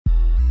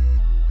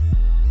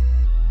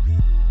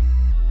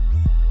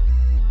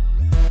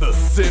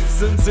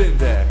Simpsons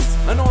Index,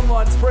 an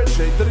online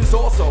spreadsheet that is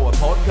also a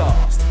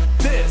podcast.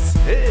 This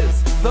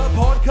is the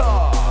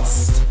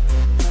podcast.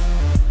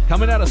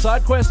 Coming out of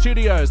SideQuest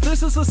Studios,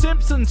 this is the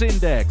Simpsons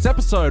Index,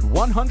 episode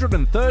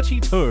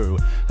 132.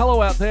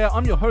 Hello out there,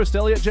 I'm your host,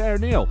 Elliot J.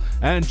 O'Neill,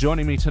 and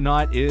joining me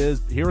tonight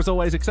is, here as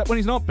always, except when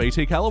he's not,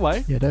 BT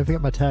Calloway. Yeah, don't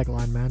forget my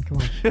tagline, man, come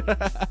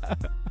on.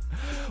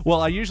 Well,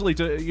 I usually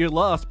do you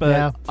last, but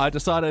yeah. I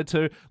decided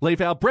to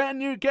leave our brand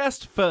new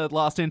guest for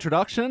last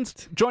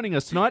introductions. Joining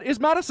us tonight is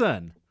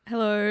Maddison.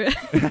 Hello.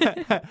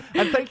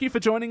 And thank you for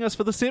joining us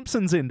for the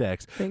Simpsons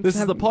Index. This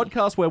is the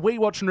podcast where we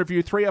watch and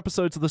review 3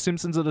 episodes of The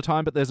Simpsons at a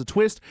time, but there's a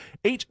twist.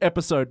 Each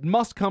episode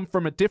must come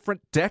from a different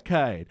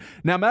decade.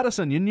 Now,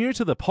 Maddison, you're new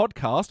to the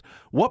podcast.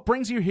 What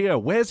brings you here?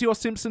 Where's your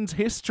Simpsons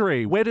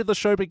history? Where did the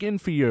show begin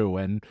for you,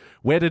 and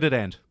where did it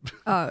end?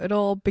 It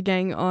all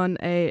began on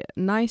a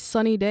nice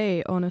sunny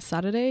day on a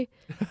Saturday.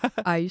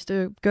 I used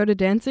to go to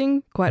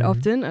dancing quite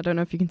often. I don't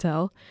know if you can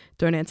tell.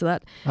 Don't answer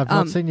that. I've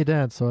not seen you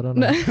dance, so I don't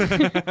know.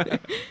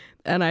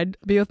 And I'd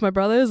be with my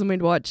brothers and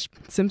we'd watch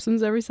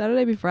Simpsons every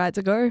Saturday before I had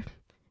to go.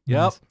 Yep.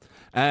 Nice.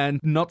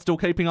 And not still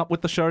keeping up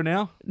with the show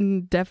now?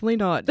 Definitely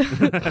not.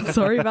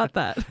 Sorry about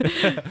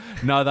that.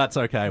 No, that's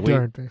okay.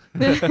 Don't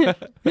be.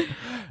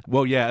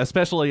 Well, yeah,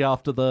 especially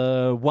after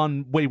the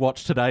one we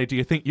watched today, do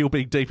you think you'll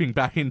be deeping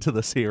back into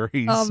the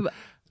series?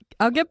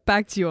 I'll get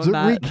back to you on Does it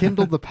that.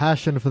 rekindle the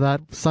passion for that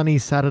sunny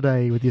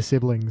Saturday with your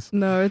siblings?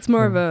 No, it's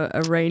more of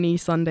a rainy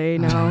Sunday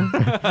now.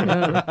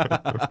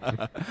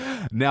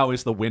 Now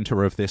is the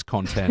winter of this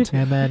content.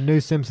 Yeah, man,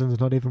 new Simpsons,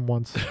 not even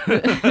once.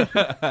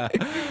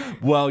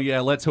 Well,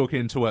 yeah, let's hook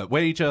into it.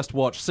 We just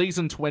watched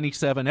season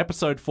 27,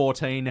 episode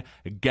 14,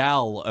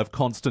 Gal of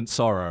Constant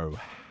Sorrow.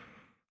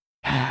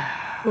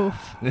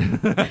 Oof.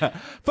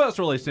 First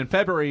released in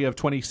February of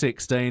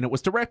 2016, it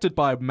was directed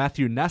by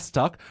Matthew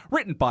Nastuck,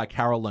 written by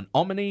Carolyn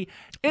Omni.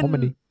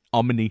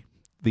 Omni.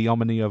 The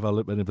Omni of a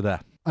little bit of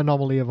that.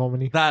 Anomaly of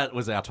Omni. That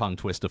was our tongue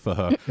twister for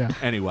her. Yeah.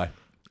 Anyway.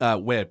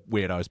 We're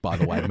weirdos, by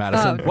the way,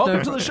 Maddison.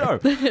 Welcome to the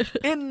show.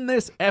 In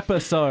this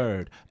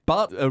episode,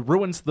 Bart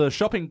ruins the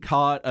shopping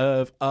cart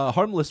of a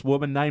homeless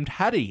woman named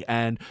Hattie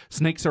and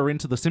sneaks her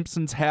into the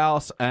Simpsons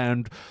house,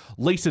 and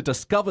Lisa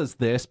discovers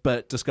this,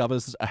 but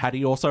discovers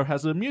Hattie also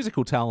has a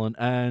musical talent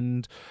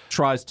and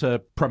tries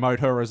to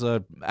promote her as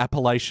a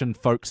Appalachian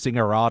folk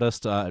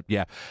singer-artist.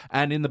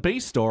 And in the B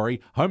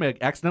story, Homer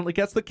accidentally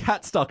gets the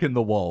cat stuck in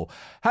the wall.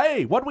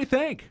 Hey, what do we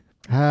think?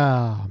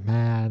 Oh,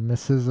 man,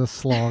 this is a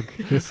slog.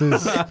 This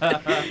is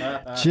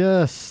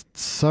just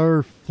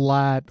so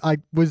flat. I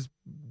was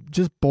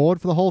just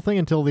bored for the whole thing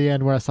until the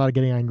end where I started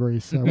getting angry,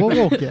 so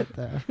we'll get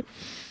there.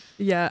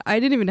 Yeah, I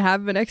didn't even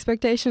have an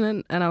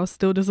expectation and I was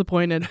still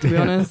disappointed, to be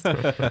honest.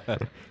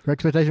 Your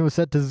expectation was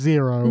set to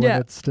 0 and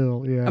it's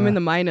still, I'm in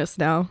the minus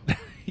now.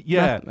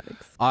 Yeah,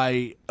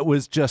 I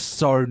was just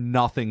so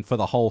nothing for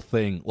the whole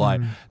thing.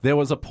 Like, there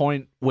was a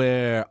point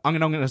where, I'm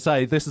going to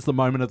say this is the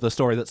moment of the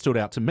story that stood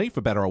out to me,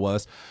 for better or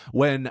worse,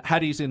 when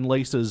Hattie's in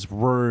Lisa's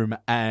room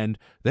and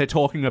they're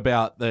talking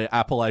about the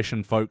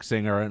Appalachian folk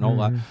singer and all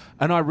that.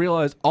 And I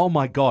realized, oh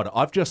my God,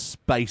 I've just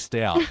spaced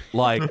out.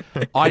 Like,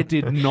 I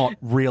did not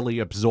really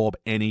absorb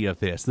any of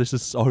this. This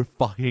is so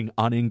fucking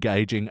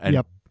unengaging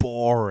and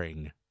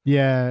boring.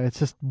 Yeah, it's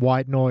just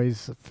white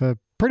noise for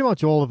pretty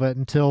much all of it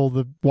until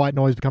the white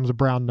noise becomes a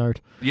brown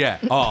note. Yeah.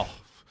 Oh,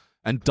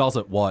 and does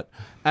it what?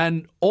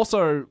 And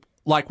also,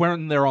 like,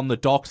 when they're on the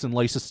docks and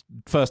Lisa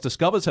first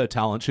discovers her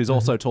talent, she's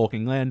also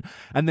talking then,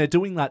 and they're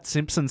doing that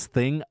Simpsons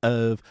thing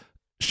of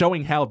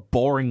showing how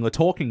boring the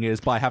talking is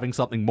by having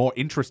something more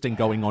interesting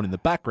going on in the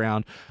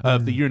background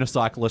of the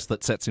unicyclist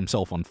that sets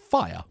himself on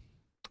fire.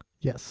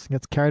 Yes,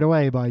 gets carried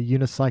away by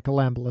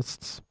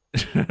unicycleambulists.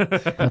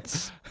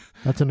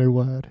 That's a new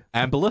word.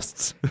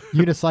 Ambulists?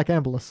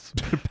 Unicycleambulists.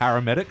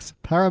 Paramedics?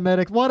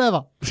 Paramedics,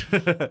 whatever.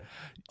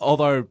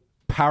 Although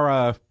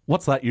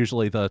what's that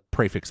usually the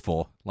prefix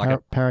for? Like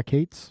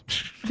parakeets?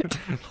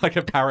 Like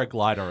a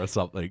paraglider or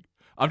something.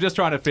 I'm just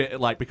trying to fit,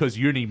 like, because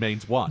uni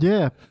means one.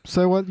 Yeah,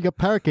 so what, you got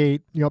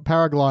parakeet, you got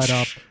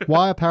paraglider.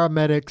 Why are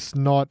paramedics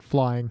not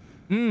flying?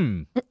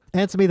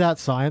 Answer me that,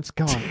 science.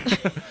 Go on.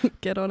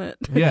 Get on it.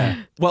 Yeah.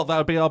 Well,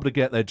 they'll be able to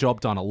get their job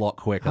done a lot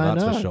quicker,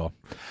 that's for sure.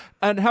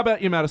 And how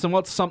about you, Maddison?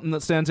 What's something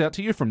that stands out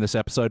to you from this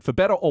episode, for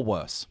better or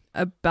worse?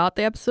 About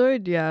the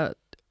episode,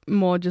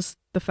 more just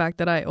the fact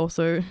that I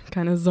also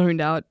kind of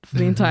zoned out for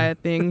the entire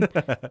thing. I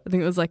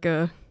think it was like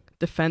a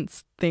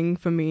defense thing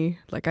for me.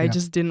 Like, I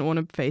just didn't want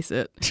to face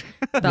it.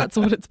 That's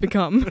what it's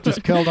become.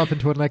 Just curled up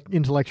into an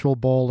intellectual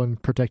ball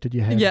and protected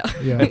your head. Yeah.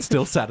 It's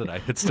still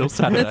Saturday. Still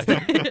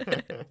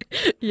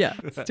Yeah.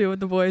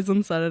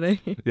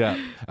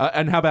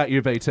 And how about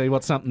you, BT?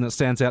 What's something that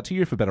stands out to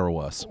you, for better or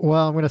worse?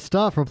 Well, I'm going to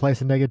start from a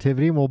place of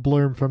negativity and we'll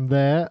bloom from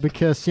there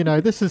because,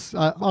 this is,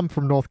 I'm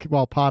from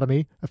part of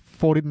me,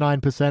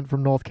 49%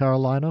 from North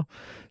Carolina.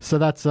 So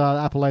that's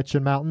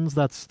Appalachian Mountains,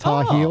 that's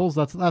Tar Heels,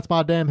 that's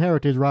my damn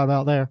heritage right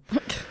about there.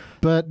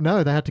 But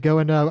no, they had to go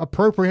and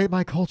appropriate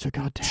my culture,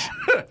 goddamn,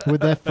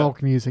 with their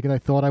folk music, and they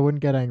thought I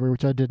wouldn't get angry,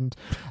 which I didn't.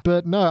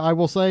 But no, I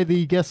will say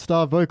the guest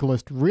star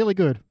vocalist, really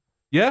good.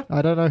 Yeah?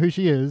 I don't know who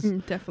she is.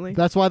 Definitely.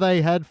 That's why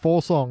they had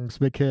 4 songs,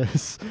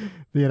 because,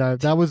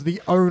 that was the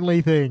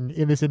only thing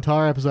in this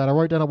entire episode. I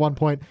wrote down at one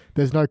point,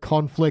 there's no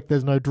conflict,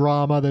 there's no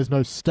drama, there's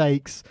no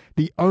stakes.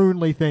 The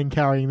only thing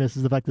carrying this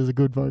is the fact there's a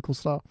good vocal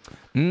star.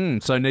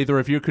 So neither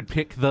of you could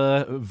pick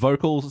the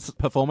vocals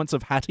performance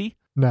of Hattie?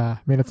 Nah, I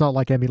mean, it's not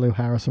like Emmylou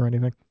Harris or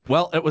anything.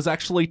 Well, it was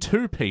actually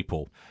 2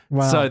 people.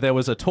 Wow. So there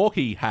was a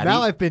talkie Hattie.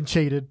 Now I've been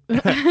cheated.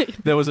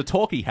 There was a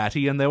talkie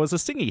Hattie and there was a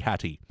singy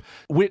Hattie,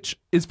 which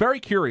is very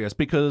curious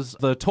because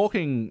the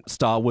talking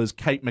star was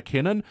Kate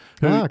McKinnon,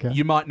 who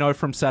you might know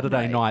from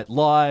Saturday Night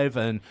Live,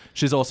 and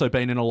she's also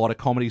been in a lot of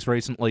comedies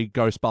recently,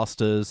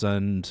 Ghostbusters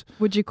and...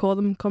 Would you call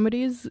them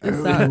comedies?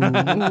 Is that...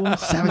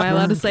 am I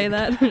allowed to say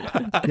that?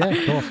 Yeah,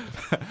 of course.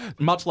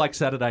 Much like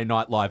Saturday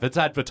Night Live, it's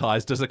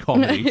advertised as a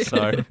comedy,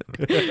 so...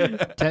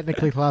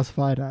 Technically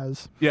classified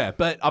as. Yeah,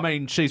 but I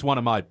mean, she's one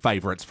of my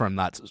favourites from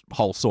that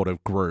whole sort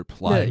of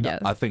group. Like,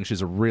 I think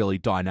she's a really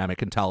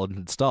dynamic and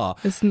talented star.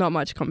 It's not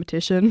much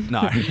competition.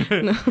 No.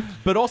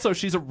 But also,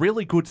 she's a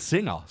really good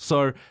singer.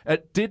 So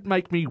it did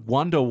make me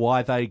wonder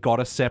why they got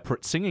a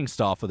separate singing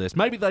star for this.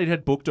 Maybe they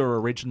had booked her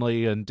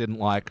originally and didn't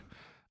like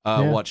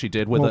what she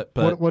did with it.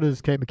 But what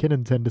does Kate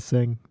McKinnon tend to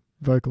sing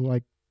vocal?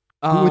 Like,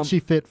 would she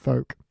fit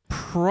folk?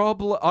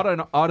 Probably, I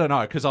don't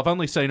know, because I've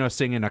only seen her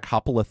sing in a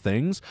couple of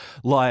things.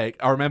 Like,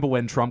 I remember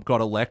when Trump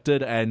got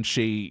elected, and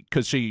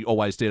because she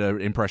always did an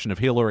impression of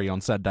Hillary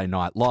on Saturday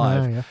Night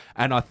Live,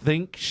 and I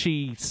think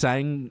she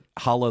sang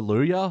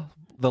Hallelujah,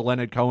 the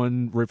Leonard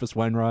Cohen, Rufus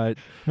Wainwright.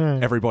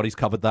 Everybody's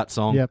covered that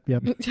song.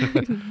 Yep.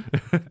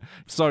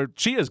 So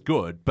she is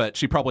good, but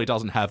she probably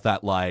doesn't have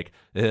that, like,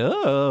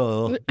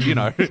 the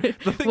thing.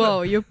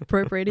 Well, you're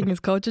appropriating his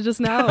culture just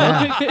now.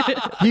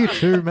 Yeah. You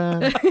too,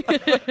 man.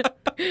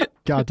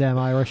 Goddamn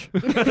Irish.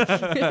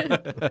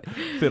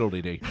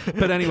 Fiddle-dee-dee.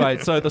 But anyway,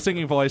 so the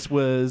singing voice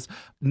was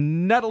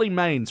Natalie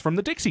Maines from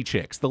the Dixie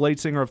Chicks, the lead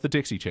singer of the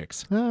Dixie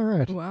Chicks. All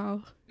right.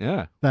 Wow.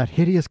 Yeah. That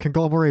hideous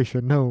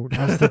conglomeration known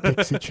as the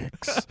Dixie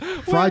Chicks.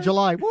 Fry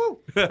July.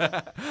 Woo!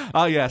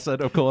 Oh, yes. And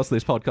of course,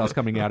 this podcast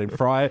coming out in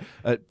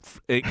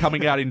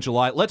coming out in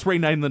July. Let's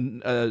rename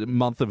the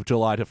month of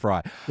July to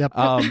Fry. Yep.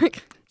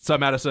 So,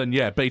 Maddison,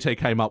 BT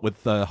came up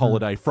with the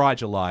holiday Fry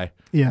July.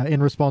 Yeah,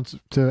 in response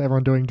to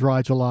everyone doing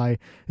Dry July,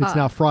 it's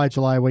now Fry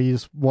July, where you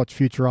just watch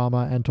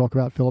Futurama and talk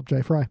about Philip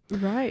J. Fry.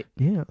 Right.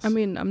 Yes. I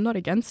mean, I'm not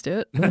against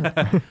it.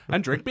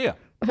 And drink beer.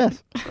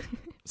 Yes.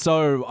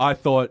 So I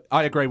thought,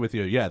 I agree with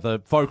you. Yeah, the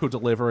vocal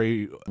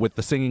delivery with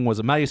the singing was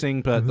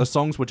amazing, but the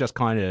songs were just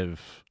kind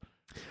of...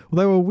 Well,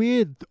 they were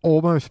weird,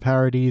 almost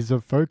parodies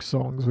of folk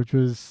songs, which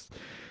was...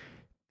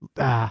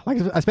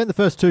 like I spent the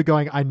first 2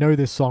 going, I know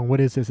this song,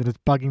 what is this? And it's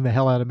bugging the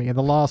hell out of me. And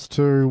the last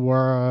 2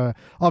 were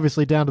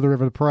obviously Down to the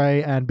River to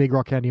Pray and Big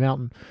Rock Candy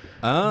Mountain.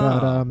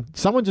 But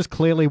someone just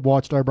clearly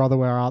watched Oh Brother,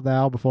 Where Art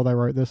Thou before they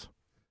wrote this.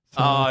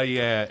 Oh,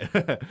 yeah.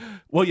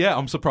 Well, yeah,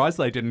 I'm surprised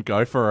they didn't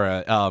go for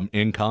a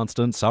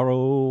Inconstant Sorrow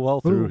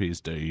All Through His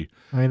Day.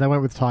 I mean, they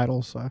went with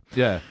titles, so...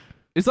 Yeah.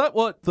 Is that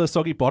what the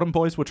Soggy Bottom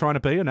Boys were trying to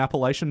be, an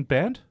Appalachian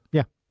band?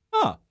 Yeah.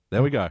 Ah,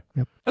 there we go.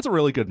 Yep. That's a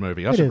really good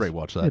movie. I should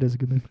rewatch that. It is a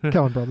good movie.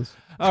 Coen Brothers.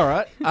 All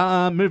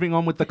right. Moving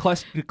on with the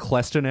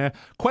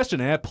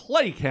questionnaire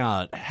play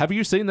count. Have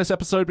you seen this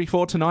episode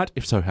before tonight?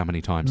 If so, how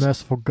many times?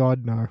 Merciful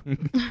God, no.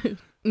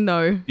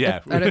 No. Yeah.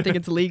 I don't think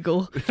it's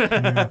legal.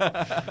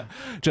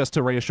 Just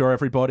to reassure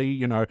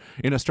everybody,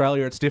 in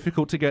Australia it's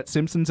difficult to get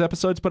Simpsons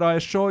episodes, but I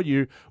assure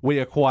you we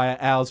acquire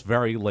ours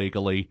very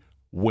legally.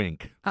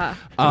 Wink. Yeah,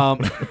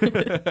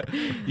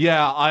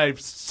 I've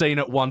seen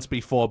it once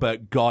before,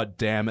 but god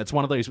damn, it's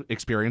one of these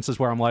experiences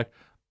where I'm like,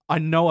 I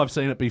know I've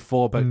seen it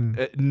before, but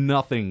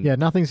nothing. Yeah,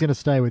 nothing's going to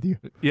stay with you.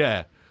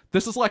 Yeah.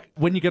 This is like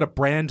when you get a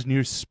brand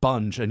new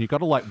sponge and you got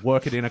to like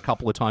work it in a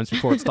couple of times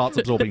before it starts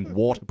absorbing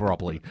water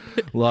properly.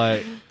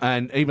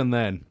 And even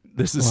then,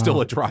 this is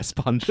still a dry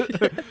sponge.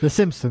 The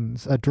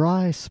Simpsons, a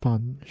dry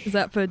sponge. Is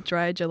that for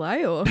Dry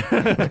July or?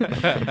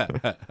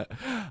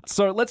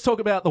 So let's talk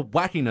about the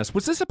wackiness.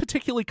 Was this a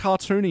particularly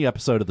cartoony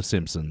episode of The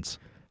Simpsons?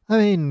 I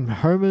mean,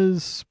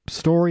 Homer's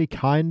story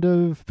kind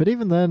of, but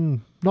even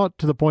then, not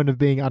to the point of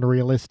being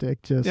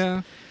unrealistic, just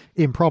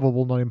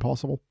improbable, not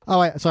impossible. Oh,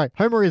 wait, sorry.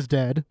 Homer is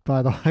dead,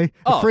 by the way.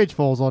 The fridge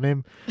falls on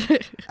him.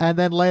 And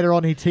then later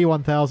on, he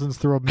T-1000s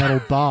through a metal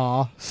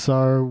bar.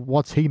 So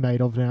what's he made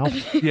of now?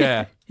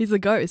 Yeah. He's a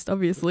ghost,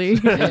 obviously.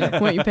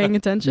 Weren't you paying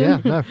attention? Yeah,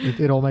 no,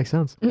 it all makes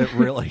sense. It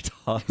really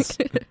does.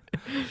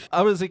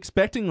 I was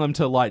expecting them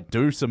to like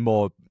do some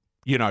more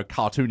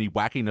cartoony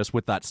wackiness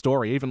with that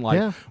story. Even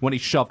like when he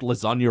shoved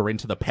lasagna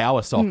into the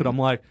power socket, I'm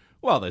like,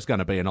 well, there's going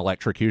to be an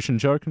electrocution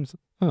joke.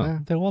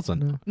 And there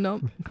wasn't. No.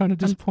 I'm kind of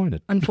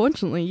disappointed.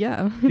 Unfortunately,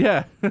 yeah.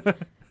 Yeah.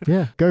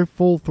 Yeah, go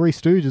full Three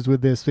Stooges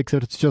with this,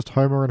 except it's just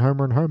Homer and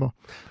Homer and Homer.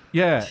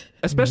 Yeah,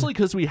 especially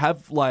because we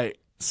have like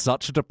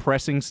such a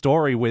depressing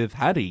story with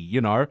Hattie,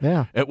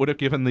 Yeah. It would have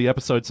given the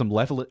episode some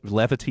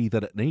levity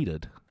that it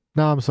needed.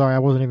 No, I'm sorry. I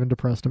wasn't even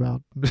depressed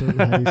about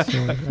Hattie's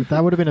story.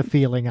 That would have been a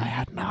feeling I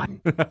had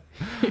none.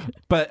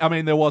 But, I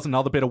mean, there was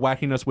another bit of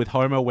wackiness with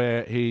Homer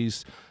where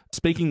he's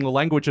speaking the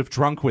language of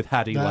drunk with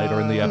Hattie later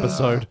in the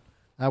episode.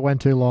 That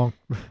went too long.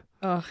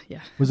 Oh, yeah.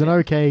 It was an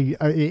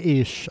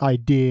okay-ish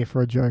idea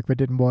for a joke, but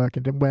didn't work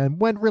and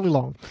went really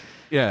long.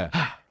 Yeah.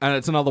 And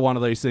it's another one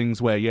of these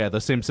things where, yeah,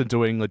 the Simpsons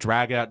doing the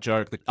drag-out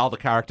joke, the other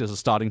characters are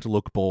starting to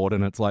look bored,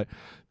 and it's like,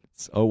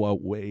 so are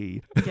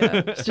we.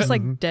 Yeah, it's just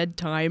like dead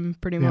time,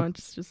 pretty much.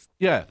 It's just...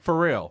 Yeah, for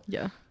real.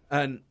 Yeah.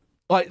 And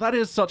like that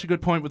is such a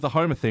good point with the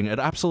Homer thing. It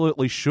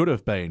absolutely should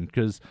have been,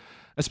 because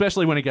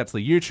especially when he gets the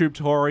YouTube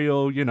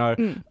tutorial, you know,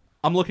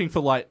 I'm looking for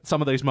like some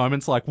of these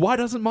moments like, why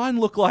doesn't mine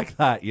look like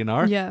that, you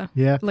know? Yeah.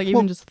 Yeah. Like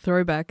even just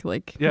throwback,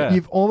 like... Yeah.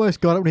 You've almost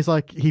got it when he's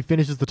like, he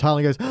finishes the tile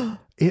and he goes, oh,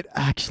 it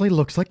actually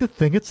looks like the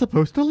thing it's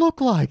supposed to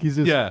look like. He's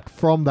just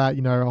from that,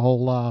 you know,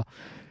 whole...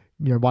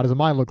 why doesn't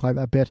mine look like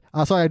that bit?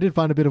 Sorry, I did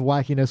find a bit of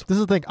wackiness. This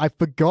is the thing, I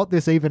forgot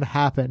this even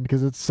happened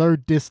because it's so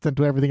distant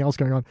to everything else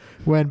going on.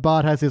 When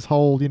Bart has his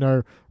whole,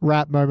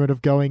 rap moment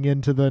of going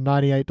into the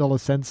 $98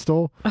 cent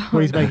store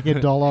where he's making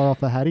 $1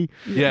 off a Hattie.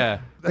 Yeah.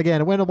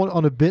 Again, it went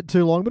on a bit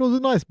too long, but it was a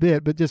nice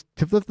bit. But just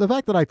the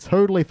fact that I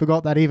totally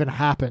forgot that even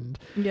happened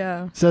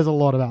says a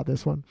lot about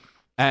this one.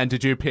 And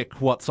did you pick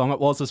what song it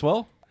was as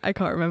well? I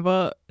can't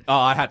remember. Oh,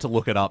 I had to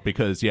look it up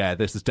because,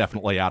 this is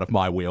definitely out of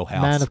my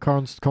wheelhouse. Man of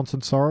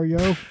Constant Sorrow,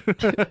 yo.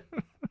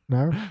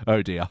 No?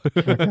 Oh, dear.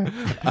 Okay.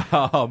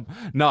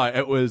 No,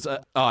 it was...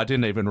 I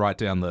didn't even write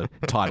down the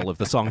title of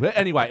the song. But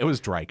anyway, it was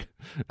Drake.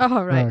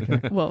 Oh, right.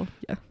 Okay. Well,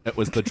 yeah. It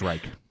was the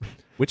Drake,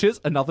 which is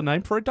another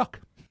name for a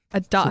duck. A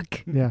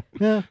duck. Yeah.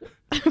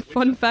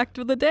 Fun fact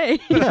of the day.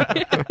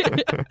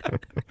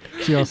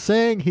 So you're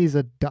saying he's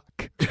a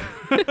duck.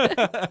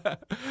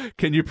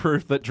 Can you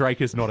prove that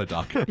Drake is not a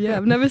duck? Yeah,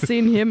 I've never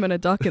seen him and a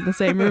duck in the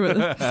same room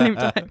at the same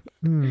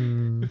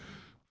time.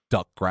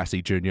 Duck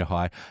Grassy Junior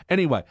High.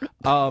 Anyway,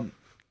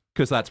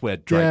 because that's where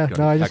Drake goes.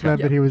 No, I just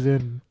remembered he was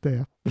in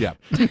there. Yeah.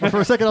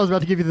 For a second I was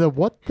about to give you the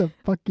what the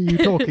fuck are you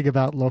talking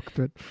about look,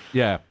 but...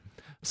 Yeah.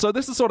 So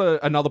this is sort of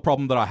another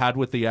problem that I had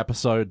with the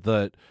episode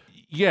that,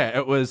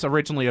 it was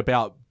originally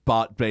about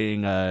Bart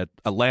being a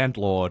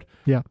landlord.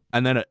 Yeah.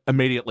 And then it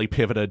immediately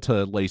pivoted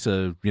to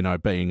Lisa,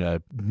 being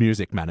a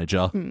music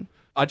manager.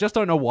 I just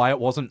don't know why it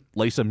wasn't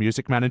Lisa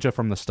music manager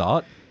from the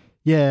start.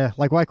 Yeah,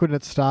 like why couldn't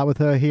it start with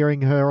her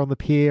hearing her on the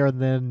pier and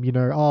then,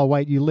 oh,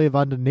 wait, you live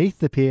underneath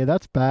the pier.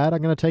 That's bad.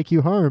 I'm going to take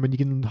you home and you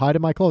can hide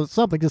in my closet.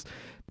 Something just,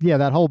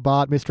 that whole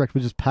Bart misdirect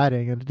was just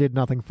padding and it did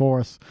nothing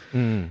for us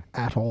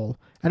at all.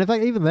 And in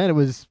fact, even then it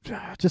was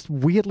just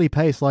weirdly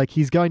paced. Like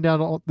he's going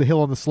down the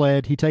hill on the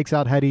sled. He takes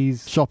out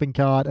Hattie's shopping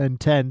cart and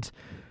tent.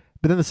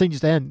 But then the scene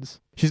just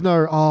ends. She's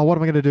what am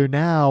I going to do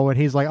now? And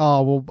he's like,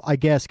 oh, well, I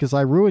guess because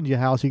I ruined your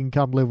house, you can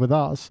come live with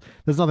us.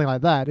 There's nothing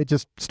like that. It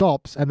just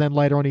stops. And then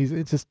later on,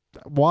 it's just,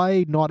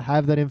 why not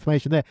have that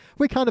information there?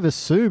 We kind of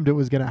assumed it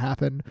was going to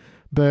happen,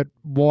 but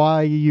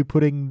why are you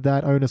putting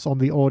that onus on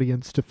the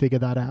audience to figure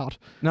that out?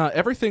 No,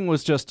 everything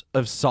was just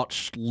of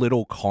such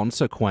little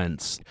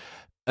consequence,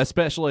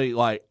 especially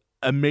like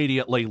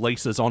immediately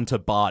Lisa's onto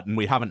Bart and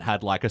we haven't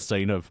had like a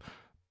scene of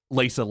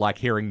Lisa like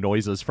hearing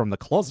noises from the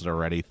closet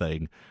or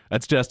anything.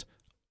 It's just,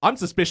 I'm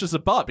suspicious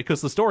of Bart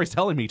because the story's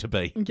telling me to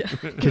be. Yeah.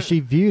 Because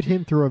she viewed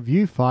him through a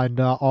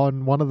viewfinder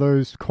on one of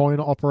those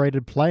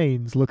coin-operated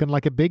planes looking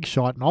like a big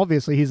shot, and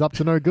obviously he's up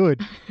to no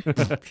good.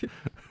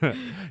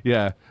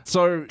 Yeah.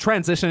 So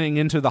transitioning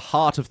into the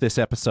heart of this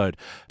episode,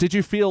 did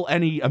you feel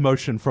any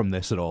emotion from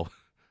this at all?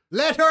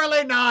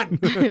 Literally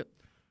none!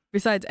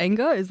 Besides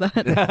anger, does that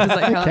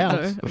count?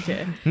 Counts. No?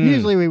 Okay.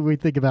 Usually we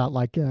think about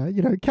like,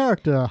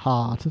 character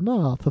heart.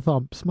 No, the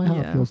thumps. My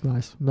heart feels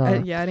nice. No. I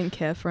didn't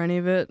care for any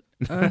of it.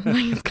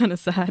 It's kind of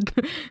sad.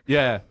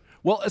 Yeah.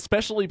 Well,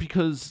 especially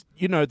because,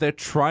 they're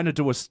trying to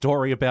do a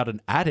story about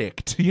an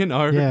addict,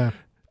 Yeah.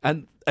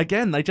 And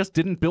again, they just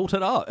didn't build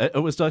it up.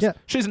 It was just,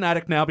 she's an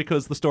addict now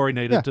because the story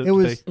needed to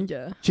be.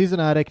 Yeah. She's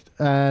an addict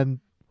and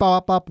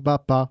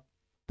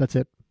that's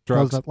it.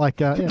 Drugs.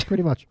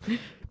 Pretty much.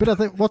 But I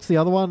think, what's the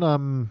other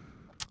one?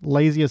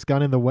 Laziest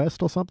Gun in the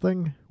West or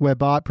something, where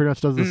Bart pretty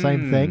much does the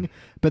same thing.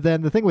 But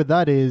then the thing with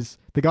that is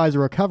the guy's a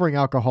recovering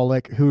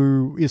alcoholic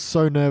who is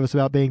so nervous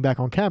about being back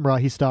on camera,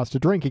 he starts to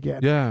drink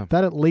again. Yeah.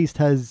 That at least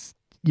has,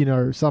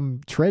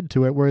 some tread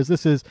to it, whereas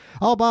this is,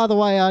 oh, by the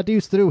way, I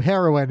used to do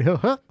heroin.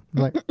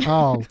 Like,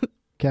 oh,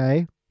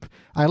 okay.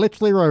 I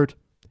literally wrote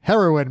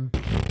heroin.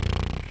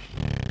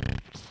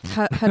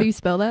 How do you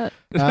spell that?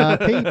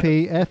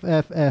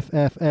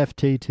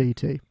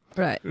 PPFFFFFTTT.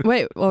 Right.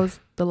 Wait, what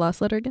was the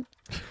last letter again?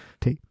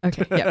 T.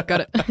 Okay, yeah, got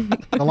it.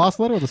 The last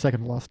letter or the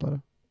second to last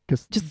letter?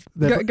 Just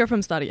go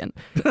from start again.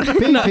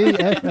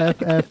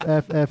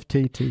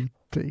 PPFFFFTTT.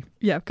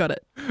 Yeah, got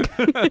it.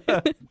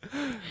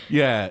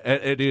 Yeah,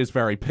 it is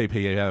very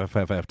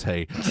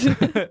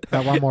PPFFFT.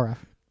 Got one more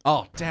F.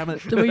 Oh, damn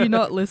it. Were you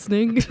not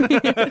listening?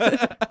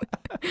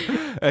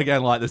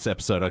 Again, like this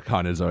episode, I'm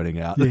kind of zoning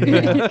out.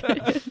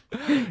 Yeah.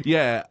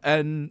 Yeah,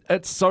 and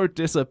it's so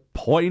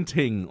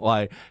disappointing,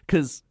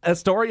 because a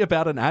story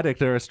about an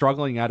addict or a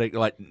struggling addict,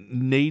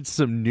 needs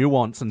some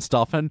nuance and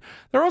stuff, and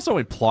they're also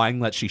implying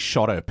that she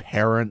shot her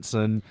parents,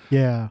 and...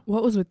 Yeah.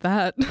 What was with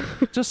that?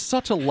 Just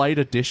such a late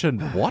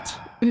addition. What?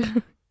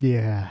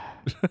 Yeah.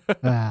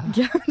 Yeah,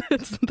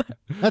 that's that.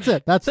 That's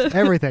it. That's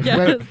everything. Yeah,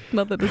 there's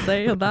nothing to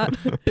say on that.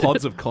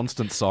 Pods of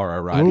constant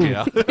sorrow right Ooh.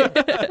 here.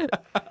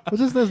 It's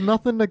just there's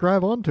nothing to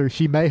grab onto.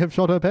 She may have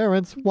shot her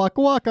parents.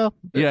 Waka waka.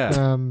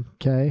 Yeah.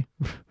 Okay.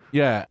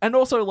 Yeah. And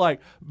also,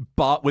 like,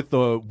 Bart with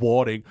the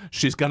warning,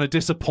 she's going to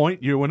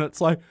disappoint you. And it's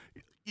like,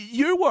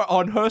 you were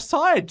on her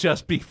side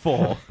just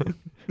before.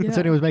 It's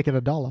when he was making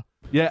 $1.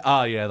 Yeah.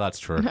 Oh, yeah, that's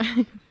true.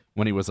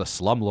 When he was a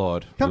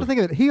slumlord. Come to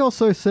think of it, he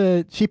also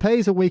said she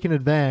pays a week in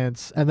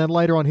advance, and then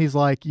later on he's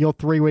like, you're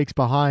 3 weeks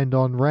behind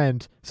on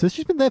rent. So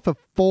she's been there for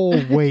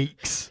 4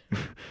 weeks.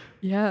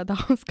 Yeah,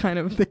 that was kind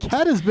of... The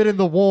cat has been in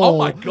the wall. Oh,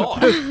 my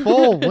God. For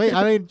 4 weeks.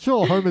 I mean,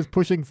 sure, Homer's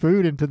pushing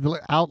food into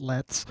the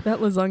outlets. That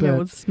lasagna But-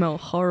 would smell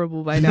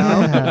horrible by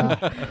now.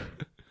 Yeah.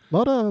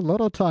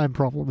 lot of time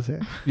problems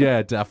here.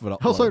 Yeah,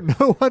 definitely. Also,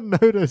 no one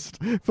noticed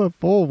for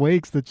 4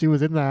 weeks that she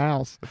was in the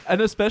house.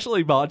 And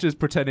especially Marge is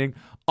pretending,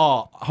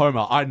 oh,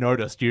 Homer, I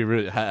noticed you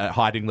were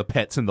hiding the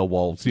pets in the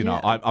walls. You know,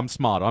 I'm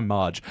smart. I'm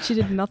Marge. She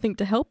did nothing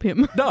to help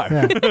him. No.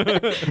 Yeah.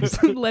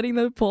 Just letting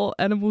the poor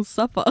animals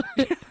suffer.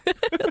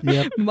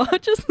 Yep.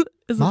 Marge is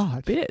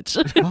Marge. a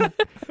bitch.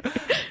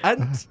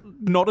 And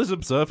not as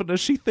observant as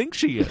she thinks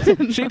she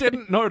is. She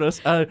didn't notice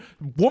a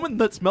woman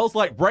that smells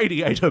like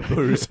radiator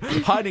booze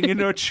hiding in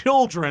her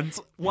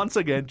children's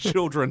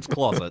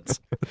closets.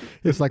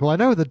 It's like, well, I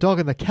know where the dog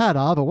and the cat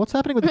are, but what's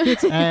happening with the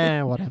kids?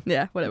 Whatever.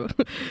 Yeah, whatever.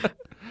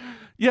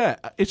 Yeah,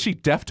 is she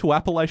deaf to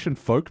Appalachian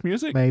folk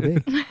music?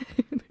 Maybe.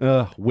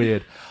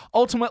 Weird.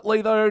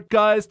 Ultimately, though,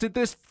 guys, did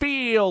this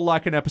feel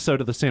like an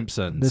episode of The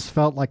Simpsons? This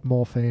felt like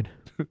morphine.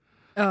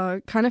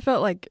 Kind of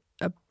felt like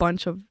a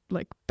bunch of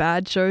like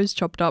bad shows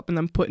chopped up and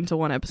then put into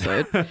one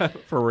episode.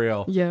 For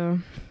real. Yeah.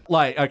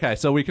 Like, okay,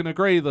 so we can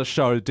agree the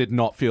show did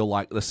not feel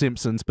like The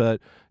Simpsons, but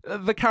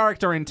the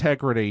character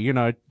integrity, you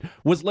know,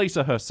 was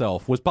Lisa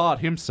herself, was Bart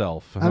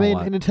himself. I mean,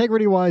 in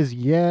integrity-wise,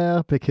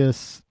 yeah,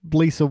 because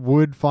Lisa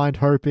would find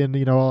hope in,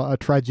 you know, a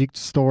tragic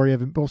story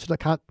of... Well, I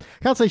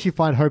can't say she'd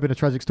find hope in a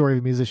tragic story of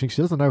a musician.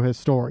 She doesn't know her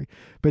story.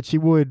 But she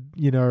would,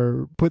 you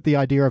know, put the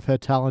idea of her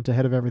talent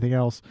ahead of everything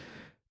else.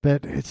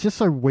 But it's just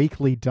so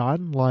weakly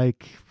done.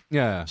 Like,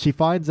 yeah. she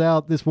finds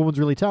out this woman's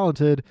really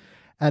talented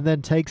and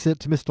then takes it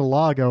to Mr.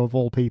 Largo, of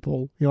all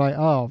people. You're like,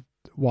 oh,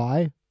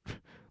 why?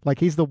 Like,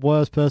 he's the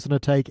worst person to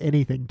take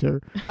anything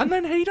to. And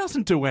then he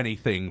doesn't do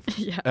anything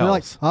Yeah. They're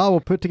like, else. oh, we'll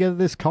put together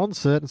this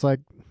concert. It's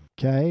like,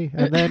 okay.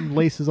 And then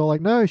Lisa's all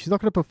like, no, she's not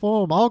going to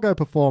perform. I'll go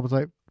perform. It's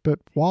like, but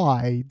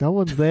why? No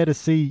one's there to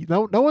see.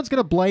 No one's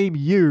going to blame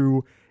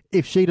you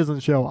if she doesn't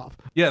show up.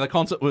 Yeah, the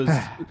concert was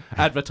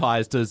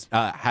advertised as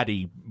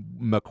Hattie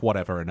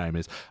whatever her name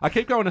is. I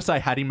keep going to say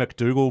Hattie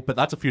McDougal, but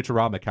that's a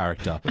Futurama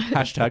character.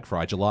 Hashtag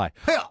Fry July.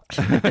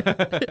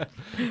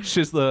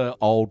 She's the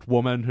old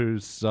woman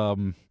who's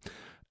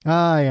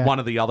Yeah. one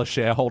of the other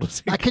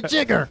shareholders. Like a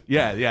jigger.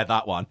 Yeah,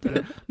 that one.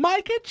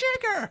 Mike a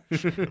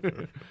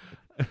Jigger.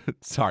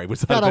 Sorry,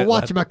 was that Got a a bit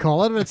loud?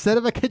 whatchamacallit instead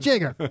of a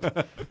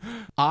kajigger.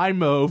 I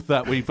move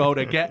that we vote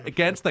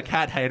against the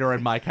cat hater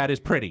and my cat is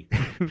pretty.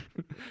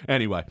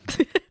 Anyway.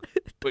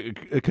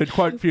 It could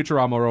quote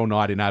Futurama all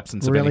night in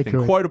absence of Really anything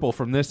could. quotable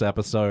from this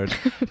episode.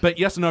 But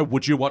yes or no,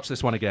 would you watch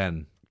this one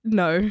again?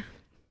 No.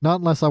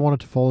 Not unless I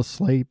wanted to fall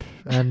asleep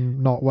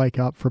and not wake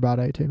up for about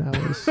 18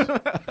 hours.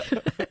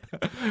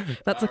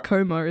 That's a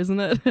coma, isn't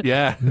it?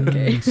 Yeah.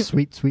 Okay.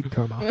 Sweet, sweet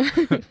coma.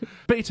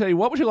 BT,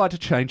 what would you like to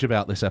change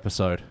about this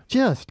episode?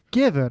 Just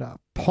give it a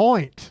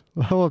point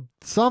or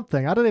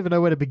something. I don't even know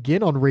where to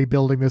begin on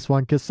rebuilding this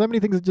one because so many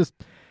things are just...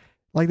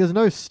 Like, there's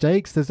no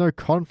stakes, there's no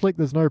conflict,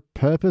 there's no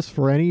purpose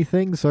for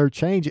anything, so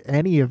change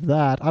any of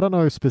that. I don't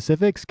know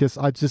specifics, because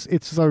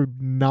it's so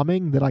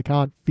numbing that I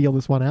can't feel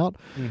this one out.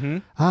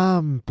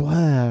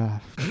 Blah.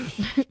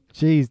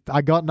 Jeez,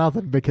 I got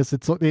nothing, because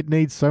it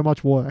needs so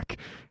much work.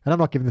 And I'm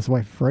not giving this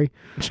away for free.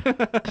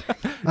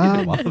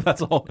 Well,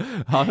 that's all.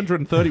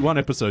 131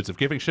 episodes of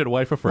giving shit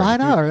away for free. I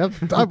know,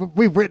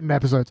 we've written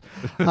episodes.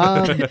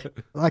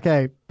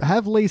 Okay,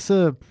 have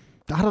Lisa...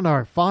 I don't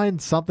know,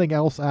 find something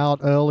else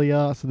out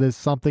earlier so there's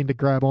something to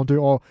grab onto,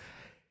 or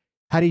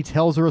Hattie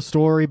tells her a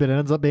story but it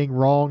ends up being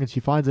wrong and she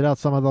finds it out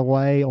some other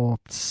way, or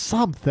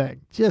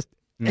something. Just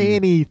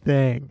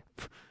anything.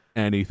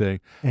 Anything.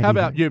 How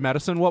about you,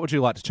 Maddison? What would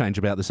you like to change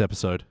about this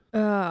episode?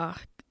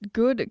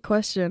 Good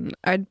question.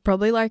 I'd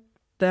probably like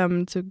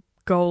them to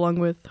go along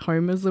with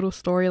Homer's little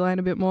storyline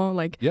a bit more.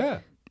 Like, Yeah.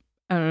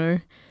 I don't know,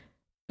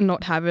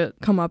 not have it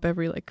come up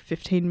every like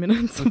 15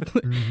 minutes.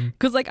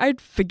 Because like I'd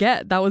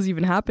forget that was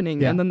even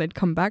happening, and then they'd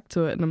come back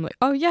to it and I'm like,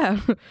 oh yeah,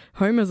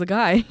 Homer's a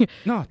guy.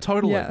 No,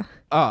 totally. Yeah.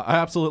 I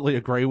absolutely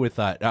agree with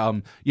that.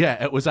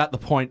 Yeah, it was at the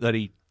point that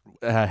he,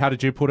 how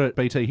did you put it,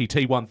 BT? He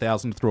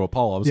T1000 through a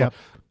pole. I was like,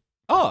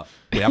 oh,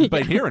 we haven't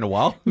been here in a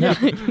while. Yeah.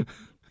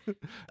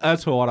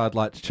 As for what I'd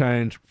like to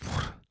change,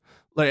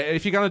 Like,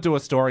 if you're going to do a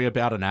story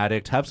about an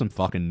addict, have some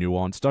fucking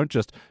nuance. Don't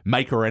just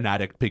make her an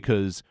addict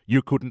because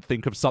you couldn't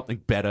think of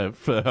something better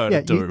for her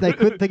to do. They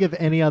couldn't think of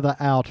any other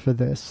out for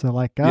this. They're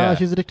like,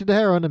 she's addicted to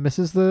heroin and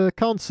misses the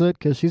concert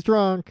because she's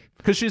drunk.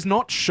 Because she's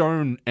not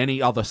shown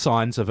any other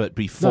signs of it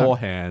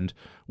beforehand.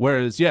 No.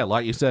 Whereas,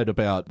 like you said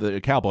about the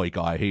cowboy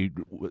guy, he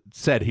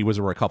said he was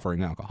a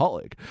recovering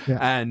alcoholic. Yeah.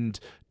 And...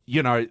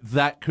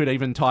 that could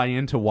even tie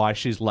into why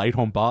she's late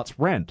on Bart's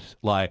rent.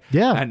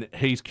 And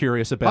he's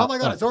curious about... Oh my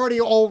God, it's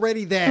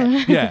already there.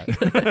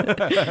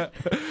 Yeah.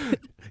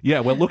 Yeah,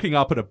 we're looking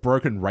up at a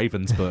broken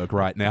Ravensburg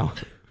right now.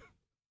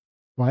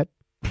 What?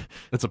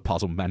 It's a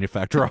puzzle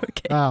manufacturer.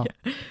 Okay. Oh,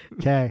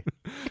 okay.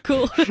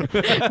 Cool.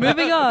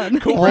 Moving on.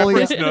 Cool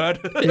reference,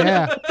 nerd.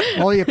 Yeah,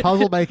 all your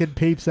puzzle-making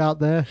peeps out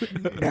there.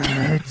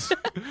 Nerds.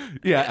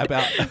 Yeah,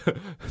 about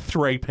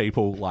 3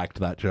 people liked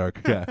that joke.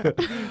 Yeah.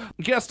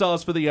 Guest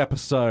stars for the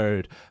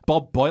episode.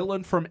 Bob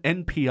Boylan from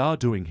NPR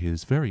doing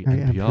his very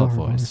NPR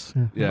voice.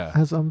 Yeah.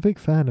 As I'm a big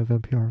fan of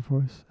NPR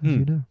voice, as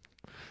you know.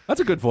 That's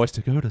a good voice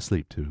to go to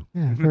sleep to.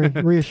 Yeah, very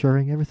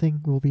reassuring.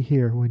 Everything will be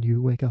here when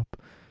you wake up.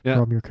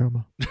 From your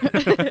coma.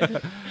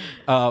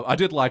 I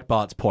did like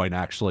Bart's point,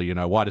 actually.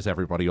 Why does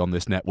everybody on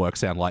this network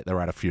sound like they're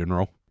at a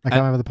funeral? I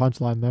can't remember the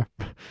punchline there.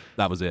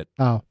 That was it.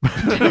 Oh.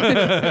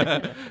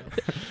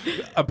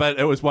 But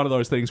it was one of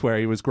those things where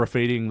he was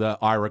graffitiing the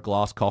Ira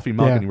Glass coffee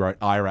mug and he wrote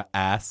Ira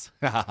ass.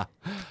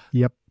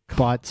 Yep.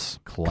 Bart's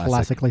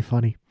classically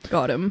funny.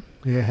 Got him.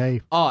 Yeah,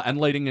 hey. Oh, and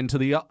leading into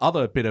the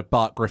other bit of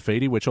Bart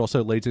graffiti, which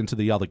also leads into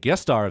the other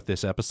guest star of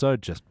this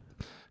episode, just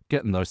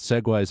getting those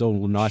segues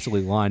all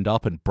nicely lined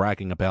up and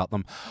bragging about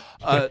them.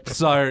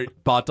 So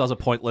Bart does a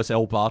pointless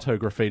El Barto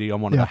graffiti on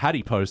one of the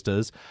Hattie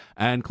posters,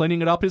 and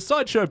cleaning it up is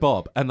Sideshow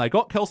Bob, and they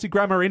got Kelsey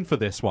Grammer in for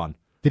this one.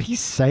 Did he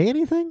say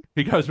anything?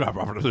 He goes...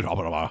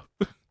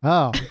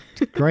 Oh,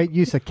 great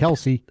use of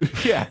Kelsey.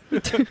 Yeah.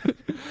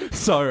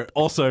 So,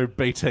 also,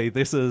 BT,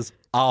 this is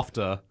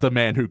after The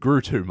Man Who Grew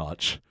Too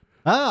Much.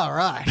 Oh,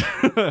 right.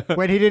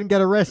 When he didn't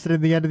get arrested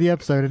in the end of the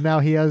episode, and now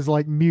he has,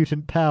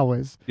 mutant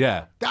powers.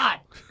 Yeah. God!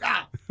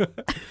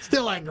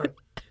 Still angry.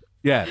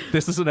 Yeah,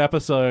 this is an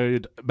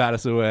episode,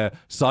 Maddison, where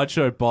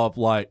Sideshow Bob,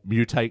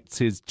 mutates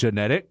his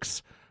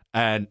genetics,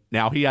 and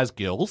now he has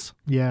gills.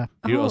 Yeah.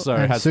 He also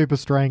has super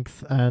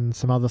strength and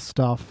some other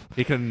stuff.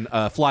 He can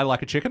fly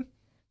like a chicken,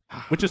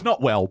 which is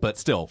not well, but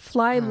still.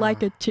 Fly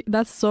like a chicken.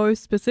 That's so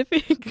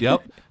specific.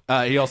 Yep.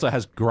 He also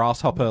has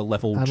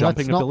grasshopper-level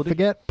jumping ability. Let's not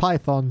forget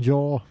Python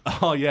Jaw.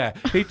 Oh, yeah.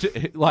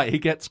 He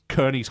gets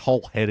Kearney's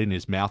whole head in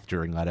his mouth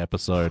during that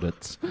episode.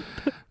 It's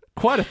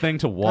quite a thing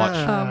to watch.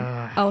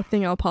 I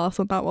think I'll pass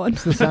on that one.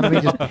 It's the sound of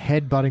me just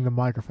headbutting the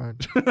microphone.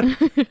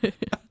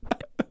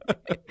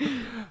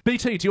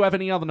 BT, do you have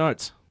any other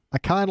notes? I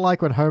kind of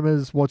like when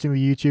Homer's watching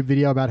the YouTube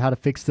video about how to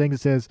fix things.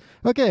 It says,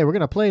 okay, we're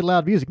going to play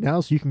loud music now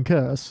so you can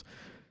curse.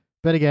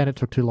 But again, it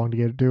took too long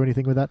to do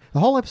anything with that. The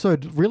whole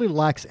episode really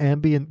lacks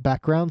ambient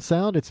background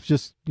sound. It's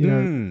just,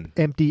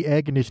 empty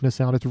air conditioner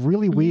sound. It's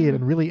really weird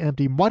and really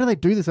empty. Why do they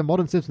do this in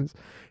modern Simpsons?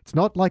 It's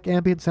not like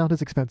ambient sound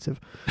is expensive.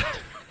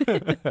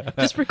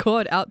 Just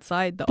record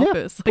outside the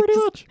office. Pretty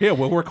much. Yeah,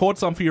 we'll record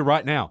some for you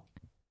right now.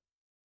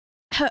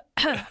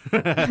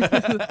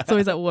 It's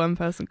always that one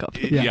person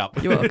coffee. Yeah.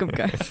 Yep. You're welcome,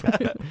 guys.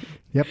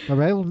 Yep,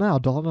 available now,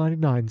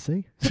 $1.99,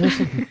 see?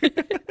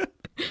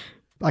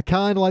 I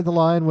kind of like the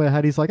line where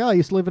Hattie's like, I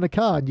used to live in a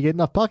car and you get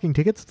enough parking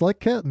tickets, it's like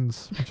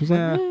curtains. Which was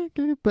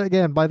but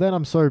again, by then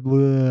I'm so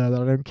bleh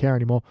that I don't care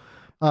anymore.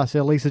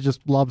 So Lisa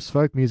just loves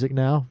folk music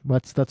now.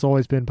 That's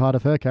always been part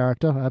of her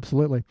character,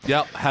 absolutely.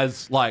 Yep,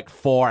 has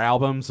 4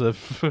 albums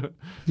of...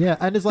 Yeah,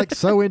 and is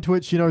so into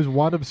it, she knows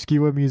one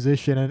obscure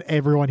musician and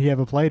everyone he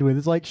ever played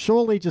with. It's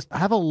surely just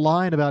have a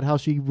line about how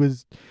she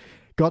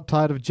got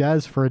tired of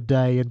jazz for a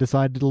day and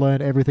decided to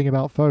learn everything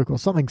about folk or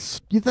something.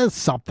 There's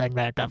something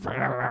there.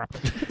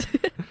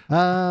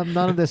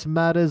 None of this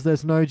matters.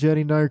 There's no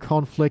journey, no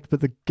conflict,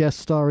 but the guest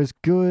star is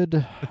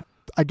good.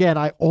 Again,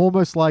 I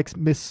almost like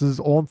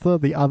Mrs.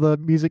 Ornther, the other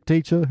music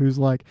teacher, who's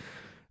like,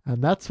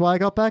 and that's why I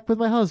got back with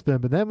my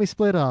husband, but then we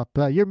split up.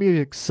 Your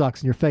music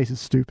sucks and your face is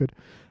stupid.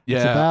 Yeah.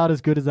 It's about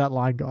as good as that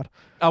line got.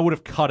 I would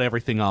have cut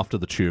everything after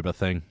the tuba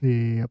thing.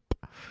 Yep.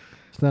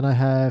 So then I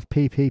have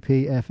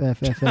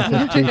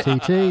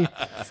PPPFFFFGTT.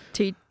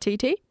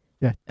 TT?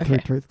 Yeah, okay.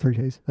 three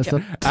T's.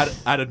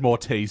 That's added more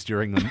T's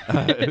during the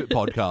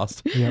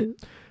podcast. Yep.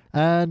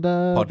 And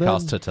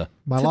podcast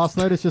my last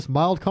note is just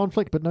mild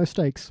conflict, but no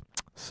stakes.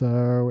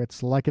 So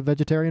it's like a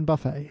vegetarian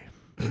buffet.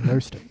 No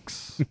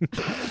stakes.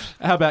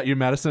 How about you,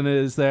 Maddison?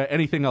 Is there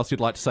anything else you'd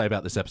like to say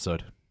about this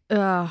episode?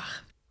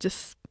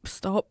 Just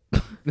stop.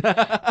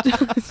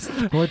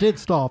 Well, it did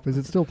stop. Is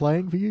it still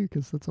playing for you?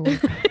 Because that's all.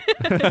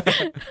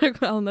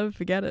 I'll never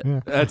forget it. Yeah.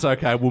 That's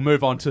okay. We'll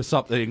move on to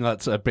something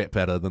that's a bit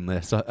better than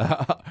this.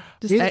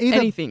 Just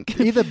anything.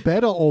 Either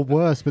better or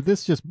worse, but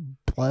this just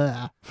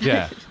blah.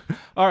 Yeah.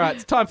 All right,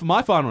 it's time for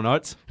my final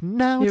notes.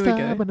 Now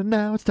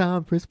it's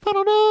time for his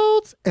final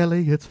notes.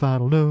 Elliot's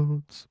final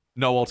notes.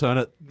 No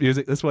alternate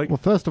music this week? Well,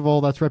 first of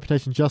all, that's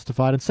reputation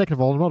justified, and second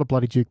of all, I'm not a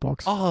bloody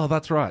jukebox. Oh,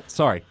 that's right.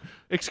 Sorry.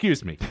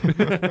 Excuse me.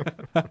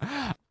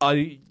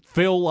 I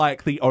feel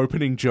like the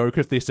opening joke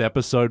of this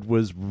episode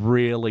was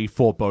really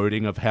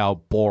foreboding of how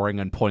boring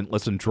and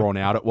pointless and drawn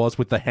out it was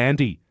with the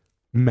handy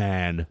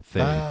man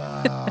thing.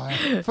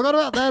 I forgot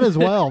about that as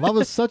well. That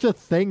was such a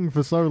thing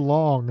for so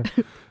long.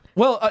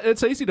 Well,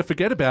 it's easy to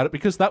forget about it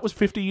because that was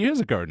 50 years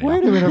ago now.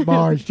 Wait a minute,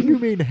 Marge. Do you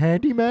mean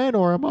handyman,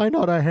 or am I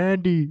not a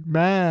handy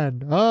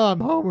man? Oh, I'm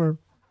Homer.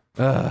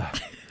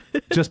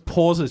 Just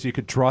pauses you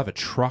could drive a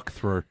truck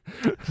through.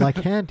 Like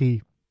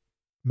handy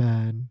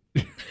man.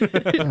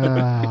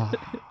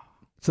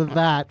 So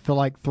that for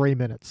like 3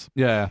 minutes.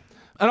 Yeah.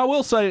 And I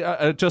will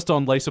say, just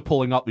on Lisa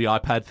pulling up the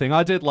iPad thing,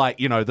 I did like,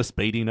 the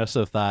speediness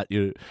of that.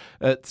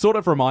 It sort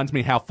of reminds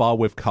me how far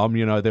we've come.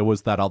 There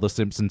was that other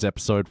Simpsons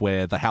episode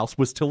where the house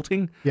was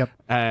tilting. Yep.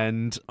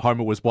 And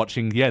Homer was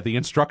watching, the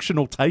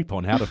instructional tape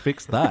on how to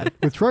fix that.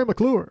 With Troy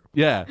McClure.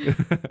 Yeah.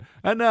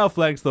 And now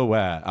flanks the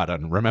where. I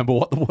don't remember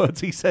what the words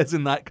he says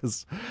in that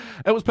because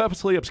it was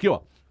purposely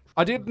obscure.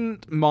 I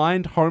didn't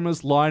mind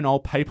Homer's line, "I'll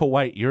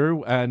paperweight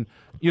you," and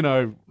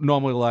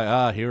normally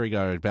like, here we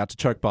go, about to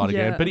choke Bart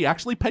again, but he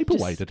actually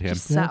paperweighted him.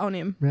 Just sat on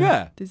him.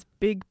 Yeah. This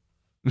big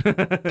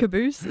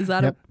caboose. Is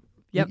that Yep.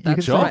 Yep, You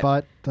that's can right. say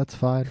butt. That's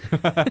fine.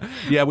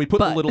 Yeah, we put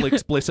the But- little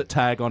explicit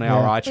tag on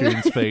our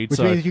iTunes feed. Which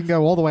So means you can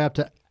go all the way up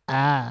to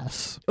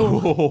ass.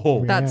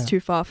 Oh, That's Yeah. too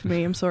far for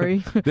me. I'm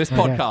sorry. this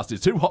podcast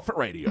is too hot for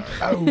radio.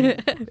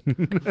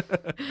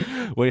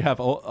 We have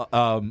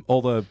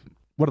all the,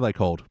 what are they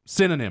called?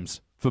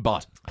 Synonyms for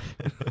butt.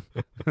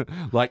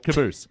 Like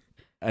caboose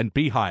and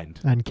behind.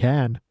 And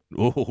can.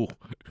 Oh.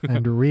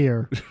 And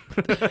rear.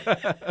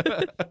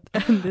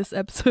 And this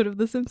episode of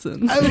The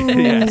Simpsons.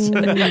 Yes.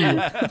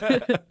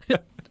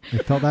 We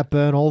felt that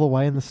burn all the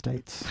way in the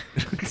States.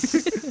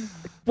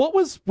 What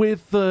was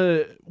with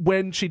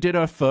when she did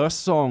her first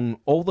song,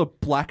 all the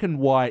black and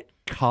white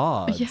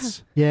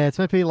cards? Yeah. Yeah, it's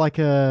meant to be like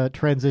a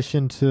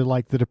transition to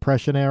like the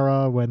Depression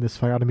era when this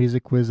kind of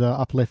music was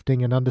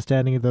uplifting and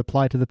understanding of the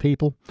plight of the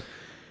people.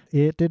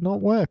 It did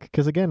not work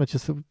because, again, it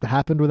just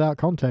happened without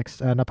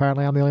context. And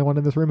apparently I'm the only one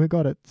in this room who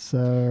got it.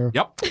 So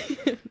Yep.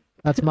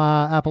 that's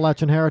my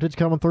Appalachian heritage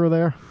coming through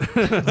there.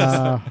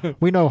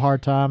 We know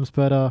hard times,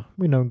 but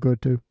we know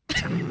good too.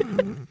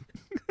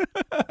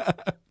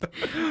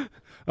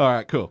 All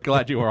right, cool.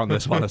 Glad you were on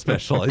this one,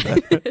 especially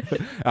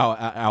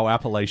our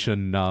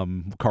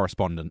Appalachian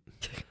correspondent.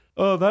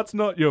 Oh, that's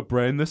not your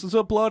brain. This is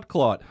a blood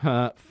clot.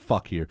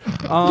 Fuck you.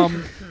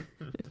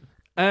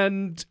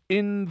 And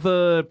in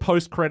the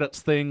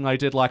post-credits thing, they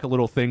did like a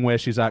little thing where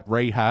she's at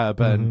rehab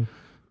and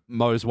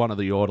Moe's one of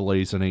the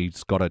orderlies and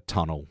he's got a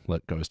tunnel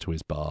that goes to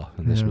his bar.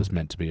 And this was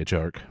meant to be a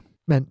joke.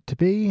 Meant to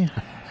be.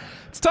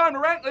 It's time to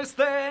rank this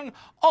thing.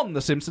 On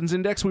the Simpsons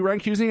Index, we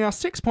rank using our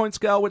 6-point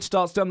scale, which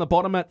starts down the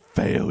bottom at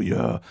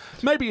failure.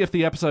 Maybe if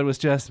the episode was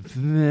just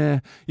meh,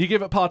 you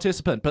give it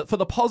participant. But for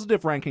the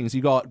positive rankings,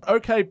 you got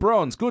okay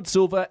bronze, good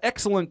silver,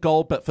 excellent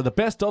gold. But for the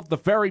best of the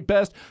very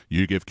best,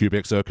 you give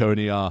cubic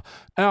zirconia.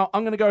 Now,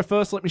 I'm going to go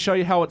first. Let me show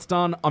you how it's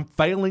done. I'm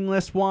failing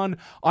this one.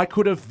 I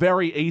could have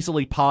very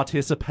easily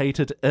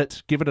participated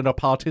it, given it a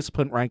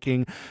participant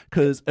ranking,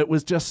 because it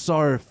was just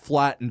so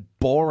flat and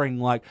boring.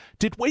 Like,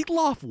 did we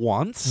laugh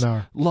once?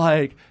 No.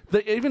 Like,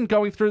 even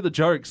going through the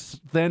jokes,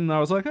 then I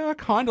was like, I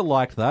kind of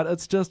liked that.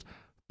 It's just,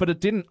 but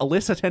it didn't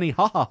elicit any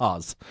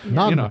ha-ha-has.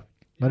 None.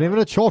 Not even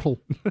a chortle.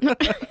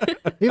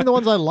 Even the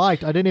ones I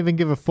liked, I didn't even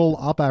give a full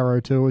up arrow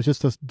to. It was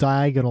just a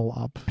diagonal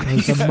up.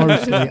 It was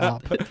mostly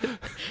up.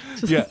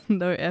 Just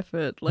no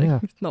effort.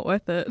 Like, it's not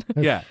worth it.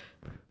 Yeah.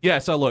 Yeah,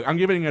 so look, I'm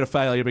giving it a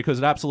failure because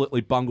it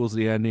absolutely bungles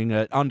the ending.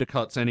 It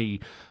undercuts any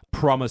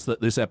promise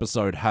that this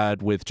episode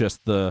had with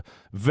just the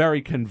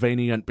very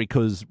convenient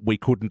because we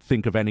couldn't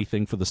think of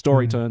anything for the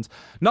story turns.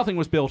 Nothing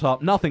was built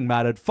up. Nothing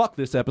mattered. Fuck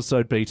this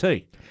episode,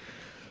 BT.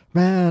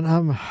 Man,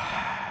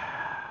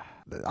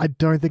 I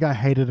don't think I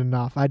hate it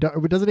enough.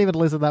 It doesn't even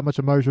elicit that much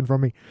emotion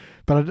from me.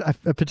 But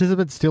a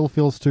participant still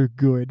feels too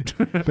good.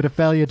 But a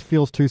failure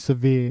feels too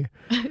severe.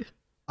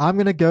 I'm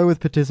going to go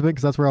with participant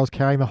because that's where I was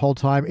carrying the whole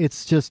time.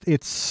 It's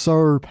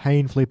so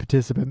painfully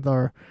participant,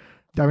 though.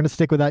 I'm going to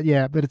stick with that,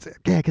 but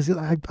because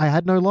I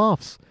had no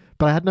laughs.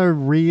 But I had no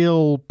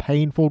real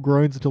painful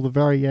groans until the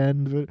very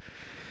end. But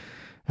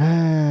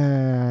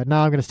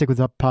now I'm going to stick with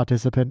that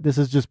participant. This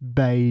is just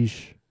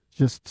beige.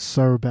 Just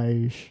so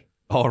beige.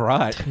 All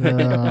right.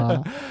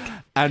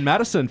 And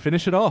Maddison,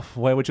 finish it off.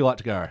 Where would you like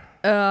to go?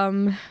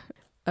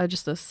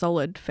 Just a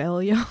solid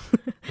failure.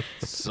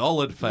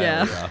 Solid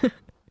failure. Yeah.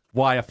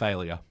 Why a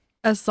failure?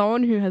 As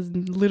someone who has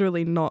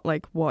literally not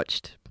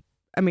watched,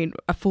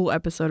 a full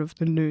episode of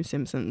the new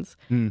Simpsons,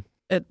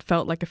 it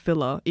felt like a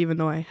filler, even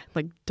though I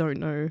don't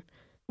know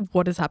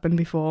what has happened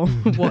before,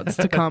 what's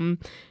to come,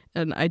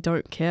 and I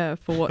don't care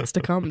for what's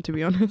to come, to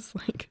be honest.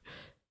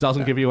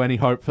 Doesn't give you any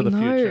hope for the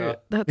future.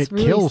 That's it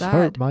really kills sad.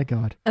 hope, my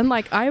God. And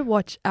I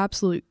watch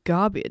absolute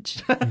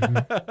garbage.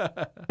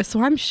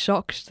 So I'm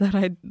shocked that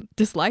I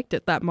disliked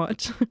it that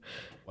much.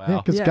 Wow. Yeah,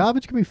 because Yeah.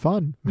 garbage can be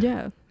fun.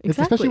 Yeah, It's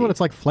exactly. especially when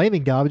it's like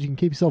flaming garbage. You can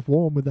keep yourself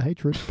warm with the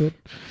hatred. But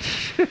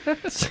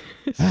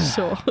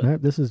Sure. no,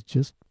 this is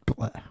just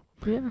blah.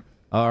 Yeah.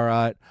 All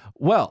right.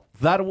 Well,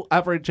 that'll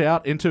average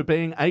out into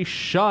being a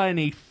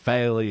shiny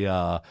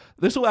failure.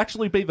 This will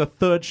actually be the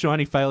third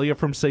shiny failure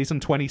from season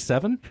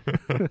 27.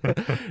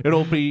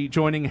 It'll be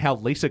joining how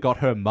Lisa got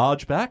her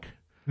Marge back,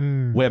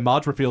 where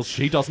Marge reveals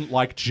she doesn't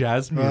like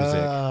jazz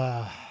music.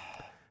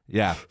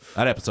 Yeah,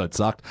 that episode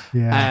sucked.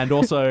 Yeah. And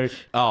also,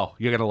 oh,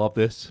 you're going to love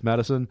this,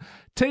 Maddison.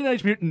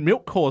 Teenage Mutant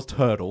Milk Caused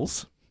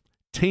Hurdles.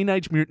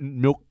 Teenage Mutant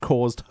Milk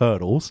Caused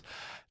Hurdles.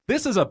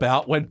 This is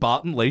about when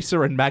Bart and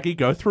Lisa and Maggie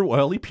go through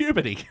early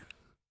puberty.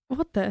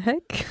 What the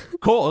heck?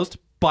 Caused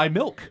by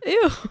milk.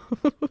 Ew.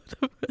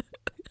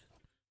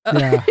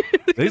 Yeah.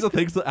 These are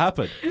things that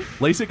happen.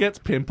 Lisa gets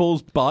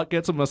pimples, Bart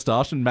gets a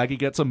mustache, and Maggie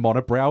gets a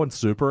monobrow and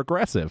super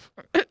aggressive.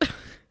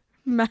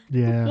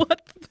 Yeah.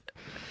 What?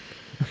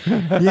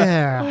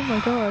 Yeah. Oh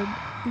my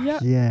god. Yeah.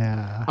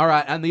 Yeah. All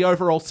right, and the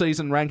overall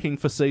season ranking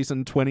for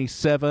season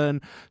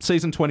 27.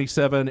 Season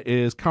 27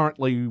 is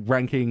currently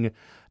ranking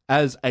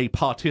as a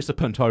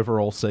participant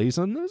overall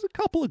season. There's a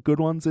couple of good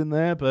ones in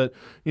there, but,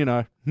 you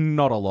know,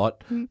 not a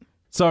lot.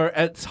 So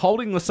it's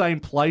holding the same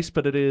place,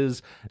 but it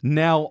is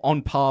now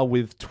on par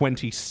with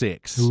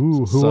 26.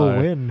 Ooh, who will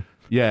win?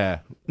 Yeah,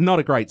 not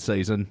a great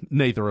season.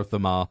 Neither of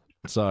them are.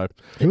 So,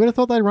 Who would have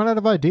thought they'd run out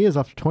of ideas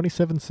after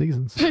 27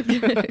 seasons?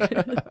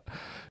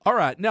 all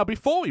right, now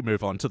before we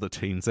move on to the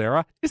teens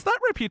era, is that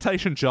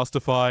reputation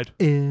justified?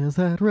 Is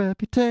that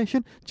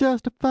reputation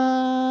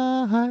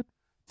justified?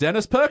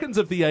 Dennis Perkins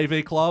of the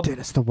AV Club,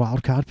 Dennis the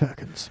Wildcard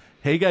Perkins.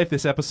 he gave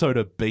this episode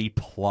a B+.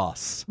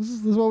 This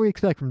is what we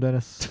expect from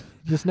Dennis.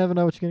 You just never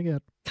know what you're going to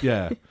get.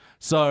 Yeah.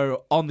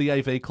 So on the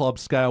AV Club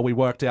scale, we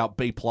worked out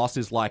B+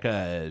 is like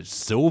a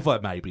silver,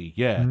 maybe.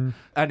 Yeah.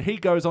 And he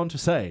goes on to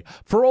say,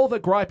 for all the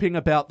griping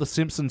about The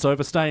Simpsons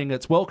overstaying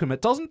its welcome,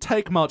 it doesn't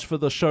take much for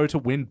the show to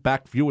win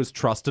back viewers'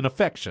 trust and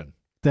affection.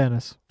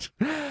 Dennis.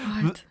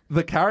 What?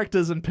 The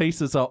characters and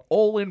pieces are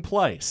all in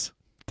place,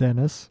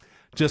 Dennis.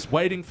 just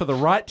waiting for the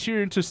right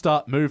tune to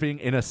start moving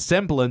in a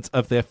semblance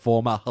of their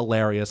former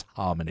hilarious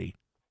harmony.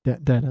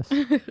 Dennis.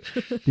 Do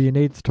you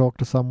need to talk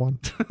to someone?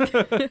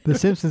 The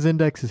Simpsons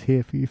Index is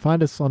here for you.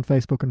 Find us on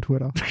Facebook and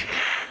Twitter.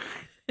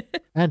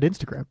 And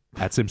Instagram.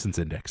 At Simpsons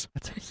Index.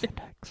 That's Simpsons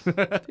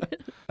Index.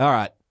 All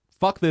right.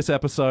 Fuck this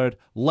episode.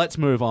 Let's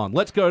move on.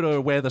 Let's go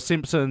to where The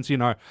Simpsons, you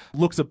know,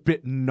 looks a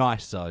bit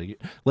nicer.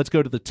 Let's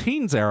go to the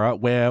teens era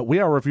where we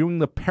are reviewing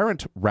The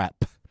Parent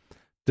Rap.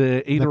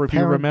 Do either of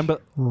you remember?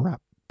 Rap.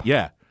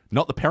 Yeah.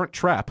 Not The Parent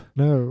Trap.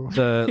 No.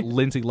 The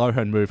Lindsay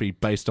Lohan movie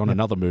based on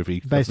another movie.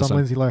 Based on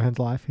Lindsay Lohan's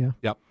life, yeah.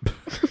 Yep.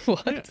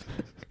 What?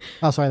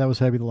 Oh, sorry, that was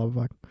Herbie the Love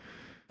Bug.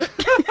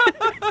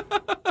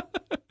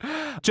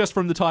 Just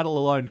from the title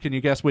alone, can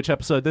you guess which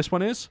episode this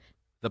one is?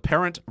 The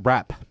Parent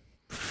Rap.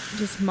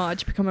 Just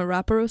Marge become a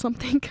rapper or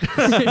something?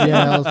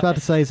 Yeah, I was about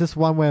to say, is this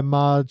one where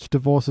Marge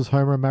divorces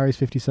Homer and marries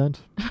 50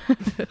 Cent?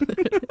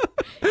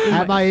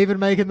 Am I even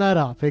making that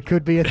up? It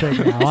could be a thing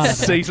now. I don't know.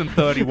 Season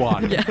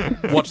 31.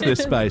 Watch this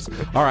space.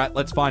 All right,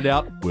 let's find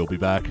out. We'll be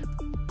back.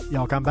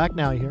 Y'all come back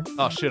now, you hear?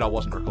 Oh, shit, I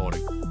wasn't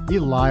recording. You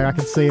liar, I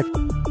can see it.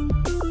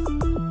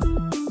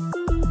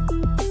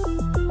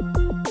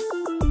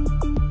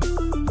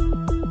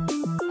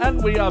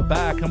 And we are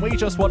back, and we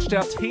just watched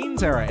our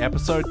Teens Era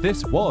episode.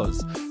 This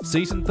was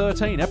Season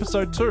 13,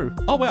 Episode 2.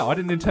 Oh, wow, I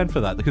didn't intend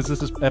for that, because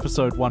this is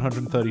Episode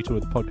 132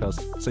 of the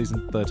podcast.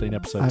 Season 13,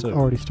 Episode I've 2.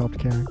 already stopped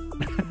caring.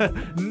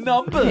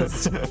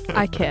 Numbers!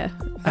 I care.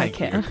 I Thank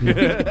care.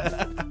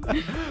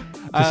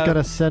 Just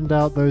gotta send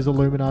out those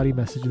Illuminati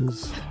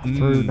messages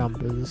through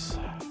numbers.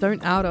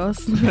 Don't out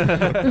us.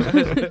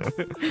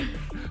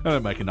 I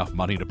don't make enough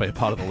money to be a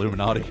part of the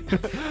Illuminati.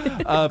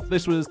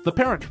 This was The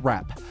Parent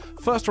Rap.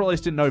 First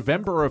released in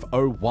November of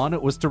 2001,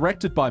 it was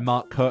directed by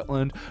Mark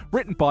Kirtland,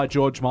 written by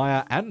George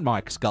Meyer and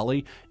Mike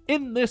Scully.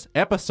 In this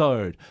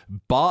episode,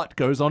 Bart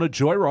goes on a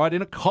joyride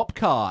in a cop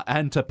car,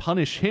 and to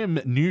punish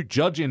him, new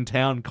judge in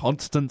town,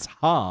 Constance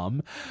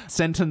Harm,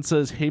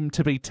 sentences him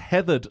to be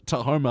tethered to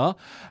Homer,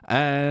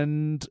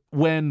 and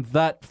when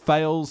that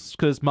fails,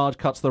 because Marge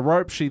cuts the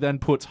rope, she then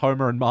puts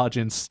Homer and Marge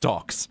in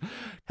stocks.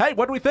 Hey,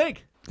 what do we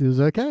think? It was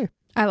okay.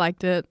 I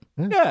liked it.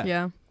 Yeah.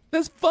 Yeah.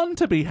 There's fun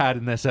to be had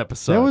in this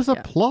episode. There was a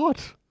Yeah.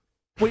 plot.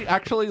 We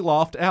actually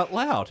laughed out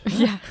loud.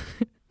 Yeah.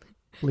 I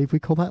believe we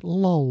call that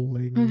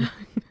lolling.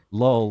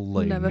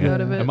 Lolling. Never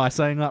heard of it. Am I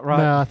saying that right?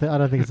 No, I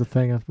don't think it's a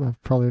thing. I've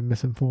probably been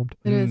misinformed.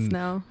 It is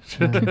now.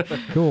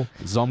 Cool.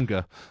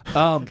 Zomga.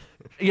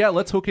 Yeah,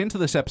 let's hook into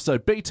this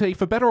episode. BT,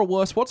 for better or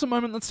worse, what's a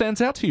moment that stands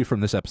out to you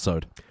from this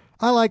episode?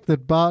 I like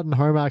that Bart and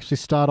Homer actually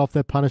start off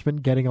their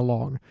punishment getting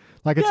along.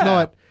 Like, it's Yeah.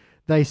 not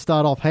they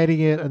start off hating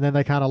it and then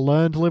they kind of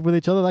learn to live with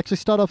each other. They actually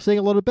start off seeing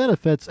a lot of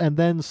benefits and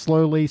then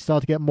slowly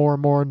start to get more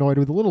and more annoyed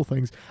with the little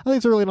things. I think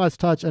it's a really nice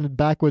touch and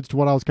backwards to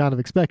what I was kind of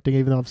expecting,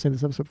 even though I've seen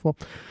this episode before.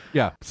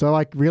 Yeah. So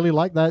I really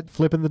like that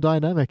flip in the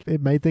dynamic.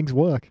 It made things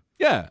work.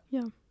 Yeah.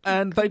 Yeah.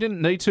 And they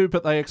didn't need to,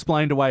 but they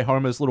explained away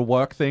Homer's little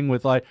work thing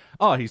with like,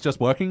 oh, he's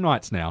just working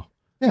nights now.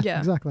 Yeah, Yeah.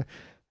 exactly.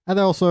 And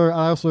I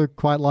also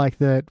quite like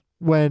that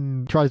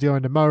when he tries to go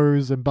into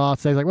Moe's and Bart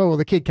says like, well,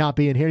 the kid can't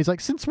be in here. He's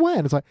like, since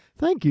when? It's like,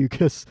 thank you,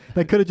 because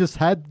they could have just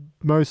had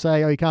Moe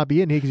say, oh, he can't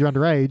be in here because you're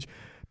underage.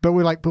 But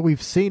we're like, but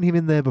we've seen him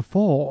in there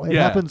before. It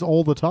happens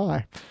all the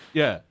time.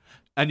 Yeah.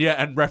 And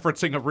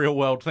referencing a real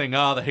world thing,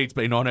 the heat's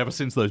been on ever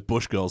since those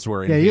Bush girls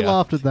were in here. Yeah, you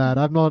laughed at that.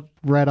 I've not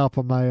read up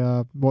on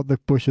my what the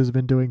Bushes have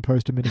been doing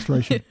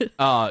post-administration.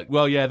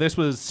 Well, yeah, this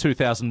was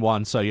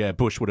 2001, so yeah,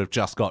 Bush would have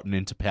just gotten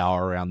into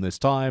power around this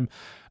time.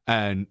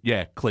 And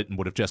yeah, Clinton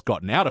would have just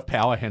gotten out of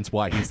power, hence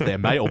why he's their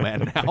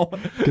mailman now.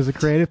 Because of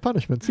creative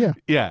punishments, yeah.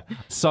 Yeah.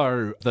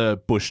 So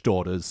the Bush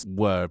daughters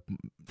were,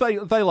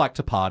 they like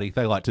to party,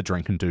 they like to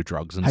drink and do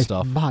drugs and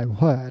stuff. My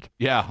word.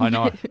 Yeah, I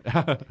know.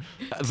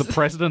 The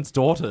president's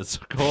daughters.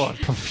 God.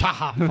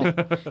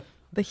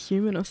 The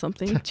human or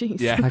something.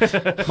 Jeez.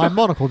 Yeah. My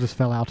monocle just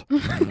fell out.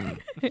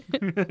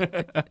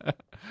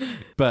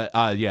 But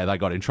yeah, they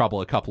got in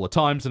trouble a couple of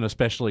times, and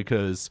especially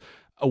because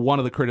one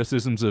of the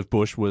criticisms of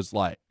Bush was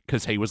like,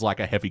 because he was like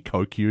a heavy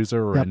coke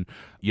user, and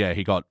yeah,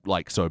 he got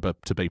like sober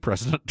to be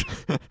president.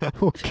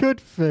 Well,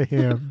 good for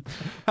him.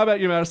 How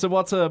about you, Maddison?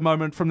 What's a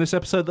moment from this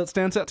episode that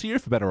stands out to you,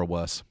 for better or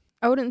worse?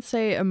 I wouldn't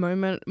say a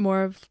moment,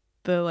 more of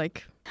the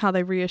like how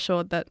they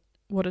reassured that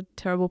what a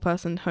terrible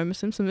person Homer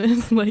Simpson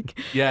is. Like,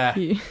 yeah,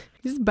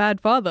 he's a bad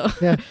father.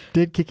 Yeah,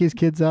 did kick his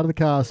kids out of the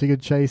car so he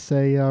could chase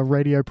a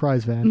radio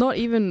prize van. Not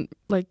even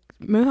like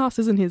Milhouse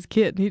isn't his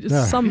kid. He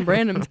just some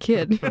random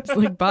kid. It's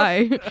like,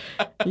 bye.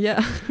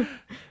 Yeah.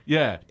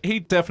 Yeah, he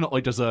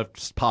definitely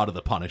deserved part of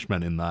the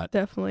punishment in that.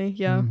 Definitely,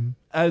 yeah. Mm-hmm.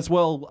 As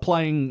well,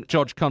 playing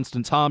George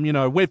Constance Harm, you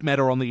know, we've met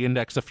her on the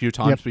Index a few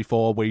times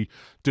before. We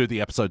do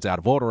the episodes out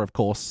of order, of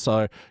course.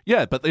 So,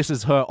 yeah, but this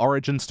is her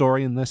origin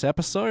story in this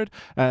episode,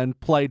 and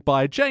played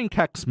by Jane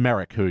Cax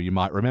Merrick, who you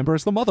might remember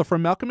as the mother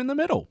from Malcolm in the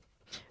Middle.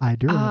 I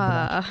do remember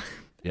that.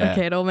 Yeah.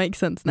 Okay, it all makes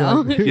sense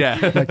now.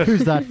 Like,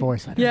 who's that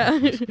voice? Yeah.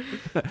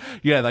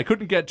 Yeah, they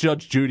couldn't get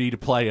Judge Judy to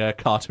play a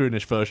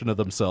cartoonish version of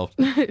themselves.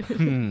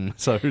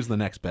 So who's the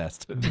next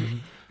best?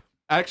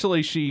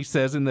 Actually, she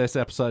says in this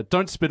episode,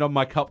 don't spit on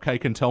my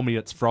cupcake and tell me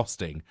it's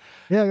frosting.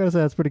 Yeah, I gotta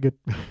say, that's pretty good.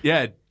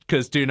 Yeah,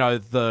 because do you know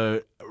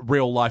the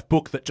real-life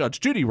book that Judge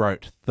Judy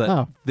wrote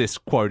that this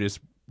quote is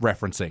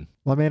referencing?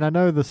 Well, I mean, I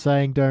know the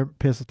saying, don't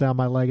piss down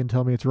my leg and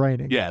tell me it's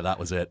raining. Yeah, that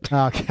was it.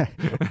 Okay.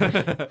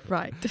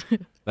 Right.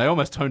 They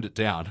almost toned it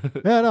down.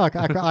 Yeah, no, I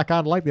kind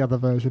of like the other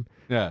version.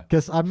 Yeah.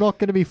 Because I'm not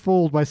going to be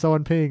fooled by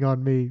someone peeing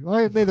on me.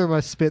 Neither am I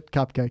spit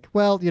cupcake.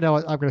 Well, you know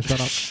what? I'm going to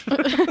shut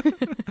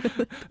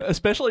up.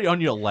 Especially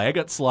on your leg.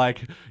 It's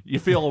like you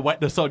feel a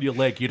wetness on your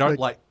leg. You don't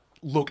like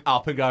look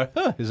up and go,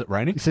 is it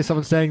raining? You see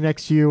someone standing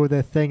next to you with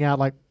their thing out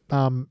like,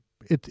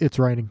 it's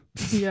raining.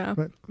 Yeah.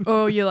 But,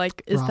 oh, you're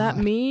like, is that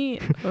me?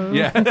 Oh.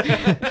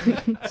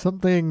 Yeah.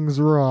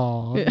 Something's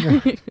wrong.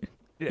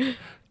 Yeah.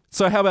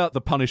 So how about the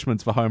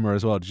punishments for Homer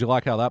as well? Did you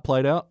like how that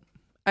played out?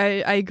 I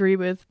agree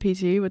with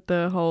PT with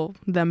the whole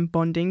them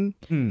bonding.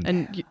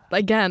 And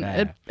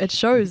again, it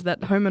shows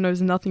that Homer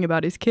knows nothing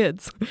about his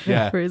kids.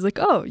 Yeah. Where he's like,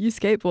 oh, you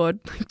skateboard.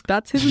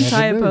 That's his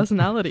entire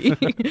personality.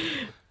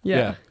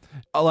 Yeah.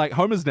 Like,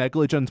 Homer's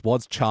negligence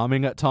was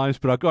charming at times,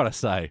 but I've got to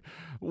say,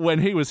 when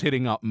he was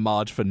hitting up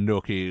Marge for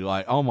Nookie,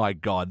 like, oh my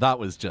God, that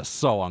was just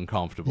so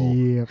uncomfortable.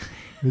 Yep.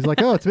 He's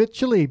like, oh, it's a bit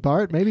chilly,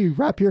 Bart. Maybe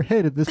wrap your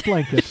head in this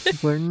blanket.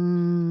 It's like,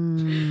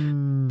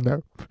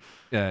 no.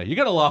 Yeah, you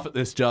got to laugh at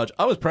this, Judge.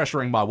 I was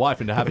pressuring my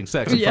wife into having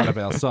sex in front of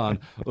our son.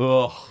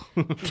 Ugh.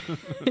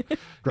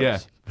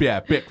 Yeah,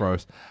 bit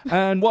gross.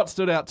 And what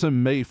stood out to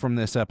me from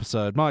this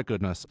episode, my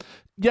goodness.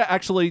 Yeah,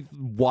 actually,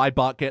 why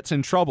Bart gets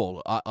in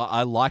trouble.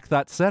 I like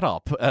that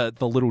setup,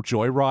 the little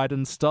joyride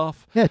and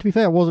stuff. Yeah, to be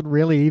fair, it wasn't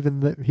really even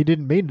that he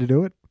didn't mean to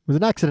do it. It was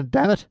an accident,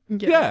 damn it.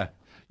 Yeah,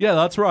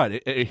 that's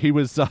right. He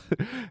was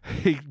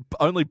he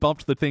only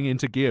bumped the thing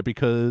into gear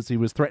because he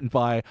was threatened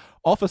by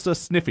Officer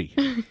Sniffy.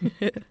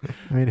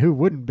 I mean, who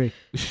wouldn't be?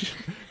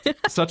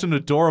 Such an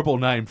adorable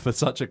name for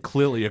such a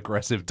clearly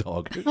aggressive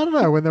dog. I don't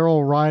know, when they're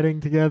all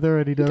riding together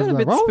and he does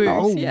like,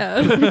 oh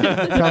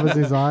no, covers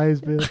his eyes,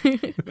 but,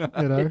 you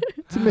know,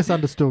 it's a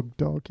misunderstood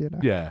dog, you know.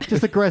 Yeah,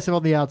 just aggressive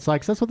on the outside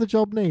because that's what the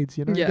job needs,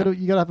 you know. Yeah.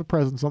 You gotta have a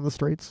presence on the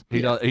streets.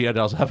 He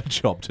does have a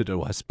job to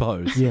do, I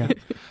suppose. Yeah,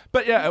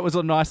 but yeah, it was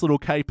a nice little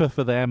caper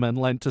for them and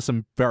lent to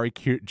some very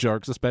cute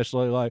jokes,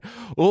 especially like,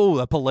 oh,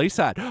 the police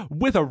hat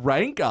with a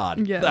rain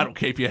guard. Yeah. That'll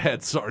keep your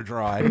head so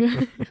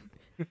dry.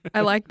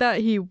 I like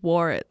that he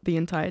wore it the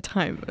entire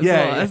time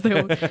as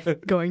they were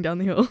going down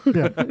the hill.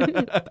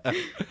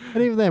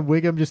 And even then,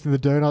 Wiggum just in the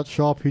donut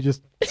shop, who's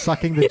just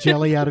sucking the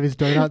jelly out of his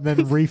donut and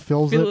then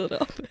refills it.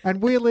 Up.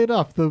 And weirdly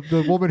enough,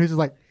 the woman who's just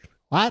like,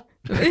 what?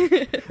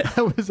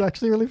 That was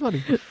actually really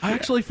funny. I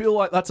actually feel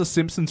like that's a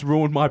Simpsons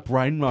ruined my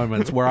brain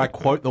moments where I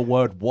quote the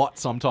word what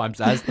sometimes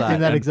as that.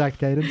 In that exact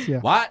cadence, yeah.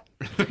 What?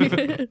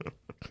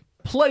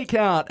 Play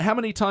count. How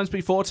many times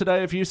before today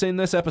have you seen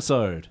this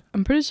episode?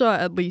 I'm pretty sure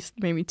at least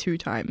maybe 2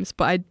 times,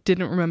 but I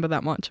didn't remember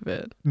that much of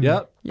it.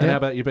 Yep. Yeah. And how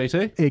about you,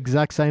 BT?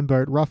 Exact same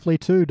boat. Roughly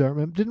 2.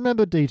 Didn't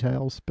remember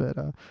details, but...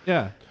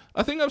 Yeah.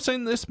 I think I've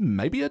seen this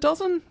maybe a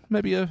dozen,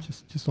 maybe a...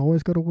 Just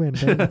always got to win,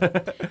 baby.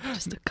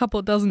 Just a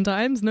couple dozen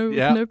times,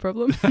 no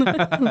problem.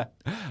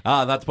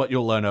 That's what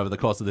you'll learn over the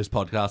course of this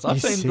podcast.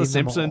 I've seen The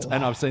Simpsons,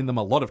 and I've seen them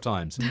a lot of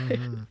times.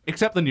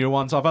 Except the new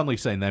ones. I've only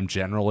seen them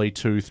generally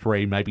 2,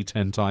 3, maybe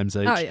 10 times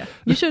each. Oh, yeah.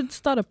 You should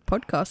start a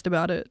podcast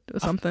about it or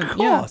something. Of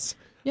course.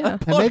 Yeah.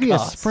 And maybe a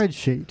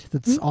spreadsheet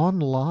that's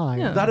online.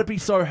 Yeah. That'd be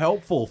so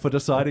helpful for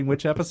deciding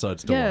which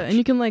episodes to watch. And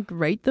you can like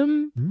rate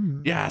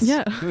them. Yes.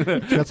 Yeah.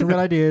 Got some good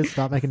ideas.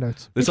 Start making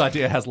notes. This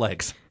idea has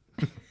legs.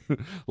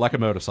 Like a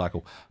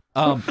motorcycle.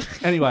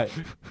 Anyway,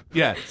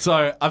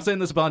 so I've seen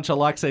this a bunch. I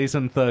like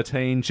season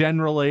 13.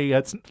 Generally,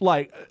 it's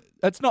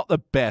not the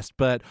best,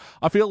 but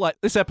I feel like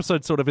this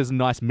episode sort of is a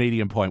nice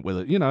medium point with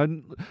it. You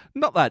know,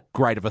 not that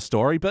great of a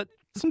story, but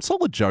some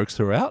solid jokes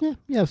throughout. Yeah,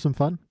 you have some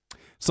fun.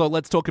 So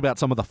let's talk about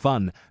some of the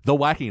fun, the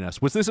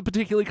wackiness. Was this a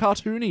particularly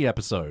cartoony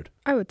episode?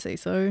 I would say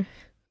so.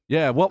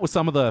 Yeah, what were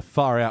some of the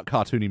far-out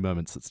cartoony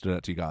moments that stood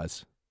out to you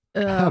guys?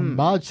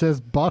 Marge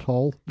says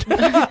butthole.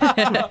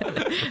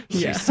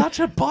 She's such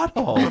a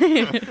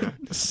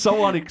butthole.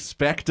 So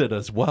unexpected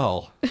as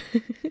well.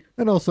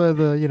 And also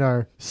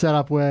the,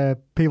 setup where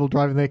people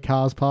driving their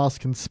cars past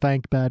can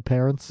spank bad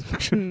parents.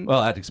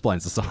 Well, that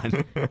explains the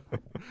sign.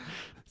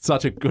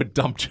 Such a good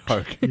dumb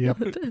joke.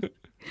 Yep.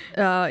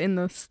 In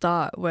the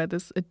start where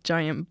there's a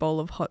giant bowl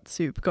of hot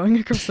soup going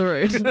across the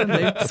road and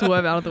they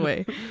swerve out of the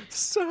way.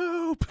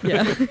 Soup!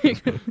 Yeah.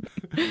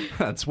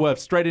 And swerve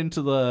straight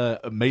into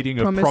the meeting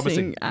of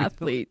promising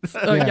athletes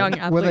or young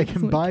athletes. Where they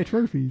can buy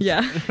trophies.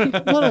 Yeah.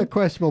 A lot of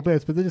questionable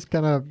bits, but they're just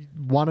kind of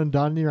one and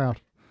done, you're out.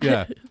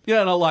 Yeah.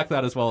 Yeah, and I like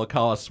that as well. A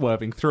car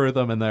swerving through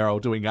them and they're all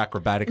doing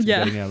acrobatics and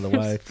getting out of the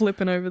way.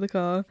 Flipping over the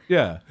car.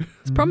 Yeah.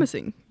 It's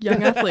promising.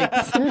 Young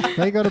athletes. Yeah,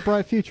 they got a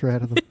bright future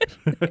ahead of them.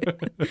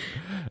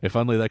 If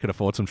only they could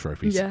afford some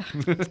trophies. Yeah.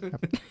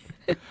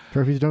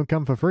 Trophies don't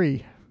come for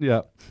free.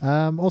 Yeah.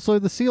 Also,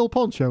 the seal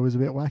poncho was a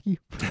bit wacky.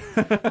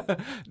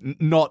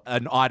 Not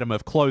an item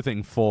of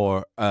clothing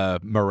for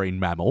a marine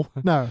mammal.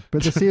 No,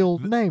 but the seal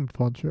named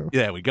poncho.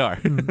 There we go.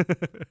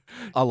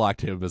 I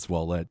liked him as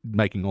well,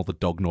 making all the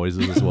dog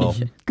noises as well.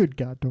 Good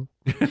guard dog.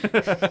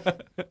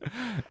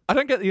 I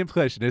don't get the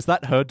implication. Is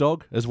that her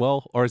dog as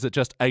well? Or is it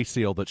just a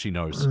seal that she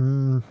knows?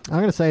 I'm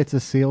going to say it's a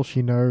seal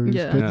she knows.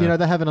 Yeah. But,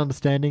 they have an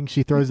understanding.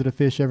 She throws at a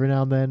fish every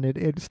now and then.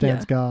 It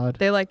stands guard.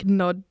 They like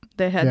nod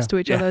their heads to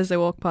each other as they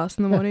walk past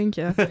in the morning.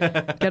 Yeah.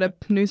 Get a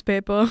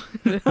newspaper.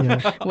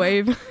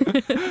 Wave.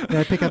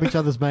 They pick up each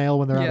other's mail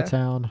when they're out of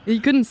town.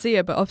 You couldn't see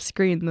it, but off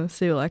screen the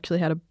seal actually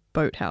had a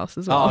boathouse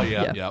as well. Oh,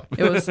 yeah.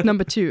 It was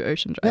number 2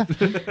 Ocean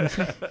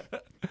Drive.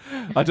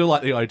 I do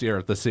like the idea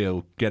of the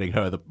seal getting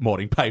her the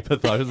morning paper,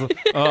 though.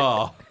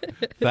 Oh,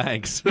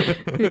 thanks.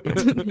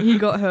 He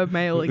got her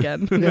mail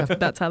again. Yeah.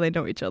 That's how they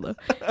know each other.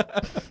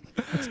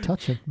 That's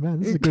touching. Man,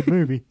 this is a good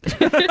movie.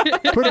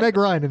 Put Meg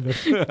Ryan in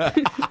this.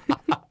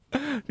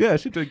 Yeah,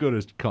 she did good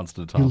as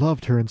Constantine. You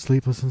loved her in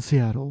Sleepless in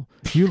Seattle.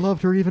 You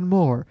loved her even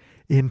more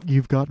in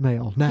You've Got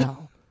Mail.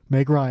 Now,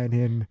 Meg Ryan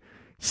in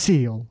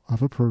Seal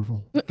of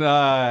Approval.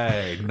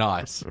 Hey,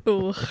 nice.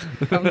 Ooh,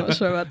 I'm not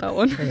sure about that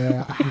one.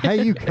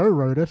 Hey, you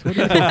co-wrote it. What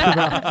are you talking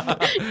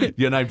about?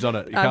 Your name's on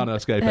it. You can't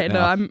escape it now.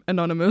 No, I'm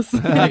anonymous.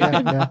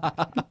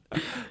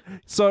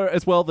 So,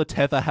 as well, the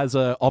tether has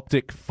a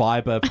optic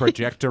fiber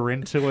projector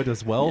into it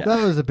as well.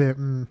 That was a bit,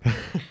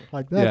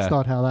 that's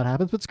not how that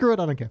happens, but screw it,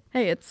 I don't care.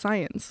 Hey, it's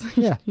science.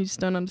 Yeah. You just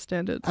don't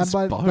understand it. And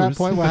by that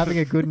point, we're having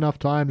a good enough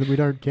time that we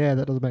don't care.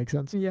 That doesn't make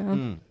sense.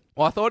 Yeah.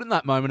 Well, I thought in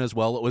that moment as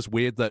well, it was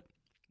weird that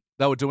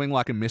they were doing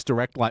like a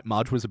misdirect, like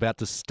Marge was about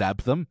to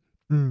stab them.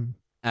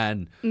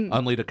 And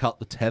only to cut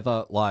the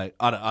tether, like,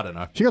 I don't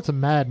know. She got some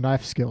mad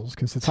knife skills,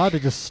 because it's hard to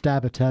just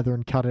stab a tether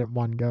and cut it in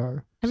one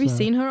go. Have you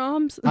seen her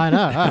arms? I know,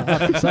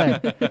 I'm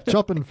saying.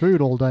 Chopping food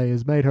all day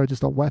has made her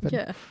just a weapon.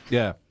 Yeah.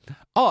 Yeah.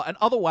 Oh, and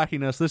other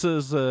wackiness, this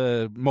is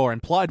more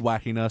implied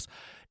wackiness.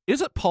 Is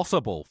it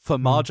possible for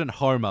Marge and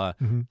Homer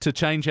to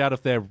change out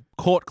of their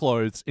court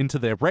clothes into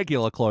their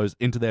regular clothes,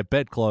 into their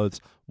bed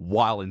clothes,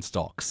 while in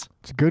stocks?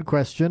 It's a good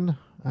question.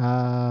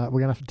 We're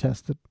going to have to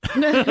test it.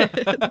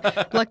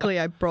 Luckily,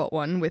 I brought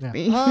one with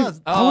me. I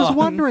was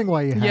wondering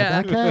why you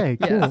had that. Okay,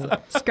 cool. Yeah,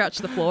 scratch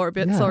the floor a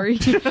bit, Yeah. sorry.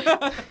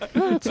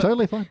 No, it's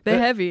totally fine. They're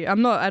heavy.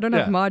 I don't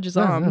have Marge's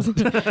arms.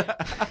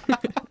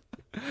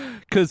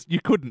 Because you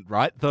couldn't,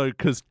 right? Though,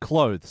 because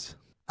clothes.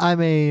 I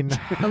mean...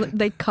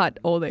 They cut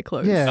all their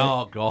clothes. Yeah.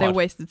 Oh, God. They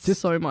wasted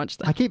so much.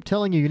 I keep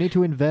telling you need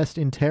to invest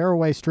in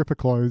tearaway stripper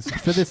clothes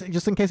for this,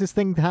 just in case this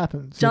thing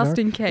happens. Just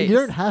in case. You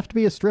don't have to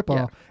be a stripper.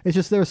 Yeah. It's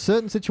just there are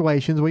certain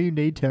situations where you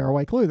need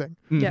tearaway clothing.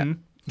 Yeah.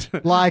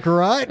 Like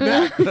right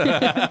now.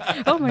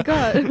 Oh, my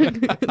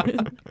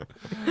God.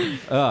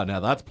 Oh, now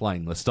that's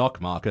playing the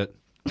stock market.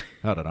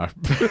 I don't know.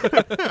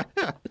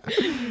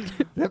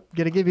 Yep,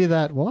 gonna give you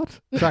that.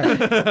 What? Sorry.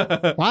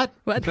 What?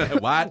 What?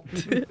 What?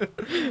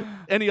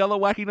 Any other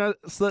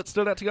wackiness that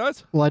stood out to you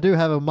guys? Well, I do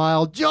have a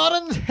mild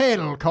Jordan's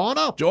Anal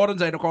Corner.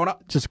 Jordan's Anal Corner.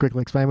 Just to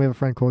quickly explain, we have a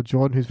friend called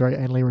Jordan who's very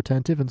anally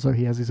retentive, and so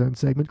he has his own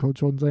segment called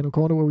Jordan's Anal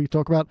Corner where we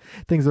talk about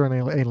things that are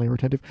anally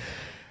retentive.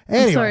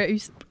 Anyway. I'm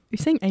sorry, You're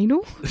saying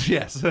anal?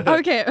 Yes.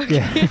 Okay.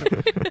 Yeah.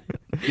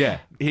 Yeah,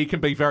 he can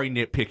be very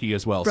nitpicky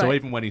as well. So Right.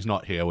 even when he's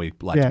not here, we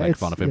like to make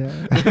fun of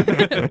him.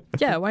 Yeah.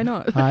 Yeah, why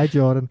not? Hi,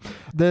 Jordan.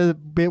 The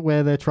bit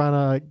where they're trying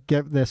to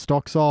get their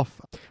stocks off.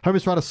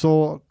 Homer's trying to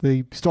saw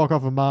the stock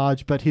off of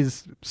Marge, but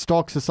his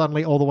stocks are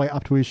suddenly all the way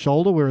up to his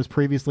shoulder, whereas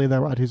previously they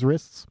were at his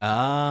wrists.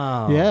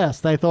 Ah. Yes,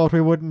 they thought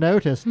we wouldn't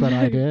notice, but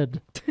I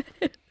did.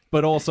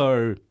 But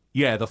also,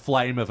 yeah, the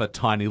flame of a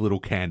tiny little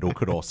candle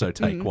could also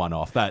take one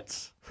off.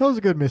 That was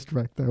a good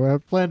misdirect, though.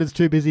 Flanders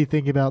too busy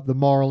thinking about the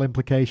moral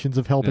implications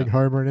of helping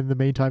Homer, and in the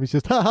meantime, he's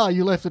just, haha,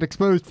 you left an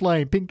exposed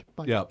flame. Pink.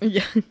 yeah.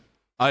 Yeah.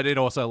 I did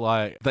also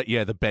like that,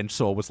 yeah, the bench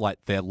saw was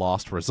like their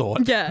last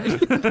resort. Yeah.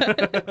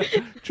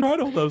 Tried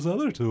all those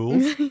other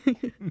tools.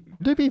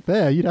 To be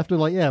fair, you'd have to,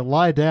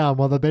 lie down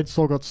while the bench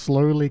saw got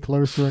slowly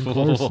closer and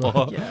closer.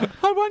 Yeah.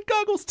 I want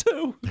goggles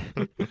too.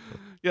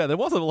 Yeah, there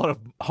was a lot of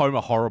Homer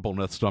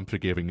horribleness I'm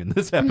forgiving in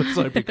this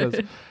episode because,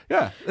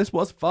 yeah, this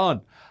was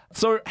fun.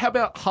 So how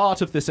about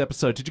heart of this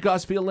episode? Did you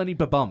guys feel any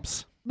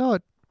bumps?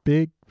 Not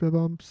big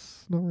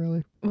bumps, not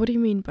really. What do you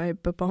mean by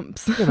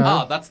bumps? You know,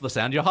 Ah, that's the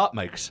sound your heart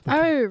makes,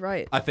 Oh,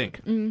 right. I think.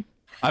 I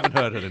haven't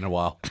heard it in a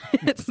while.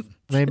 It's-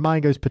 I mean,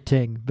 mine goes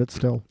pating, but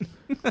still.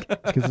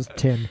 Because it's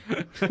tin.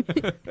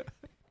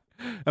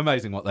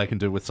 Amazing what they can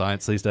do with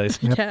science these days.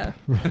 Yeah.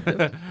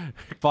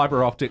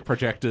 Fiber optic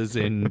projectors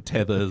in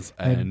tethers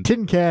And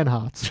tin can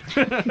hearts.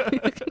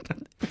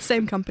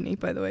 Same company,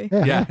 by the way.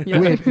 Yeah. Yeah.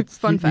 Weird. It's-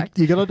 Fun you- fact.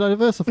 You got to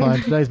diversify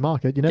in today's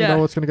market. You never Yeah. know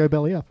what's going to go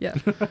belly up. Yeah.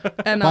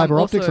 And Fiber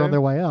optics also are on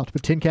their way out,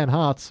 but tin can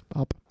hearts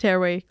up.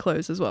 tearaway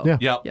clothes as well.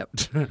 Yeah. Yep.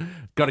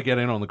 Got to get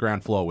in on the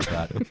ground floor with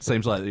that.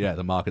 Seems like, yeah,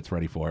 the market's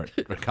ready for it.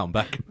 A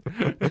comeback.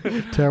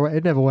 Tearaway.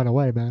 It never went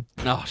away, man.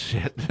 Oh,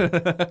 shit.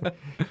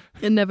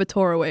 It never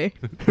tore away.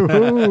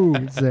 Ooh,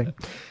 zing.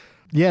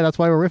 Yeah, that's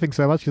why we're riffing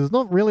so much, because there's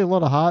not really a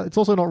lot of heart. It's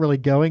also not really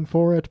going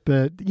for it,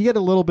 but you get a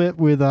little bit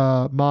with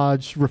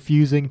Marge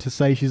refusing to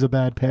say she's a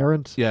bad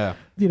parent. Yeah.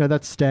 You know,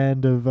 that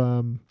stand of...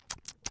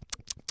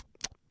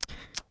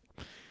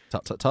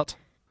 Tut, tut, tut.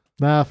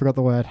 I forgot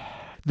the word.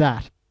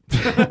 That.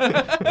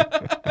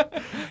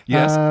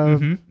 Yes.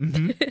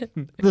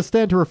 The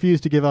stand to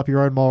refuse to give up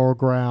your own moral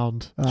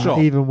ground, Sure.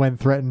 even when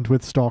threatened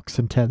with stocks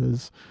and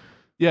tethers.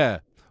 Yeah.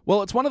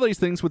 Well, it's one of these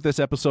things with this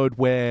episode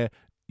where,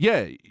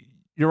 yeah,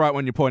 you're right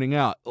when you're pointing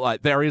out,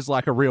 like, there is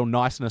like a real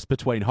niceness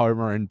between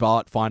Homer and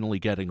Bart finally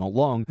getting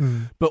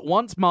along. But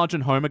once Marge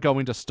and Homer go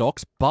into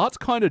stocks, Bart's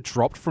kind of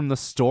dropped from the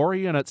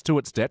story and it's to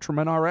its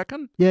detriment, I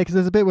reckon. Yeah, because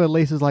there's a bit where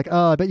Lisa's like,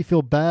 oh, I bet you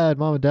feel bad.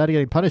 Mom and Dad are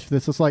getting punished for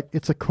this. It's like,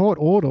 it's a court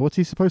order. What's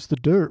he supposed to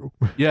do?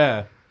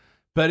 Yeah.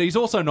 But he's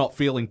also not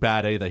feeling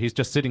bad either. He's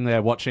just sitting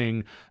there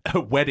watching a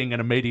wedding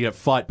and immediate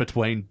fight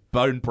between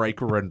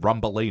Bonebreaker and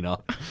Rumbelina.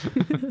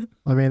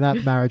 I mean,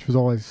 that marriage was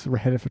always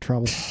headed for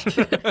trouble.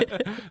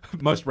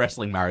 Most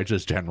wrestling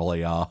marriages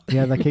generally are.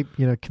 Yeah, they keep,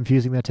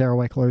 confusing their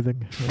tearaway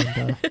clothing.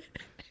 And,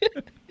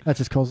 that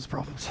just causes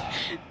problems.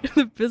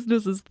 The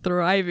business is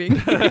thriving.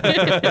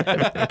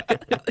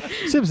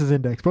 Simpsons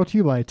Index brought to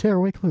you by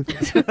Tearaway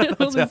Clothing.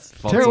 All this-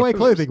 Tearaway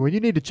Clothing when you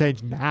need to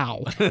change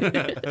now.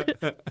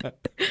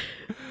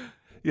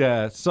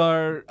 Yeah,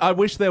 so I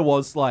wish there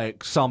was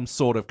like some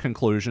sort of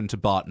conclusion to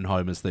Bart and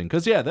Homer's thing.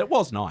 Because, yeah, that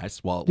was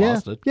nice while it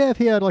lasted. Yeah, if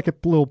he had like a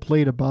little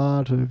plea to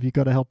Bart of, you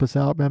got to help us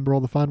out, remember all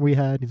the fun we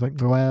had? He's like,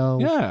 well,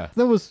 Yeah.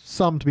 there was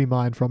some to be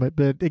mined from it,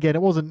 but again,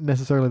 it wasn't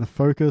necessarily the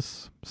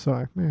focus,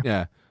 so yeah.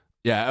 Yeah.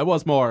 Yeah, it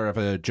was more of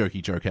a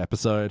jokey joke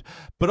episode.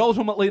 But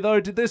ultimately,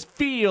 though, did this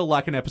feel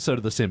like an episode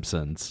of The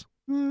Simpsons?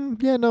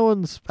 Yeah, no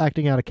one's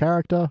acting out of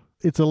character.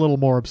 It's a little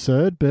more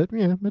absurd, but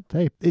yeah,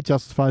 hey, it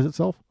justifies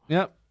itself.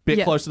 Yep. Bit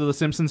Yeah. closer to The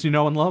Simpsons you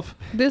know and love.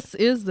 This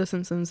is the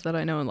Simpsons that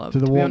I know and love. To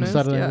the be warm honest.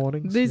 Saturday Yeah.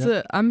 mornings, These yeah.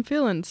 are. I'm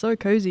feeling so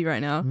cozy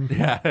right now.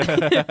 Yeah.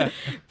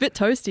 Bit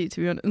toasty,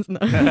 to be honest. No.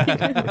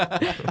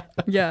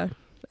 Yeah,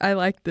 I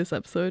like this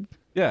episode.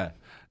 Yeah.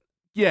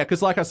 Yeah,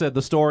 because like I said,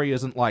 the story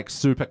isn't like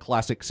super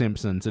classic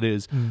Simpsons. It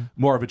is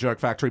more of a joke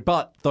factory,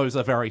 but those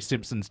are very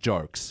Simpsons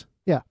jokes.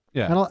 Yeah.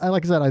 Yeah. And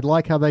like I said, I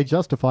like how they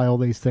justify all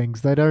these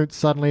things. They don't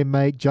suddenly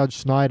make Judge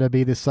Snyder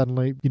be this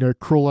suddenly,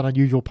 cruel and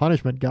unusual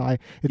punishment guy.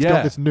 It's Yeah.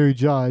 got this new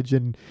judge,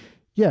 and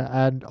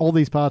and all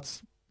these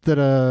parts that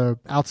are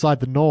outside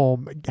the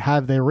norm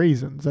have their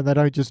reasons, and they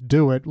don't just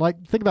do it.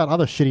 Like, think about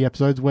other shitty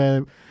episodes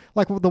where,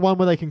 like the one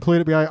where they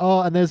conclude it by, oh,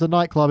 and there's a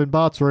nightclub in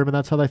Bart's room, and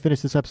that's how they finish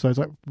this episode. It's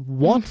like,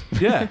 what?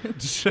 Yeah.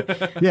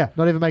 Yeah,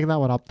 not even making that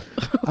one up.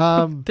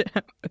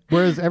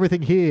 Whereas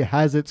everything here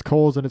has its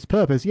cause and its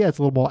purpose. Yeah, it's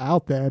a little more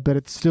out there, but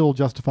it's still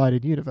justified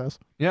in universe.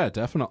 Yeah,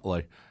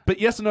 definitely. But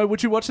yes or no,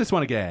 would you watch this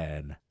one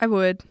again? I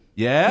would.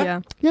 Yeah? Yeah.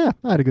 Yeah,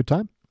 I had a good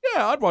time.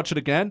 Yeah, I'd watch it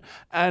again.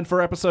 And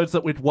for episodes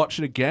that we'd watch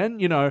it again,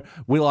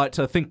 we like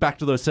to think back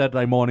to those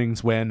Saturday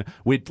mornings when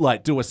we'd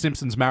like do a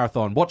Simpsons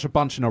marathon, watch a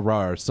bunch in a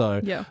row.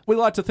 So Yeah. we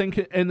like to think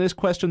in this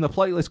question, the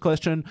playlist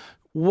question,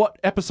 what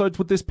episodes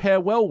would this pair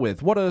well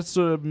with? What are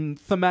some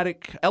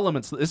thematic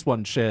elements that this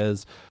one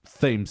shares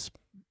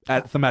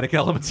thematic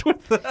elements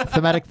with?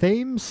 Thematic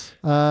themes.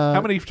 How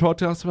many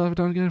podcasts have I ever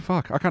done again?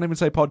 Fuck, I can't even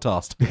say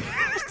podcast.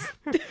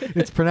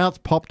 It's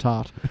pronounced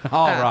Pop-Tart.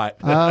 All right.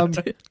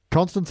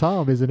 Constance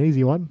Harm is an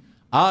easy one.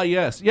 Ah,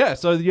 yes. Yeah,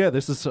 so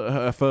this is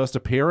her first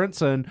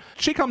appearance, and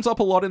she comes up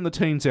a lot in the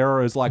Teens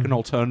era as like an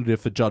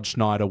alternative for Judge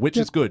Snyder, which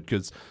is good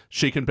because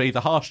she can be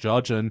the harsh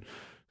judge and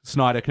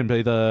Snyder can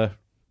be the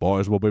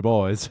boys will be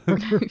boys.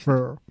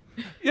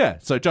 Yeah,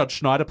 so Judge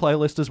Snyder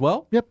playlist as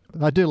well. Yep,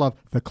 I do love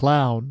The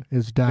Clown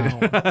is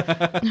Down.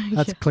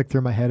 That's clicked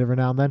through my head every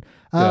now and then.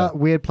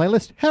 Weird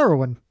playlist,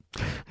 Heroin.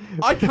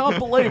 I can't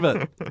believe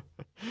it.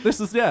 This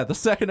is, the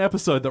second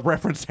episode that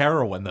referenced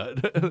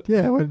heroin.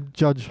 Yeah, when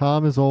Judge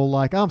Harm is all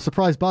like, I'm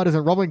surprised Bart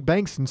isn't robbing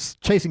banks and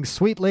chasing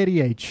Sweet Lady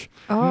H.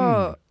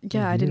 Oh,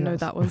 yeah, I didn't know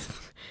that was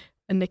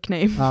a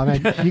nickname. Oh, man,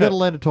 you got to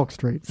learn to talk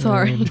straight.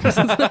 Sorry.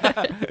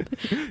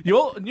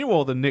 You knew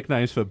all the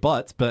nicknames for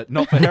butts, but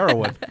not for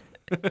heroin.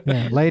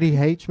 Yeah, Lady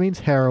H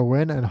means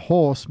heroin and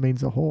horse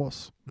means a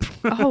horse.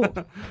 Oh.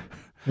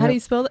 How do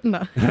you spell that? No.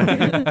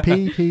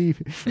 P.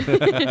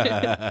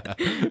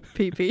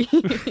 PP.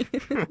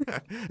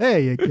 There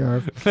you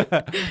go.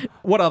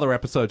 What other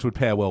episodes would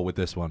pair well with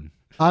this one?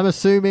 I'm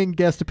assuming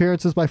guest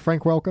appearances by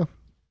Frank Welker.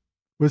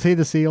 Was he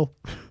the seal?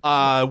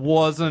 I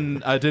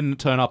didn't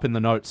turn up in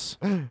the notes.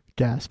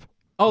 Gasp.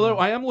 Although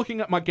I am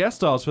looking at my guest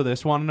stars for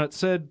this one and it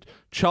said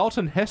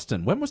Charlton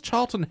Heston. When was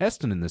Charlton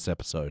Heston in this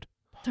episode?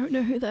 Don't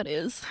know who that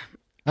is.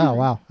 Oh,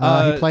 wow.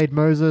 He played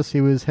Moses. He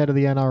was head of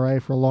the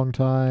NRA for a long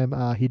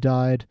time. He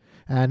died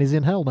and is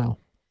in hell now.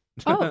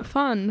 Oh,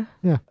 fun.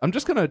 Yeah. I'm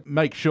just going to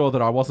make sure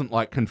that I wasn't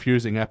like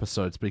confusing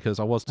episodes because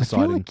I was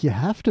deciding. I feel like you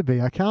have to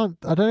be. I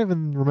don't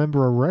even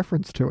remember a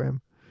reference to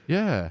him.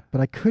 Yeah.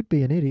 But I could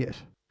be an idiot.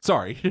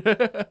 Sorry.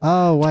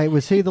 Oh, wait.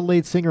 Was he the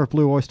lead singer of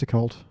Blue Oyster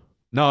Cult?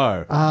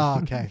 No. Oh,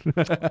 okay.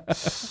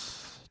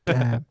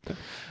 Damn.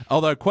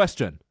 Although,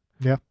 question.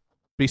 Yeah.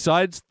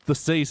 Besides the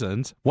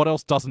seasons, what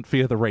else doesn't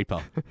fear the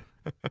Reaper?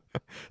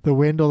 The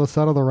wind or the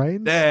sun or the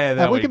rain?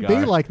 There we we can go.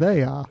 be like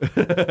they are.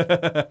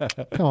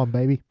 Come on,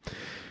 baby.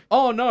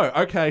 Oh, no.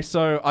 Okay,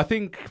 so I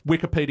think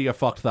Wikipedia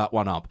fucked that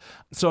one up.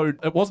 So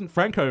it wasn't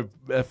Frank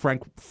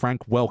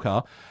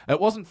Welker.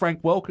 It wasn't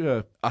Frank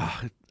Welker.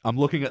 I'm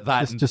looking at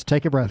that. Just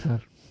take a breath,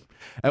 man.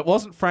 It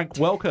wasn't Frank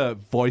Welker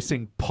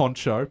voicing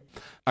Poncho.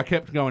 I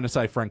kept going to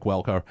say Frank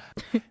Welker.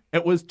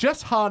 It was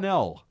Jess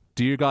Harnell.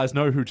 Do you guys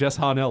know who Jess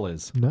Harnell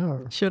is?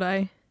 No. Should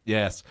I?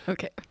 Yes.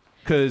 Okay.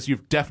 Because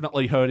you've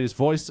definitely heard his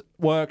voice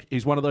work.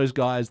 He's one of those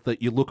guys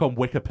that you look on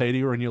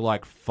Wikipedia and you're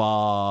like,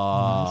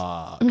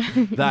 fuck,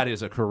 that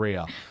is a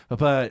career.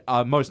 But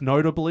most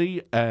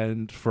notably,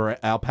 and for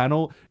our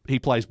panel, he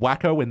plays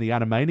Wacko in the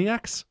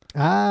Animaniacs.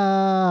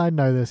 Ah, I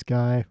know this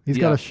guy. He's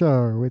got a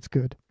show. It's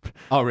good.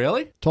 Oh,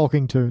 really?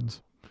 Talking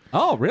Tunes.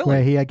 Oh, really?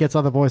 Where he gets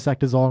other voice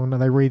actors on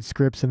and they read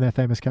scripts in their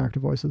famous character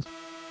voices.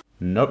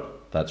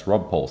 Nope, that's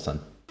Rob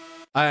Paulson.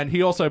 And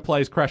he also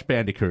plays Crash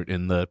Bandicoot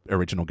in the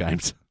original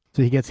games.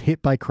 So he gets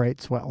hit by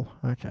crates well.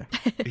 Okay.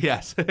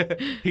 Yes.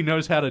 He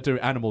knows how to do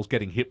animals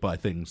getting hit by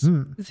things.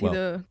 Is he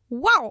the...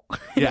 Wow!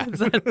 Yeah.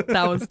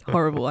 That was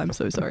horrible. I'm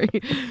so sorry.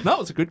 No,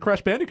 it's a good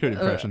Crash Bandicoot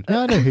impression. Yeah,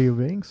 I know who you're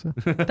being. So.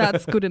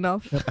 That's good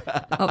enough.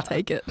 I'll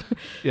take it.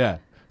 Yeah.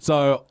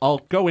 So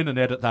I'll go in and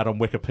edit that on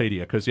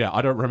Wikipedia because,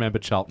 I don't remember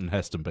Charlton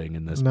Heston being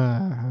in this. No,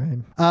 I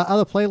mean...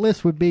 other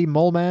playlists would be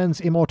Mole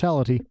Man's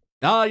Immortality.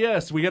 Ah,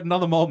 yes. We get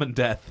another Molman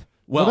death.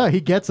 Well, no,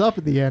 he gets up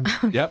at the end.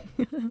 Yep.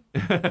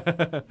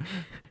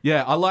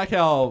 Yeah, I like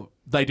how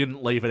they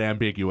didn't leave it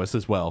ambiguous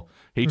as well.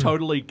 He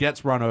totally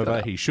gets run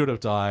over. He should have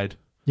died.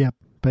 Yep,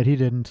 but he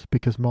didn't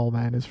because Mole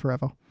Man is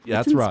forever. Yeah,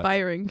 It's that's right.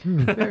 inspiring.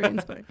 Very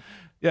inspiring.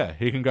 Yeah,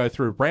 he can go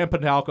through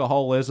rampant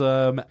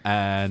alcoholism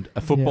and a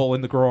football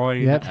in the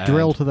groin. Yep, and...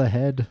 drill to the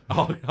head.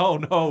 Oh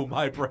no,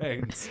 my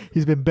brains.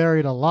 He's been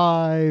buried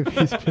alive.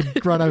 He's been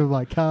run over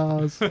by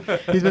cars.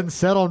 He's been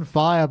set on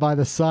fire by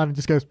the sun and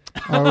just goes,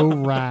 oh,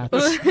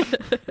 rats.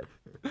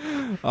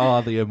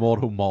 Oh, the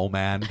immortal mole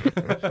man.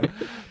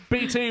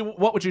 BT,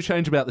 what would you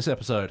change about this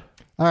episode?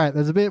 All right,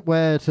 there's a bit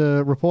where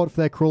to report for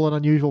their cruel and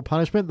unusual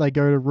punishment, they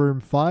go to room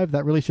 5.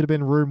 That really should have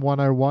been room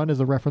 101 as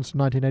a reference to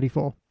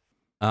 1984.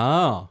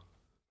 Oh.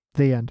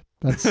 The end.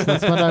 That's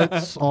my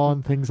notes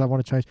on things I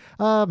want to change.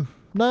 No,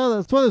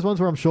 that's one of those ones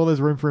where I'm sure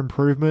there's room for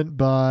improvement,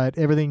 but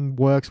everything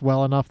works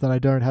well enough that I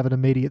don't have an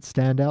immediate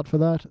standout for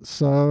that.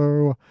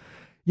 So,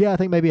 yeah, I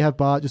think maybe have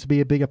Bart just be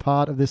a bigger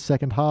part of this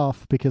second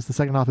half because the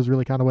second half is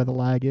really kind of where the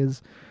lag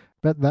is.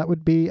 But that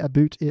would be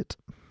about it.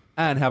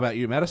 And how about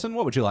you, Maddison?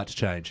 What would you like to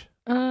change?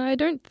 I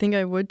don't think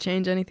I would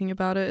change anything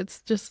about it.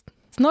 It's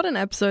not an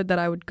episode that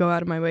I would go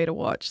out of my way to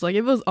watch. Like, if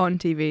it was on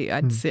TV,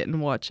 I'd sit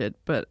and watch it,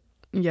 but...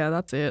 Yeah,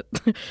 that's it.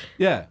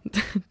 Yeah.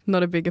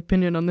 Not a big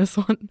opinion on this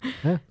one.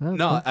 Yeah,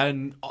 No,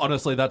 and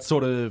honestly, that's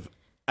sort of,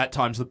 at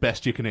times, the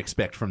best you can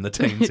expect from the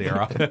teens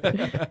era.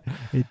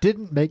 It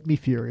didn't make me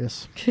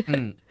furious.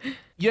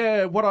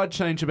 Yeah, what I'd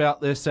change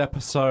about this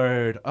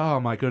episode, oh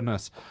my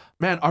goodness.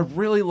 Man, I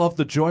really love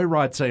the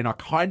joyride scene. I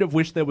kind of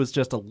wish there was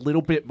just a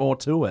little bit more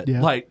to it.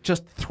 Yeah. Like,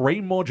 just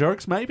 3 more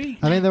jokes, maybe?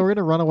 I mean, they were in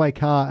a runaway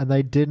car and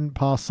they didn't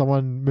pass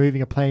someone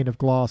moving a pane of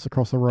glass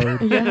across the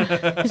road.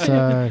 Yeah.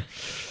 So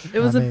It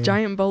was I a mean-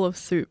 giant bowl of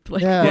soup.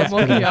 Like, Yeah. what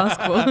more can you ask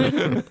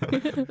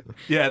for?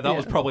 Yeah, that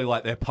was Yeah. probably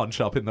like their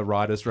punch-up in the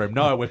writer's room.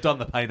 No, we've done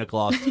the pane of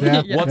glass.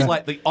 Yeah. What's Yeah.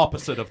 like the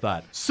opposite of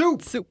that?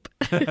 soup, Soup.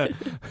 I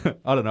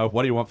don't know.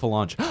 What do you want for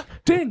lunch?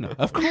 Ding!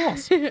 Of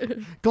course.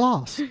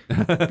 glass,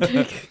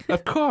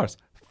 Of course.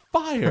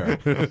 Fire.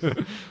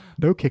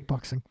 no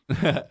kickboxing.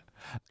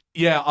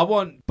 Yeah, I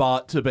want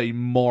Bart to be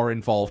more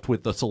involved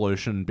with the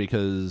solution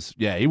because,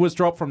 yeah, he was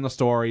dropped from the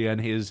story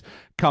and his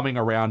coming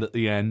around at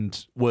the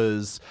end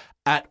was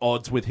at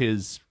odds with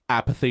his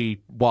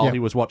apathy while Yep. he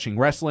was watching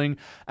wrestling.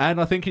 And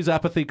I think his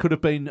apathy could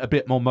have been a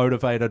bit more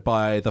motivated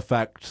by the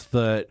fact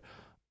that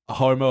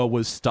Homer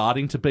was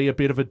starting to be a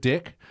bit of a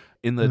dick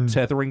in the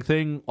tethering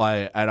thing.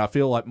 And I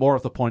feel like more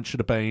of the point should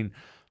have been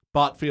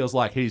Bart feels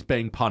like he's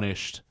being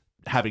punished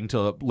having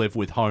to live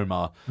with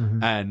Homer,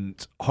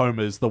 and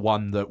Homer's the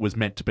one that was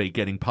meant to be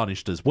getting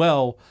punished as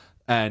well,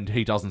 and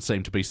he doesn't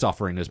seem to be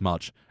suffering as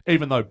much,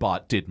 even though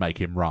Bart did make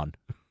him run.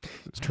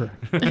 It's true.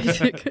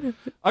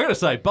 I gotta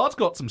say, Bart's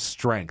got some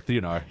strength, you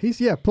know. He's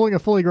pulling a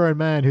fully grown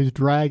man who's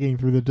dragging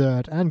through the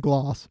dirt and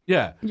glass.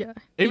 Yeah. Yeah.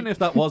 Even if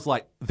that was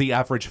like the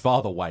average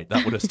father weight,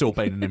 that would have still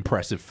been an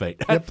impressive feat.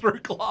 And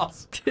through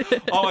glass.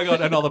 Oh my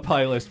god, another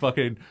playlist.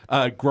 Fucking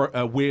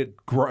weird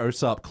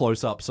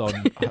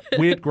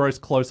gross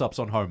close-ups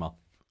on Homer.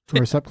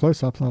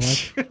 Close-ups, I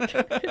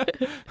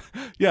like.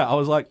 Yeah, I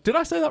was like, did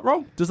I say that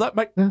wrong? Does that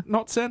make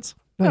not sense?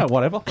 Yeah,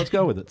 whatever. Let's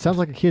go with it. Sounds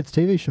like a kid's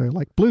TV show,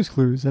 like Blue's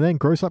Clues, and then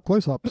gross-up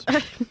close-ups.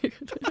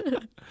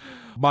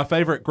 My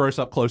favorite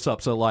gross-up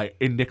close-ups are like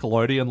in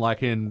Nickelodeon,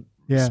 like in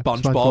Yeah,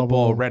 SpongeBob SpongeBob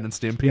or or- Ren and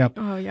Stimpy. Yep.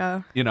 Oh,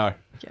 yeah. You know,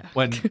 Yeah.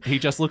 when he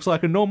just looks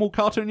like a normal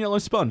cartoon yellow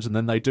sponge, and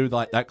then they do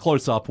like that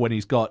close-up when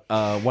he's got,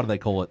 what do they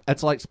call it?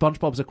 It's like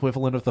SpongeBob's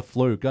equivalent of the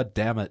flu. God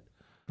damn it.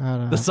 I don't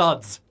know. The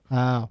suds.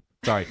 Oh.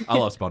 Sorry, I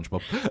love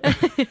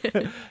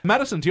SpongeBob.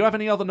 Madison, do you have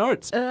any other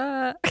notes?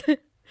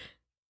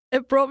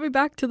 It brought me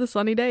back to the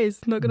sunny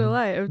days, not gonna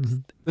lie. It was-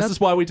 This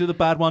is why we do the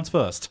bad ones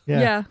first.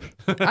 Yeah.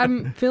 yeah.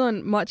 I'm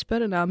feeling much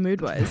better now,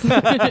 mood-wise.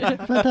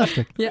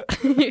 Fantastic. yeah.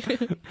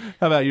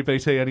 How about you,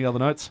 BT? Any other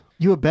notes?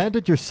 You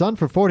abandoned your son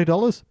for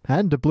 $40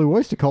 and a Blue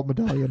Oyster Cult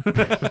medallion.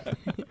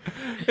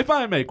 If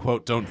I may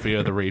quote, don't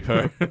fear the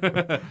Reaper.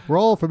 We're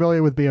all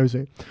familiar with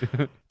BOZ.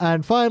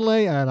 And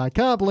finally, and I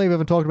can't believe we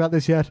haven't talked about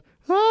this yet,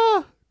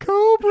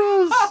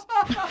 cobras!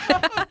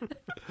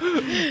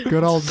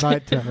 Good old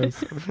night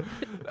terrors.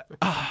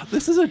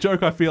 This is a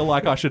joke I feel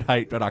like I should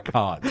hate, but I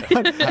can't.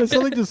 There's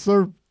something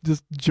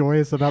just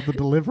joyous about the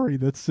delivery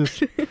that's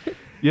just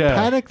Yeah.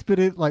 panicked,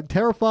 but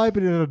terrified,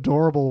 but in an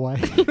adorable way.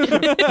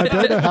 I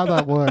don't know how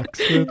that works.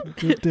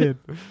 It did.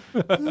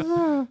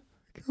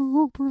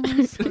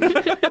 Cobras.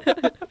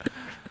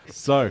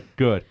 So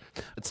good.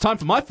 It's time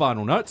for my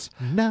final notes.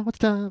 Now it's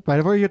time. Wait,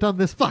 I've already done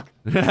this. Fuck.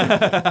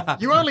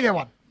 You only get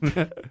one.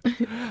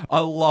 I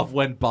love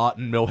when Bart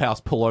and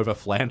Milhouse pull over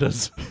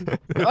Flanders.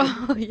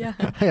 Oh, yeah.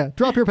 Yeah,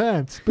 drop your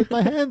pants, but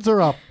my hands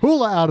are up.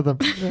 Hula out of them.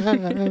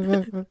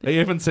 He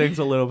even sings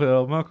a little bit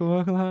of Michael.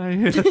 You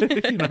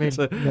know, I mean,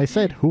 so- they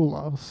said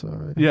hula,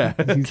 so yeah.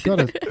 he's got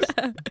it.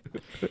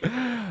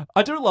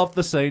 I do love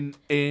the scene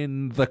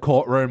in the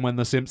courtroom when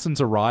the Simpsons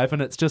arrive,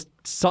 and it's just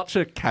such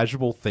a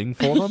casual thing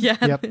for them. Yeah.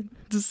 Yep.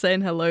 Just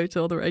saying hello to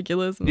all the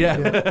regulars. And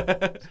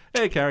Yeah.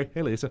 Hey, Carrie.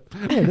 Hey, Lisa.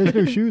 Yeah, there's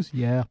no shoes.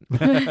 Yeah.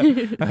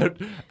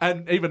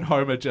 And even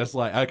Homer just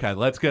like, okay,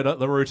 let's get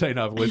the routine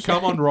over with.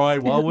 Come on, Roy,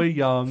 while we're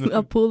young.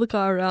 I'll pull the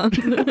car around.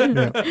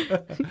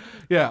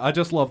 Yeah, I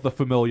just love the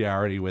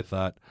familiarity with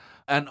that.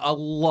 And I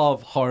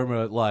love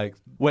Homer, like,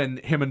 when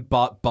him and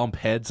Bart bump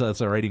heads as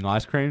they're eating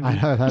ice cream. I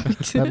know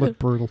that looked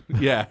brutal.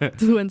 Yeah.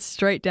 Just went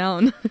straight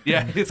down.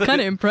 Yeah. Kind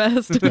of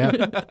impressed.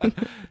 Yeah.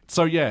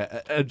 So,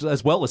 yeah,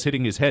 as well as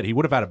hitting his head, he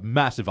would have had a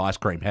massive ice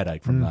cream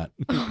headache from that.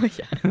 Oh,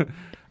 yeah.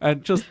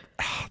 And just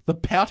the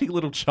pouty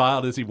little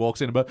child as he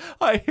walks in, but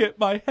I hit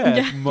my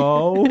head,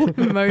 Mo.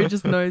 Mo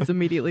just knows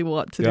immediately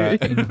what to Yeah.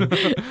 do.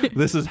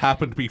 This has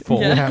happened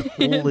before, Yeah.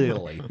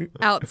 clearly.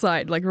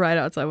 Outside, like right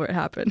outside where it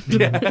happened.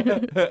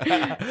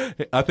 Yeah.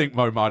 I think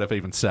Mo might have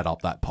even set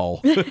up that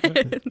poll.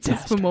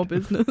 Just for more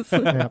business.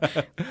 Yeah.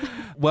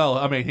 Well,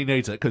 I mean, he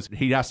needs it because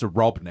he has to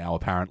rob now,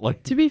 apparently.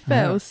 To be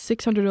fair, it was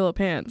 $600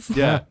 pants.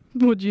 Yeah.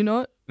 Would you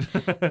not?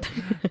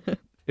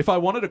 If I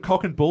wanted a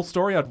cock and bull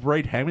story, I'd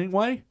read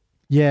Hemingway.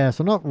 Yes,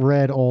 I've not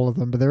read all of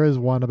them, but there is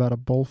one about a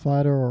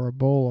bullfighter or a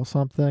bull or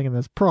something, and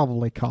there's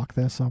probably cock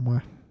there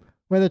somewhere.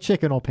 Whether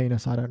chicken or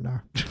penis, I don't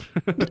know.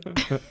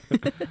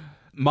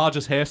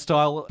 Marge's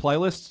hairstyle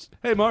playlists.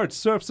 Hey, Marge,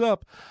 surf's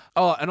up.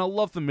 Oh, and I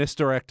love the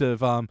misdirect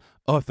of,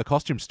 if the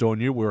costume store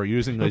knew we were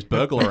using these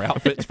burglar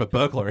outfits for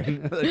burglary,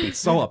 they'd be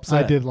so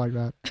upset. I did like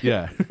that.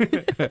 Yeah.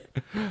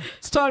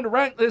 It's time to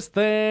rank this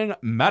thing.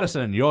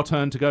 Maddison, your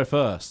turn to go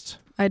first.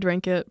 I'd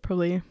rank it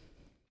probably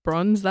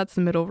bronze. That's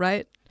the middle,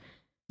 right?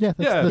 Yeah,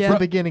 that's Yeah. the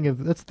beginning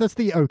of that's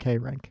the okay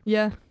rank.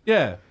 Yeah.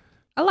 Yeah.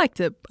 I liked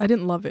it. I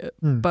didn't love it,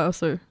 but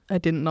also I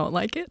did not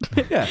like it.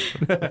 Yeah.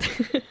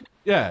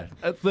 Yeah.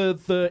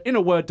 The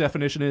inner word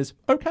definition is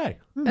okay.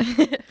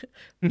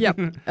 Yep.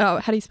 Oh,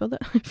 how do you spell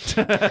that?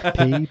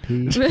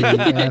 P.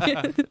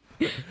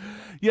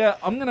 Yeah,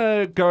 I'm going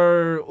to go...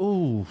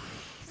 Ooh,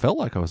 felt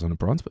like I was on a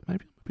bronze, but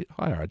maybe a bit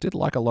higher. I did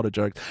like a lot of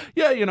jokes.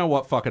 Yeah, you know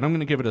what? Fuck it. I'm going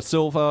to give it a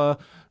silver,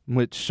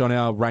 which on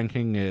our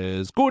ranking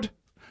is good.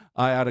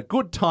 I had a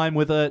good time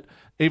with it,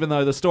 even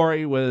though the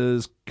story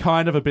was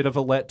kind of a bit of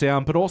a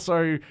letdown, but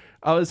also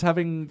I was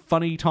having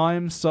funny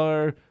times.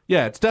 So,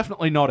 yeah, it's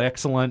definitely not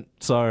excellent.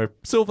 So,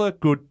 silver,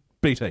 good,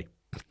 BT.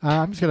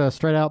 I'm just going to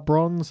straight out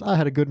bronze. I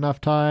had a good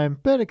enough time,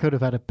 but it could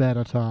have had a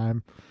better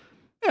time.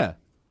 Yeah.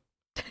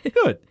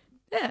 Good.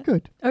 Yeah.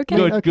 Good. Okay.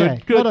 Good,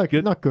 Okay. good,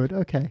 good. Not good.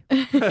 Okay. 2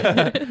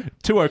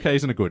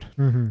 okays and a good.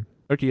 Mm-hmm.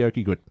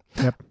 Okie, good.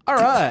 Yep. All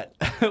right.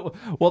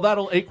 Well,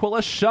 that'll equal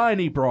a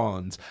shiny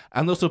bronze.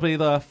 And this will be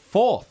the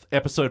 4th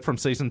episode from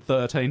season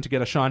 13 to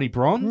get a shiny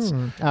bronze.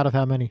 Out of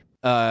how many?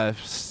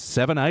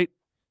 7, 8.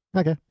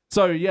 Okay.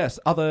 So, yes,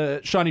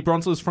 other shiny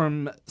bronzes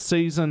from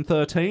season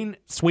 13.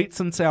 Sweets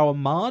and Sour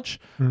Marge,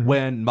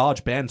 when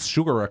Marge bans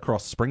sugar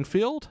across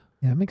Springfield.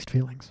 Yeah, mixed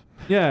feelings.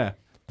 Yeah.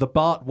 The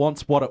Bart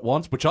Wants What It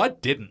Wants, which I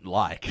didn't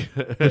like.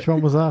 Which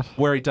one was that?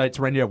 Where he dates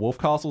Renya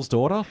Wolfcastle's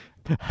daughter.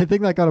 I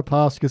think that got a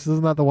pass because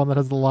isn't that the one that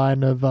has the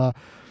line of,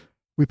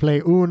 we play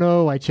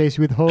Uno, I chase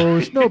you with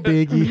hose, no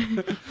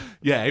biggie.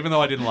 Yeah, even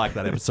though I didn't like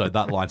that episode,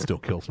 that line still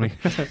kills me.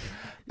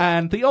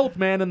 And The Old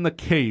Man and the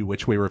Key,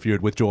 which we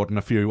reviewed with Jordan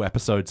a few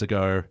episodes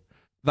ago.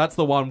 That's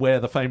the one where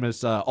the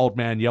famous old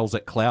man yells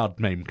at cloud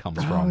meme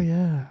comes from. Oh,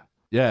 yeah.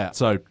 Yeah,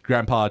 so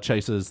Grandpa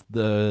chases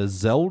the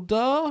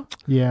Zelda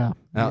Yeah.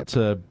 out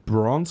to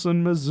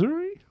Bronson,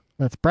 Missouri?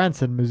 That's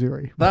Branson,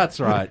 Missouri. That's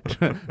right.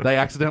 They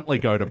accidentally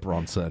go to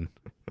Bronson.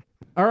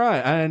 All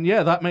right, and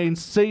yeah, that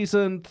means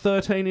season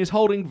 13 is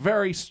holding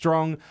very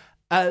strong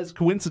as,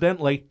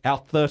 coincidentally, our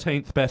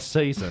 13th best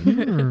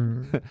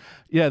season.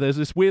 Yeah, there's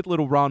this weird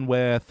little run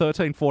where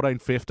 13, 14,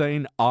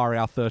 15 are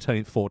our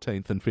 13th,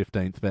 14th, and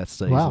 15th best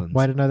seasons. Wow,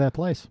 way to know their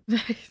place.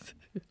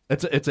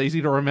 It's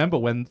easy to remember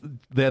when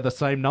they're the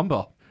same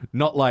number.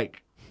 Not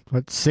like...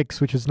 What, 6,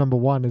 which is number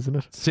 1, isn't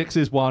it? 6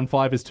 is 1,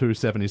 5 is 2,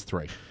 7 is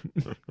 3.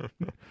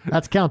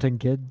 That's counting,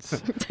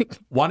 kids.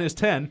 1 is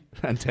 10,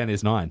 and 10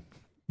 is 9.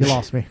 You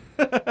lost me.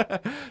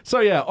 So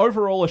yeah,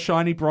 overall a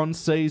shiny bronze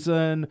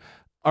season.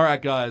 All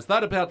right, guys,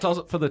 that about does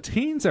it for the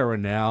teens era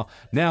now.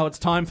 Now it's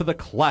time for the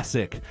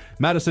classic.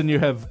 Maddison, you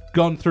have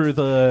gone through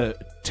the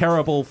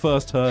terrible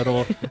first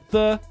hurdle,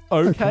 the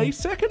okay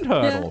second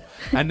hurdle.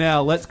 Yeah. And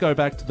now let's go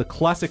back to the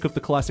classic of the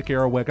classic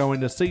era. We're going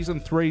to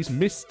season 3's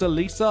Mr.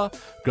 Lisa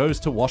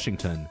Goes to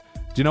Washington.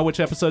 Do you know which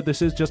episode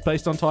this is just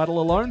based on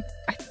title alone?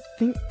 I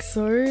think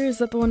so. Is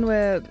that the one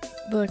where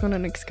they're like on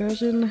an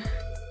excursion?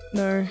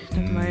 No,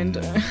 never mind.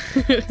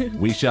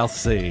 We shall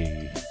see.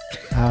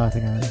 I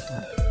think I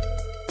know.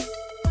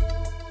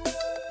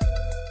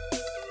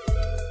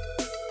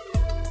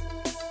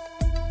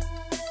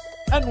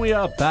 And we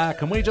are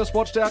back, and we just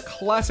watched our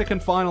classic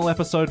and final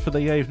episode for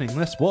the evening.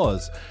 This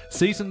was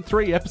Season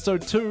 3,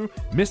 Episode 2,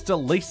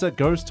 Mr. Lisa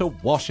Goes to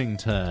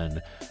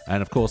Washington.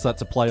 And of course,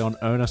 that's a play on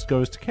Ernest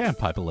Goes to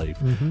Camp, I believe.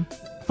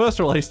 First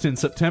released in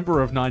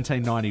September of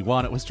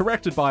 1991, it was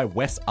directed by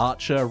Wes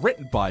Archer,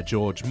 written by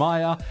George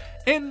Meyer.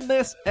 In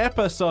this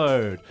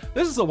episode,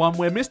 this is the one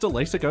where Mr.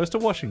 Lisa goes to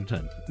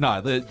Washington.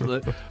 No,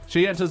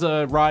 she enters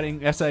a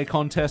writing essay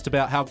contest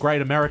about how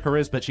great America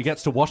is, but she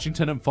gets to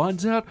Washington and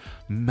finds out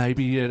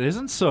maybe it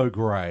isn't so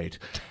great.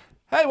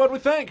 Hey, what do we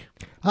think?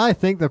 I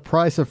think the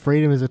price of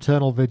freedom is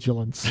eternal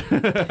vigilance.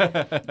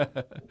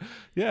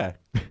 Yeah,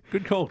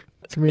 good call.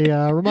 It's going to be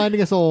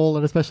reminding us all,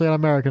 and especially our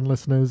American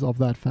listeners, of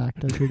that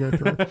fact as we go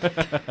through.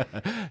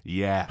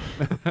 Yeah.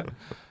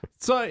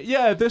 So,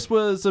 yeah, this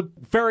was a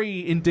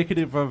very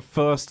indicative of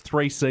first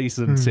 3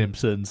 season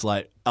Simpsons.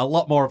 Like, a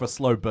lot more of a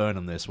slow burn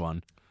on this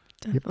one.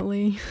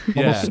 Definitely. A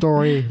lot more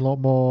story, a lot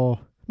more...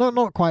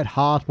 Not quite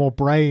heart, more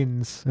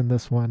brains in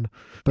this one.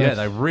 But, yeah,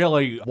 they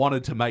really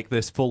wanted to make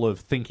this full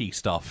of thinky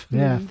stuff.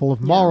 Yeah, full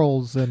of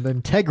morals and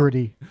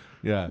integrity.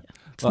 Yeah.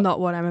 It's not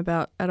what I'm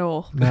about at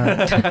all. No.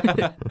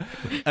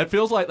 It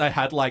feels like they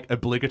had like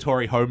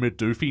obligatory Homer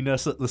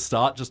doofiness at the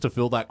start just to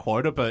fill that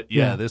quota, but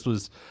yeah, this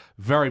was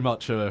very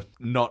much a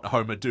not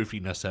Homer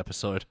doofiness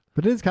episode.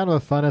 But it is kind of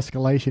a fun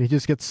escalation. He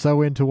just gets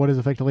so into what is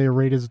effectively a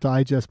Reader's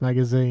Digest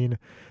magazine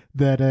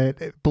that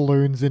it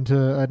balloons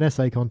into an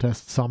essay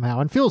contest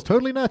somehow and feels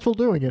totally natural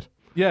doing it.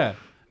 Yeah.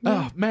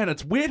 Oh, man,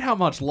 it's weird how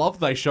much love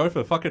they show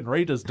for fucking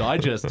Reader's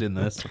Digest in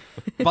this.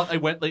 But they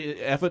went the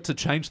effort to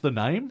change the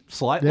name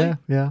slightly.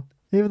 Yeah.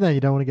 Even then,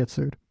 you don't want to get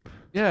sued.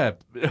 Yeah.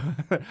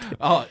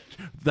 Oh,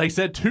 they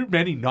said too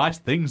many nice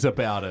things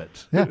about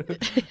it. Yeah.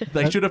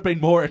 They should have been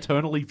more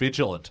eternally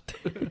vigilant.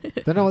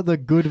 Don't know what the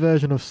good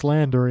version of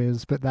slander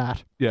is, but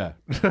that. Yeah.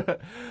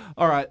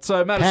 All right,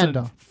 so Maddison...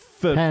 Panda.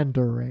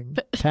 Pandering.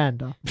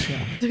 Panda.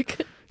 Yeah.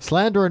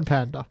 Slander and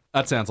panda.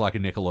 That sounds like a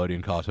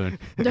Nickelodeon cartoon.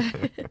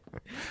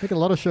 Make a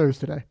lot of shows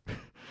today.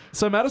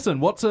 So, Maddison,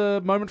 what's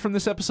a moment from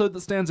this episode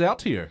that stands out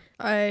to you?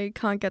 I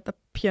can't get the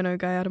piano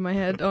guy out of my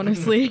head,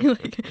 honestly.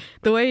 Like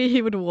the way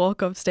he would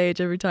walk off stage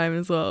every time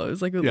as well. It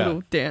was like a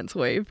little dance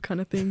wave kind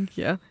of thing.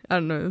 Yeah, I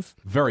don't know.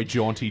 Very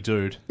jaunty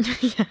dude.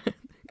 Yeah.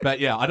 But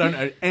yeah, I don't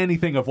know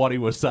anything of what he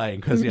was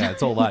saying because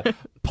it's all that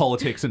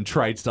politics and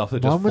trade stuff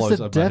that just One was flows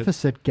the over my head.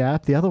 deficit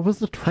gap, the other was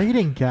the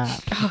trading gap.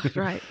 Oh,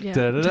 right. Yeah.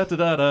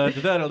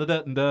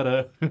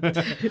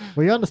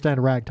 Well, you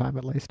understand ragtime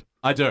at least.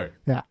 I do.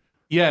 Yeah.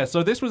 Yeah,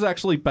 so this was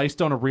actually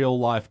based on a real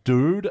life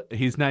dude.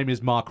 His name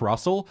is Mark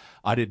Russell.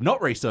 I did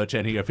not research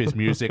any of his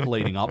music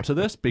leading up to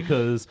this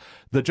because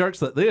the jokes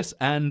that this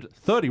and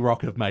 30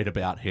 Rock have made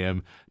about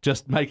him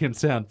just make him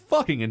sound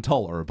fucking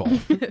intolerable.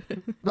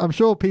 I'm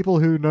sure people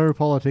who know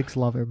politics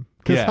love him.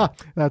 'Cause, Yeah.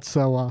 that's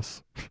so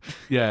us.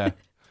 Yeah.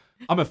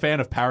 I'm a fan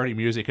of parody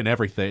music and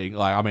everything.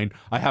 Like, I mean,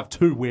 I have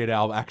 2 Weird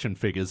Al action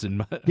figures in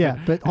my... Yeah,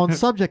 but on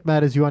subject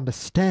matters you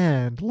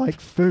understand,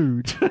 like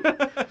food.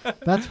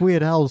 That's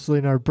Weird Al's,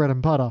 bread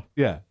and butter.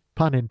 Yeah.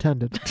 Pun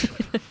intended.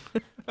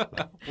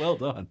 Well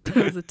done. That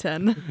was a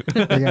 10.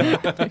 Yeah.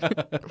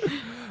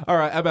 All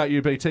right, how about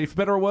you, BT? For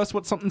better or worse,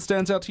 what something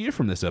stands out to you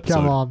from this episode?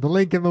 Come on, the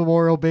Lincoln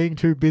Memorial being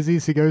too busy,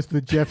 so he goes to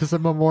the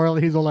Jefferson Memorial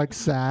and he's all like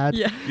sad.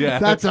 Yeah. Yeah.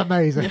 That's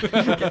amazing.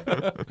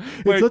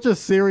 It's such a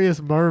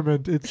serious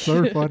moment. It's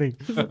so funny.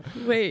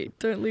 Wait,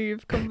 don't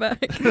leave. Come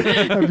back.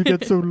 I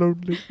get so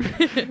lonely.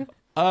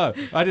 Oh,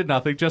 I did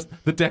nothing. Just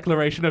the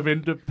Declaration of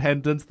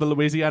Independence, the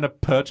Louisiana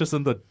Purchase,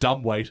 and the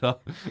dumbwaiter.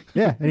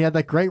 Yeah, and he had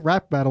that great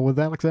rap battle with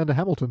Alexander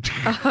Hamilton.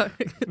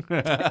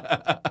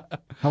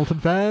 Hamilton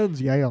fans,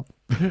 yeah.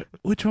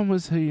 Which one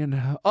was he in?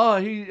 Oh,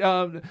 he,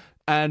 and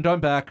I'm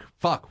back.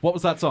 Fuck, what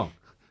was that song?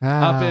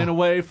 Ah, I've been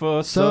away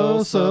for so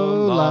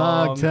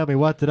long. Tell me,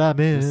 what did I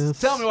miss?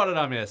 Tell me what did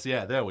I miss?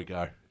 Yeah, there we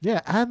go.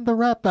 Yeah, and the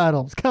rap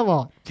battles. Come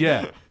on.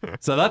 Yeah.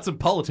 So that's some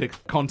politics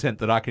content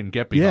that I can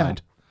get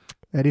behind.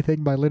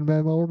 Anything by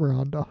Lin-Manuel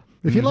Miranda.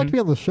 If you'd like to be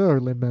on the show,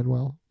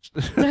 Lin-Manuel.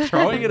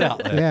 Throwing it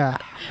out there. Yeah,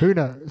 who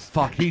knows?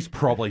 Fuck, he's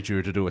probably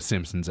due to do a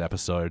Simpsons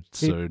episode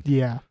soon.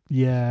 Yeah.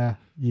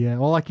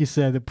 Well, like you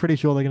said, they're pretty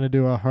sure they're going to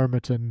do a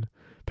Homerton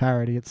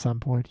parody at some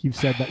point. You've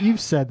said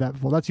that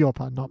before. That's your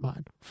pun, not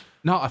mine.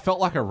 No, I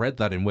felt like I read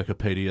that in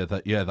Wikipedia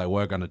that, they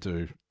were going to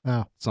do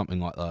something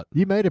like that.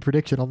 You made a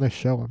prediction on this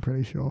show, I'm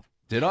pretty sure.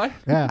 Did I?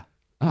 Yeah.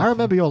 I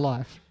remember your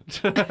life.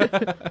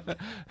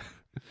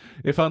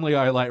 If only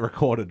I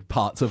recorded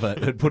parts of it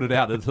and put it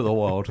out into the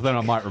world, then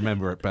I might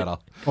remember it better.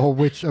 Or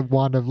which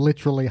one of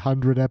literally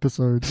 100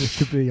 episodes it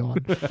could be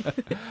on.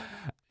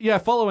 Yeah,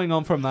 following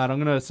on from that,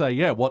 I'm going to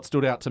say, what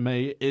stood out to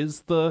me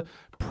is the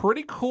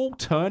pretty cool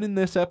turn in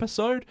this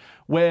episode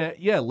where,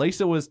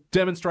 Lisa was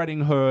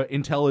demonstrating her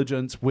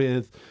intelligence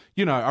with,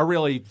 a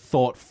really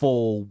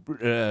thoughtful,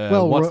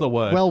 what's the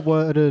word?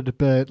 Well-worded,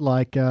 but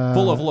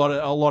full of a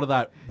lot of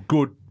that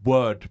good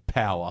word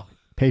power.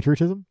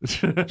 Patriotism?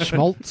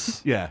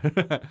 Schmaltz? Yeah.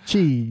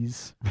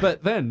 Cheese.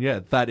 But then,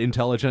 that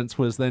intelligence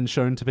was then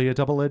shown to be a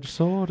double-edged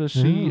sword as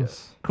she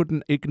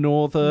couldn't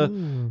ignore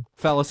the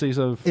fallacies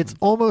of... It's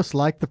almost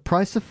like the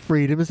price of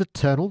freedom is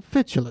eternal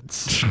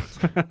vigilance.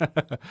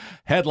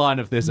 Headline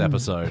of this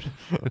episode.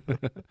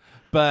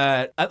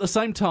 But at the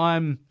same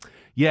time,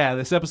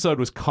 this episode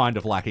was kind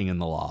of lacking in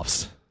the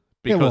laughs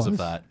because of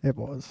that. It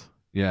was.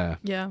 Yeah.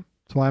 Yeah.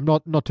 That's why I'm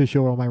not too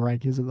sure what my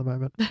rank is at the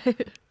moment.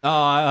 Oh,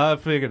 I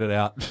figured it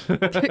out.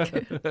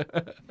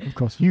 Of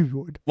course you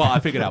would. Well, I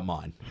figured out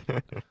mine.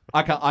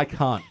 I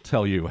can't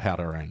tell you how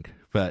to rank,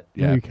 but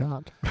No, you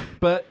can't.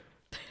 But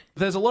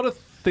there's a lot of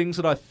things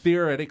that I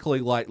theoretically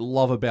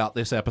love about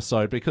this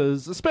episode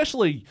because,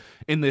 especially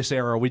in this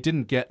era, we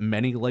didn't get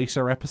many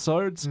Lisa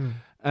episodes,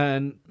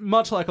 and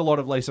much like a lot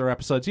of Lisa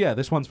episodes,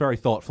 this one's very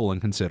thoughtful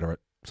and considerate.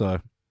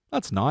 So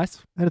that's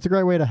nice. And it's a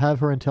great way to have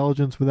her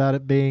intelligence without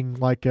it being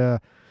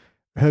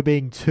her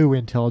being too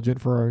intelligent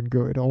for her own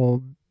good,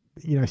 or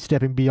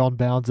stepping beyond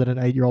bounds that an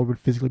 8-year-old would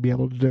physically be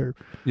able to do.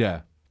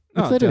 Yeah,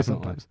 Which they do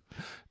definitely. sometimes.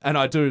 And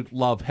I do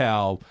love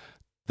how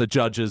the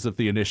judges of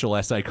the initial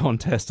essay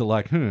contest are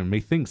like,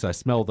 methinks I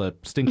smell the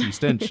stinky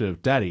stench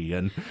of daddy,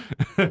 and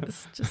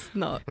It's just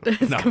not.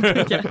 No.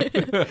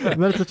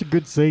 And that's such a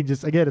good scene.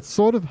 Just again, it's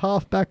sort of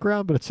half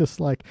background, but it's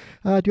just like,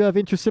 do you have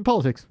interest in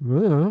politics?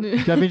 Do you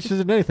have interest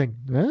in anything?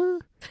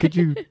 Could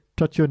you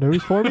touch your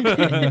nose for me?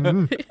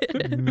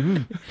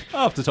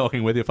 After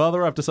talking with your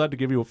father, I've decided to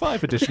give you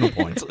 5 additional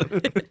points.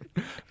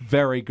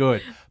 Very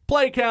good.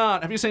 Play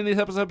count. Have you seen this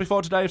episode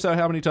before today? If so,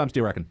 how many times do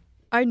you reckon?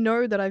 I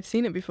know that I've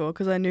seen it before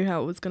because I knew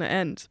how it was going to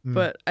end,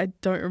 but I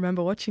don't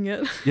remember watching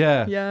it.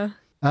 Yeah. Yeah.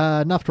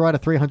 Enough to write a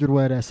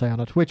 300-word essay on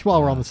it, which,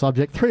 while we're on the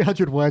subject,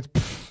 300 words,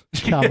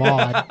 come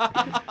on.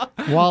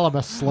 While I'm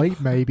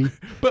asleep, maybe.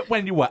 But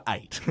when you were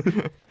 8.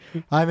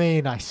 I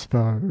mean, I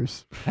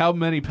suppose. How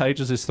many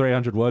pages is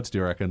 300 words, do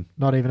you reckon?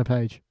 Not even a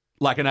page.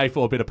 Like an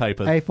A4 bit of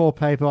paper. A4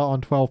 paper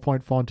on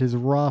 12-point font is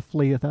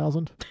roughly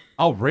 1,000.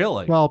 Oh,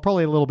 really? Well,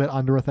 probably a little bit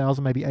under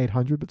 1,000, maybe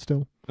 800, but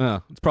still.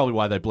 It's probably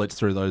why they blitzed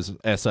through those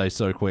essays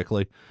so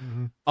quickly.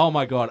 Mm-hmm. Oh,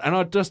 my God. And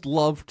I just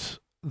loved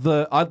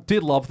I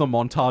did love the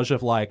montage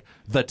of like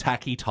the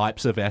tacky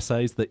types of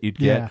essays that you'd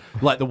get,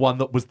 like the one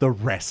that was the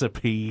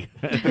recipe.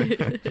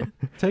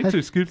 Take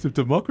 2 scoops of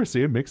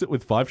democracy and mix it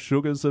with 5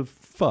 sugars of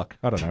fuck.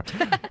 I don't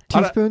know.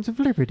 Teaspoons of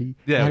liberty.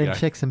 Yeah, adding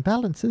checks and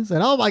balances.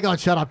 And oh my God,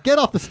 shut up! Get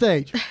off the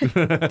stage.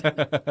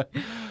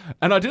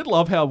 And I did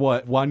love how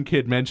one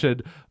kid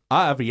mentioned,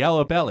 I have a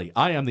yellow belly.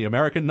 I am the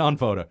American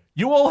non-voter.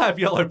 You all have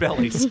yellow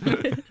bellies.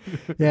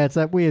 Yeah, it's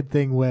that weird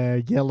thing where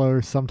yellow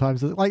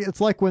sometimes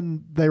it's like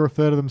when they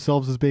refer to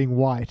themselves as being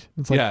white.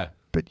 It's like,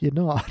 but you're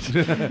not.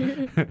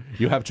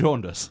 You have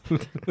jaundice.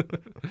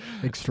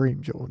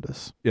 Extreme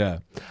jaundice. Yeah.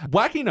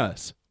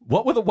 Wackiness.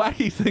 What were the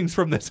wacky things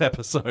from this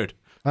episode?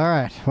 All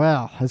right.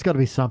 Well, there's got to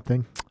be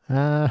something.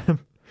 I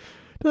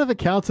don't know if it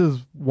counts as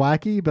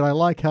wacky, but I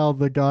like how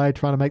the guy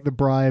trying to make the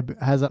bribe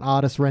has an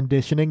artist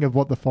renditioning of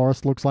what the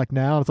forest looks like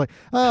now. And it's like,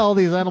 oh, all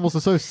these animals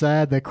are so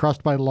sad they're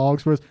crushed by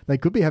logs, whereas they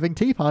could be having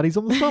tea parties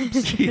on the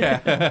stumps.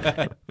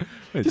 Yeah.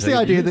 Just the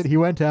idea that he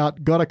went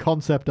out, got a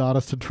concept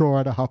artist to draw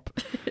it up.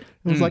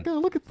 And was like, oh,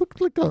 look at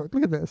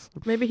this.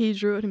 Maybe he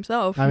drew it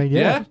himself. I mean,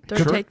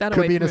 Don't take that could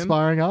away be from an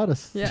aspiring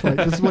artist. Yeah. Like,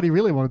 this is what he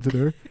really wanted to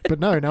do.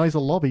 But no, now he's a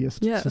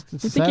lobbyist. Yeah. It's You a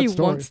think he sad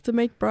story. wants to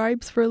make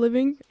bribes for a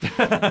living?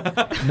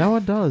 No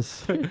one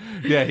does.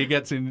 Yeah, he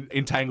gets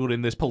entangled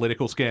in this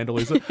political scandal.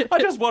 He's like, I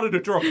just wanted to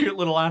draw cute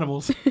little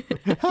animals.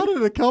 How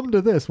did it come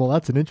to this? Well,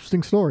 that's an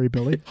interesting story,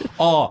 Billy.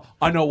 Oh,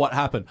 I know what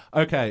happened.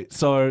 Okay,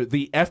 so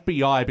the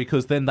FBI,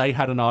 because then they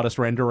had an artist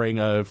rendering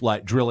of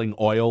like drilling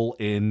oil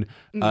in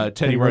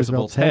Teddy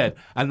Roosevelt's head,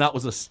 and that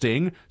was a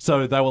sting.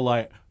 So they were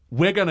like,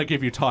 we're going to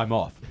give you time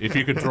off if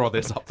you can draw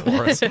this up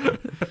for us. You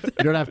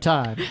don't have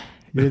time.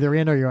 You're either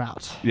in or you're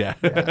out. Yeah.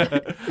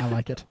 I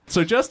like it.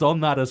 So just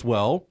on that as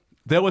well,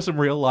 there were some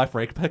real life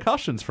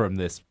repercussions from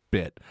this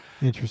bit.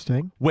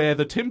 Interesting. Where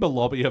the timber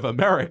lobby of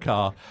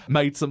America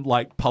made some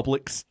like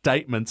public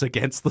statements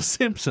against the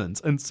Simpsons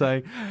and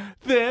saying,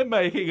 they're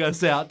making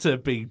us out to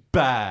be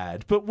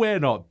bad, but we're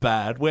not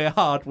bad. We're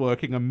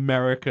hardworking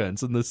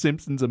Americans and the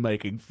Simpsons are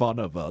making fun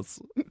of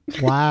us.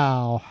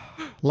 Wow.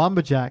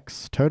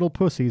 Lumberjacks, total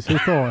pussies. Who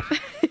thought?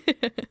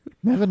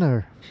 Never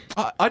know.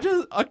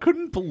 I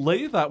couldn't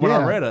believe that when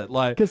I read it.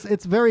 Like, because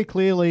it's very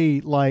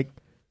clearly like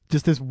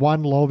just this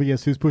one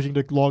lobbyist who's pushing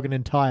to log an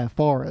entire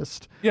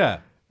forest. Yeah.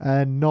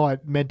 And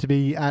not meant to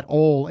be at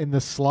all in the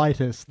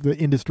slightest the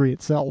industry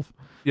itself.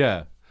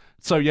 Yeah.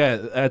 So, yeah,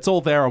 it's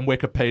all there on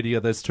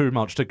Wikipedia. There's too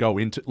much to go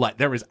into. Like,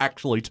 there is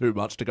actually too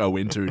much to go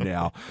into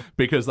now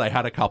because they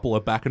had a couple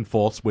of back and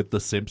forths with The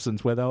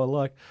Simpsons where they were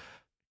like,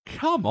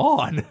 come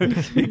on,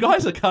 you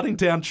guys are cutting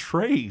down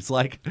trees.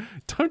 Like,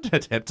 don't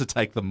attempt to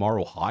take the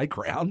moral high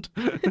ground.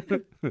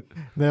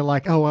 They're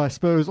like, oh, I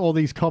suppose all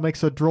these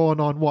comics are drawn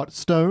on what,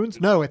 stones?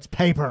 No, it's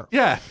paper.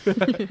 Yeah.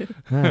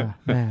 Ah,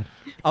 man.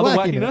 Other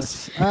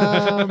wackiness?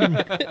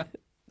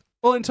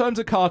 Well, in terms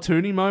of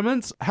cartoony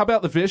moments, how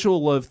about the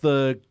visual of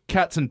the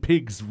cats and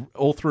pigs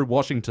all through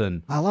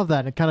Washington? I love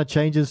that. It kind of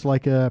changes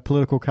like a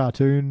political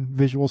cartoon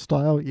visual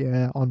style.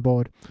 Yeah, on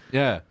board.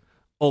 Yeah.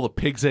 All the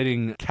pigs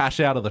eating cash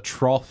out of the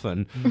trough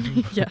and...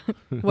 Yeah.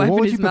 What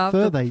would you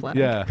prefer they...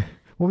 Yeah.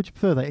 What would you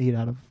prefer they eat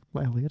out of,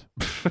 Elliot?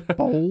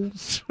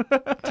 Bowls?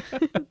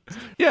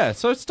 Yeah,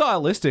 so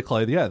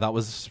stylistically, yeah, that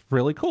was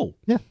really cool.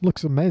 Yeah,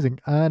 looks amazing.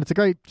 And it's a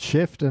great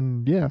shift,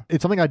 and yeah,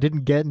 it's something I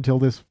didn't get until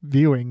this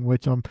viewing,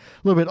 which I'm a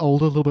little bit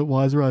older, a little bit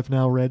wiser. I've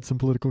now read some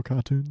political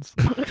cartoons.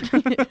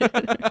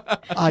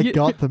 I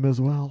got them as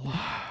well.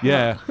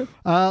 Yeah.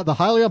 The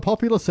highly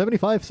unpopular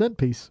 75-cent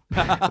piece.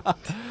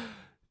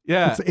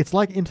 Yeah. It's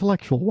like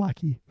intellectual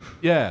wacky.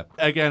 Yeah.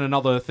 Again,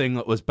 another thing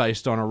that was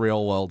based on a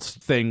real world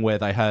thing where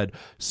they had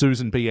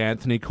Susan B.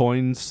 Anthony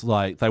coins.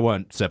 Like, they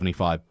weren't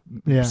 75%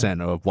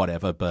 or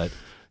whatever, but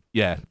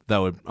yeah, they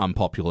were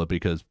unpopular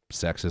because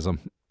sexism.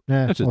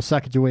 Yeah, or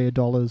Sacagawea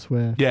dollars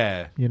where,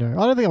 you know,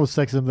 I don't think it was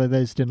sexism,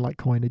 they just didn't like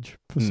coinage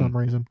for some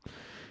reason.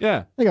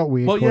 Yeah. They got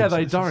weird. Well, yeah,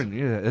 they don't.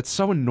 Yeah. It's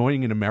so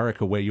annoying in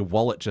America where your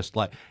wallet just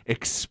like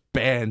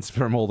expands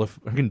from all the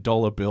fucking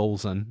dollar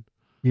bills and...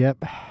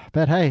 Yep.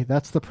 But hey,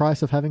 that's the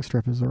price of having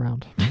strippers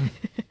around.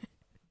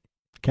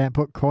 Can't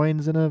put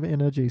coins in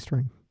a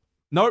G-string.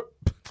 Nope.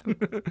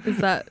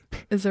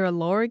 Is there a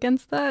law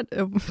against that?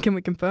 Can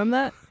we confirm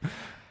that?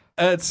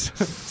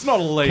 It's not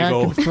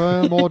illegal. Can't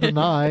confirm or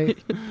deny.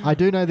 I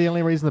do know the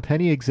only reason the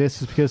penny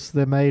exists is because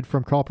they're made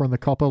from copper, and the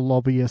copper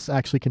lobbyists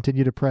actually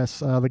continue to press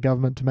the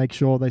government to make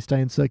sure they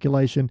stay in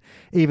circulation,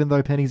 even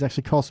though pennies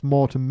actually cost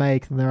more to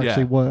make than they're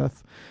actually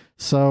worth.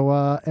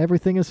 So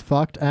everything is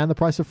fucked, and the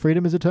price of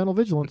freedom is eternal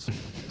vigilance.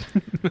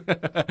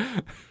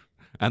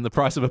 And the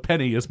price of a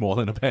penny is more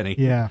than a penny.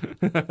 Yeah.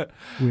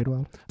 Weird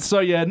world.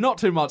 So yeah, not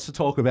too much to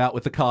talk about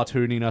with the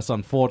cartooniness,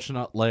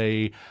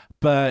 unfortunately.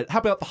 But how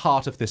about the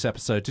heart of this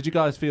episode? Did you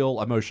guys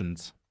feel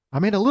emotions? I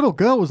mean, a little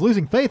girl was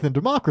losing faith in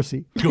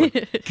democracy.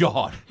 Good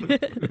God.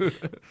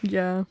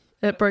 Yeah.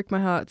 It broke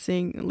my heart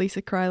seeing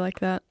Lisa cry like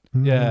that.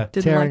 Yeah.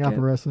 Tearing up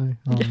her essay.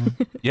 Oh,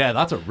 yeah,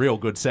 that's a real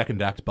good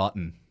second act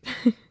button.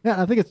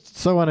 Yeah, I think it's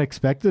so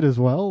unexpected as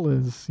well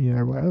as,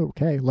 well,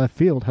 okay, left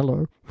field,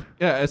 hello.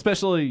 Yeah,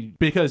 especially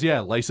because,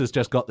 Lisa's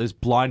just got this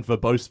blind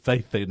verbose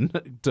faith in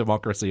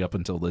democracy up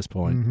until this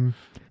point. Mm-hmm.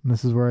 And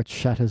this is where it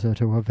shatters her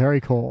to her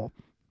very core.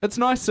 It's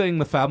nice seeing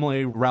the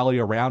family rally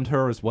around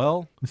her as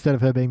well. Instead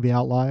of her being the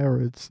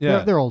outlier,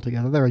 they're all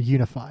together. They're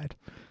unified.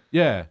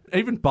 Yeah,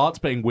 even Bart's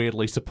being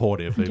weirdly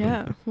supportive. Even.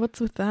 Yeah,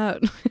 what's with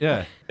that?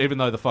 Yeah, even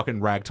though the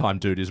fucking ragtime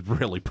dude is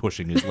really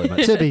pushing his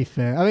limits. To be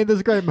fair, I mean, there's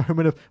a great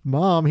moment of,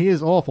 Mom, he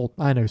is awful.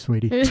 I know,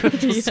 sweetie.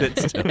 Just sit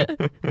still.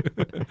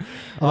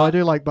 I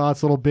do like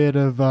Bart's little bit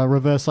of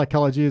reverse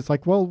psychology. It's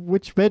like, well,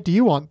 which bed do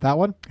you want? That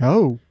one?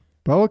 Oh,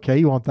 okay,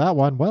 you want that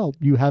one. Well,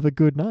 you have a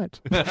good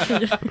night.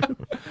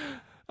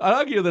 I'd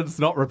argue that it's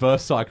not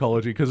reverse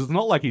psychology because it's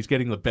not like he's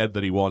getting the bed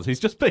that he wants. He's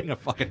just being a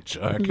fucking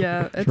jerk.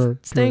 Yeah,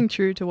 it's staying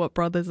true to what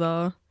brothers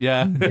are.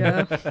 Yeah.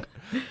 Yeah.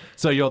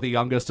 So you're the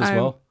youngest as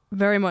well?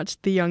 Very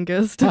much the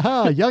youngest.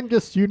 Aha,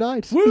 youngest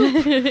unite.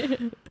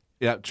 Woo!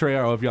 Yeah,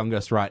 trio of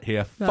youngest right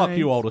here. Nice. Fuck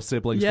you older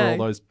siblings for all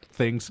those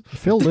things.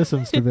 Phil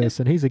listens to this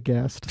and he's a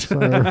guest.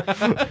 So.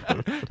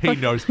 He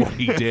knows what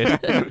he did.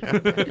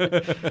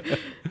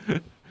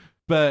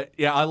 But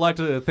yeah, I like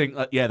to think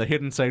that, the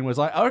hidden scene was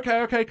like,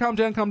 okay, calm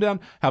down.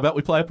 How about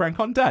we play a prank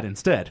on Dad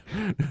instead?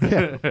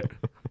 Yeah.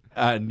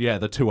 And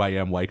the 2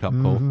 a.m. wake up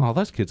call. Oh,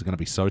 those kids are going to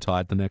be so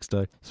tired the next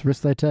day. It's a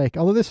risk they take.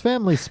 Although this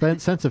family's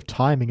sense of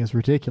timing is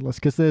ridiculous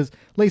because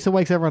Lisa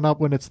wakes everyone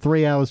up when it's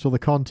 3 hours till the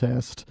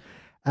contest.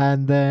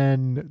 And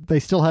then they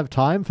still have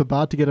time for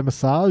Bart to get a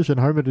massage and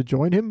Homer to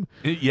join him.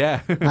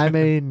 Yeah. I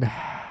mean,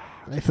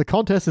 if the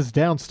contest is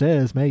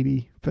downstairs,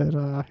 maybe. But,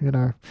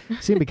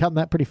 seem to be cutting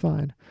that pretty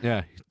fine.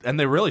 Yeah. And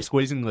they're really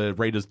squeezing the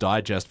Reader's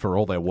Digest for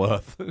all they're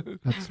worth.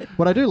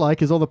 What I do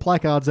like is all the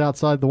placards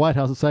outside the White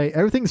House that say,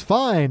 everything's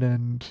fine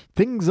and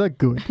things are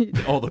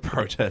good. All the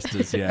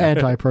protesters, yeah.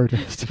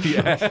 Anti-protest.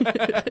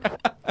 Yeah.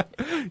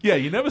 Yeah,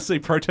 you never see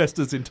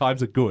protesters in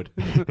times of good.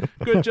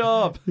 Good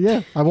job.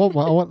 Yeah, I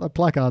want a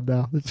placard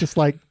now. It's just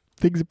like,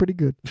 things are pretty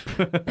good.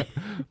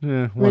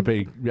 Yeah, won't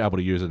be able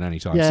to use it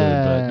anytime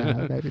soon,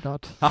 but maybe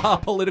not.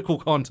 Political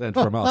content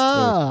from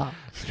us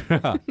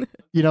too.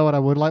 You know what I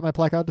would like my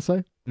placard to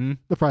say? Mm?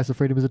 The price of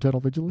freedom is eternal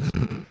vigilance.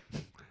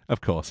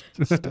 Of course.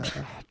 Just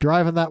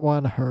driving that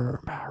one home.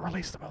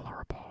 Release the Mueller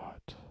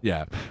report.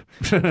 Yeah.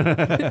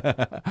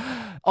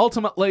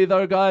 Ultimately,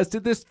 though, guys,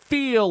 did this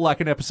feel like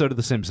an episode of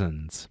The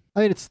Simpsons?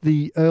 I mean, it's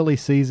the early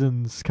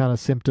seasons kind of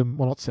symptom,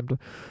 well, not symptom,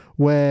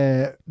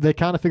 where they're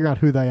kind of figuring out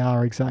who they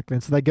are exactly.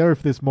 And so they go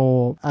for this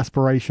more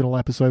aspirational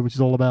episode, which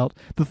is all about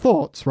the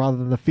thoughts rather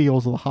than the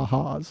feels or the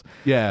ha-has.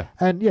 Yeah.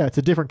 And yeah, it's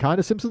a different kind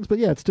of Simpsons, but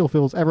yeah, it still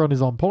feels everyone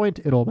is on point.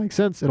 It all makes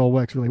sense. It all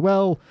works really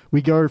well.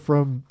 We go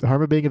from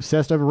Homer being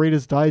obsessed over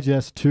Reader's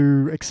Digest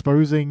to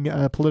exposing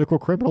a political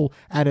criminal,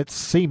 and it's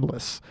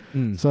seamless.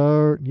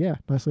 So yeah,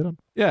 nicely done.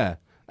 Yeah.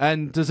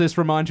 And does this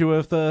remind you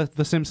of the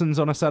Simpsons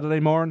on a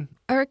Saturday morning?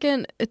 I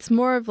reckon it's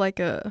more of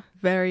like a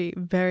very,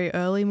 very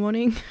early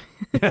morning.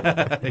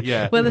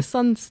 Yeah. Where the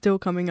sun's still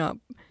coming up.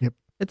 Yep.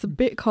 It's a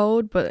bit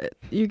cold, but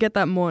you get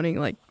that morning,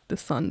 like the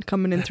sun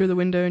coming in through the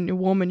window and you're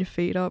warming your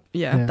feet up.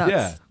 Yeah,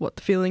 that's what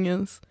the feeling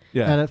is.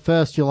 Yeah. And at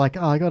first you're like,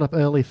 oh, I got up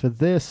early for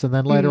this. And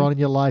then later on in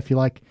your life, you're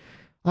like,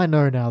 I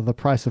know now the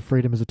price of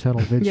freedom is eternal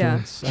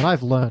vigilance. And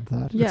I've learned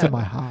that. It's in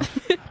my heart.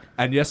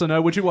 And yes or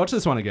no, would you watch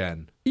this one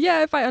again?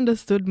 Yeah, if I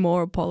understood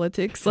more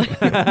politics,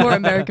 like more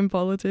American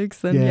politics,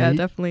 then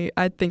definitely.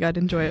 I think I'd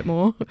enjoy it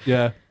more.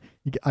 Yeah.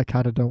 I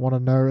kind of don't want to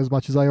know as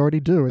much as I already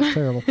do. It's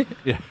terrible.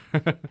 Yeah.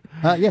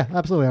 Yeah,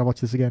 absolutely. I'll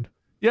watch this again.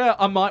 Yeah,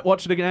 I might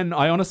watch it again.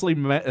 I honestly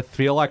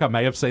feel like I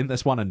may have seen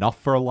this one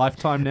enough for a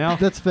lifetime now.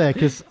 That's fair,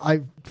 because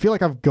I feel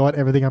like I've got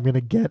everything I'm going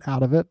to get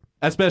out of it.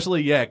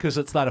 Especially, because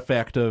it's that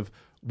effect of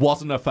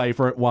wasn't a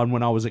favorite one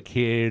when I was a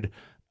kid.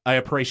 I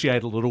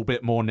appreciate a little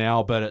bit more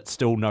now, but it's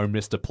still no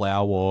Mr.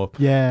 Plow or...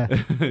 Yeah.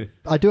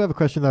 I do have a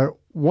question, though.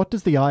 What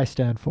does the I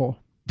stand for?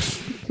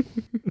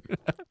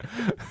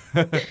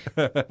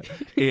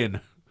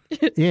 In.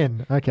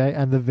 In, okay.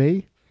 And the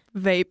V?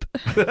 Vape.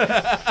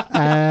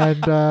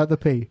 And the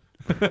P?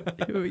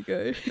 Here we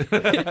go.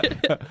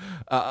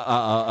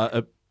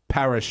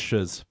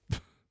 Parishes.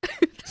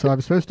 So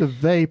I'm supposed to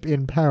vape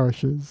in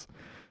parishes.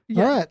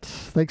 Yeah. All right.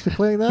 Thanks for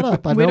clearing that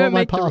up. I know what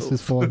my pass is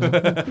for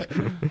now.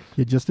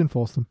 You just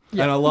enforce them.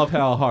 Yeah. And I love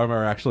how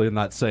Homer actually in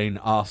that scene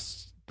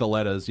asks the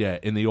letters,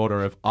 in the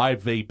order of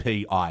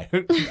IVPI.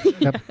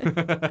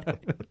 Yep.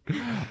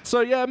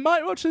 So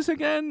might watch this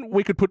again.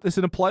 We could put this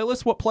in a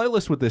playlist. What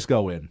playlist would this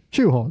go in?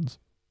 Shoehorns.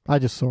 I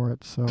just saw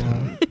it, so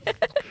I'm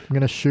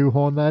going to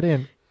shoehorn that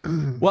in.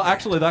 Well,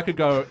 actually, that could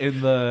go in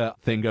the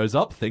thing goes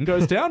up, thing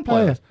goes down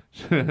playlist.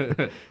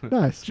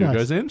 Nice. Shoe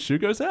goes in, shoe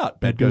goes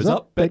out. Bed goes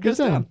up, bed goes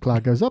down.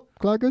 Cloud goes up,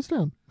 cloud goes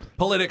down.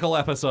 Political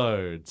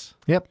episodes.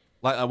 Yep.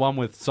 Like the one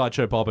with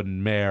Sideshow Bob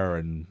and Mayor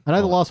and... I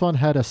know the last one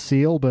had a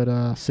seal, but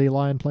a sea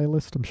lion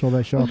playlist. I'm sure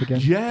they show up again.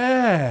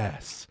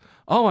 Yes.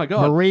 Oh, my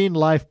God. Marine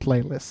life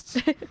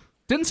playlists.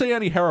 Didn't see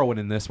any heroin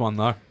in this one,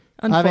 though.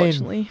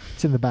 Unfortunately. I mean,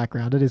 it's in the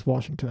background. It is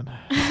Washington.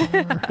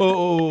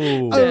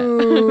 Oh.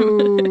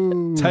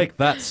 Oh. Take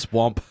that,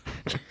 swamp.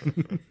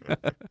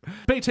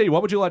 BT,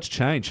 what would you like to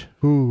change?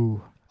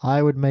 Ooh,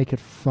 I would make it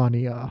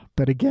funnier.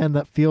 But again,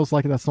 that feels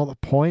like that's not the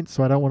point,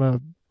 so I don't want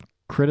to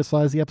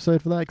criticize the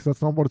episode for that because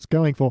that's not what it's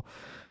going for.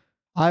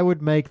 I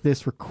would make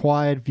this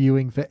required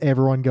viewing for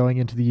everyone going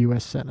into the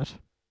US Senate.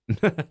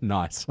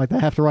 Nice. Like they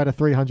have to write a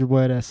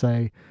 300-word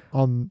essay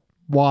on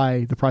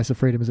why the price of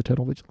freedom is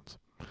eternal vigilance.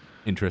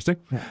 Interesting.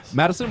 Yes.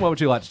 Madison, what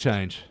would you like to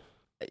change?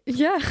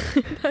 Yeah,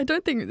 I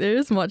don't think there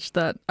is much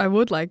that I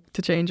would like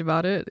to change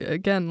about it.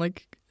 Again,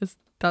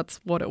 that's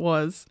what it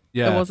was.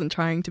 Yeah. It wasn't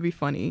trying to be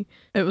funny.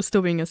 It was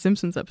still being a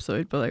Simpsons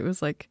episode, but it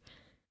was like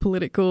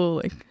political,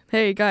 like,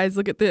 hey guys,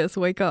 look at this,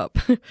 wake up.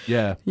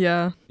 Yeah.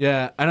 Yeah.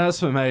 Yeah, and as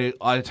for me,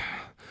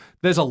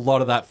 there's a lot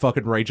of that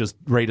fucking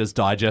Reader's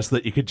Digest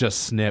that you could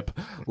just snip.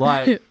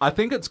 Like, I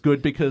think it's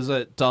good because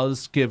it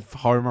does give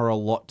Homer a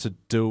lot to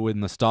do in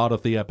the start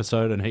of the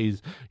episode, and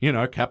he's,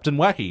 Captain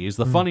Wacky. He's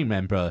the funny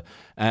member,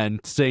 and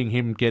seeing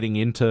him getting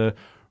into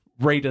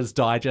Reader's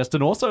Digest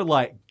and also,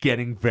 like,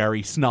 getting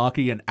very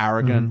snarky and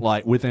arrogant,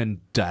 like, within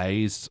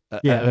days.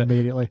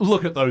 Immediately.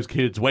 Look at those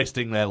kids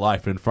wasting their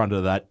life in front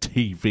of that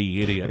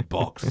TV idiot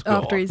box.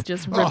 After he's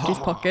just ripped his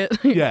pocket.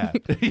 Yeah.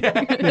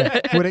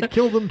 Would it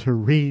kill them to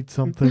read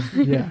something?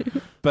 Yeah.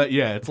 But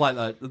yeah, it's like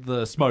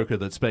the smoker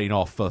that's been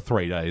off for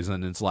 3 days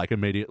and it's like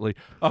immediately,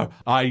 oh,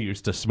 I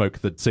used to smoke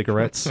the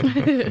cigarettes.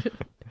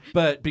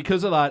 But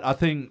because of that, I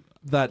think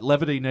that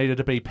levity needed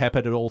to be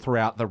peppered all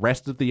throughout the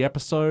rest of the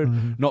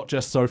episode, not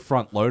just so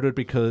front-loaded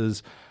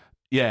because,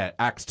 yeah,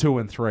 Acts 2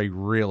 and 3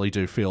 really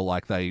do feel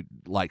like they,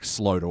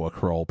 slow to a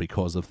crawl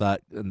because of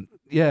that. And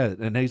yeah,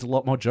 it needs a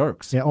lot more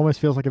jokes. Yeah, it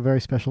almost feels like a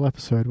very special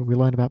episode where we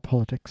learn about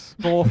politics.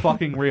 For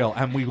fucking real.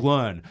 And we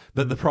learn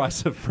that the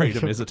price of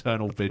freedom is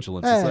eternal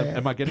vigilance.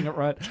 Am I getting it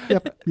right?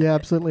 Yep. Yeah,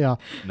 absolutely are.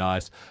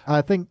 Nice.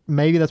 I think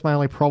maybe that's my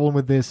only problem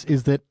with this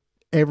is that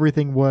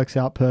everything works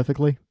out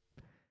perfectly.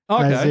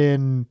 Okay. As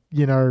in,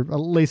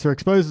 Lisa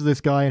exposes this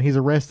guy and he's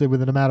arrested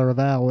within a matter of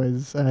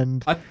hours.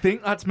 And I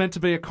think that's meant to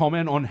be a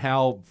comment on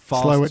how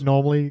fast... slow it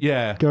normally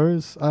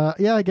goes.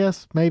 Yeah, I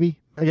guess, maybe.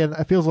 Again,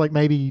 it feels like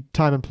maybe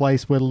time and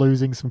place we're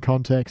losing some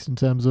context in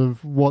terms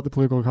of what the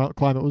political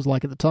climate was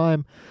like at the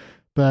time.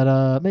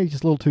 But maybe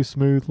just a little too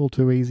smooth, a little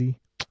too easy.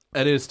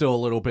 It is still a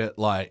little bit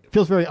like... It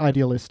feels very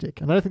idealistic.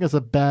 And I don't think that's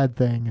a bad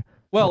thing.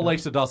 Well,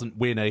 Lisa doesn't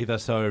win either,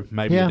 so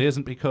maybe it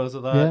isn't because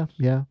of that.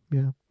 Yeah.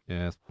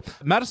 Yes.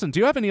 Madison,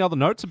 do you have any other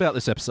notes about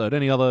this episode?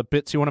 Any other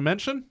bits you want to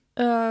mention?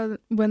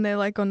 When they're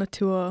on a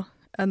tour,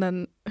 and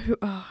then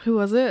who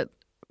was it?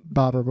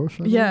 Barbara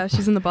Bush. Yeah,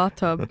 she's in the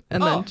bathtub,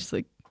 and then she's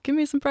like, "Give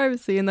me some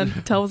privacy," and then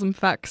tells them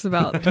facts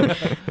about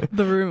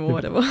the room or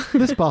whatever.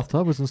 This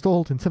bathtub was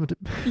installed in 70.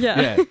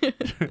 Yeah.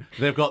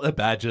 They've got their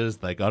badges.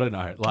 They got to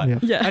know.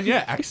 And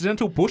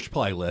accidental Bush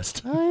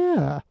playlist. Oh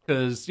yeah.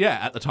 Because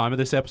at the time of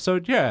this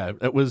episode,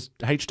 it was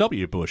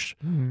H.W. Bush.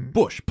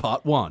 Bush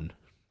Part 1.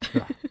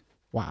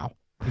 Wow.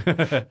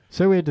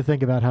 So weird to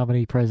think about how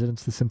many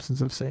presidents the Simpsons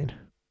have seen.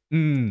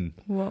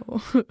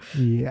 Whoa.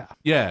 Yeah.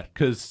 Yeah,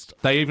 because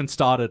they even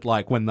started,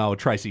 when they were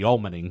Tracy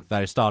Ullmaning,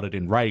 they started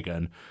in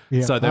Reagan.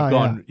 Yeah. So they've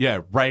gone,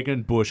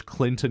 Reagan, Bush,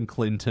 Clinton,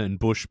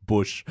 Bush,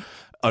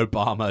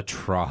 Obama,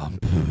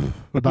 Trump.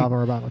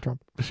 Obama,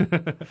 Trump.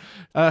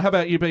 How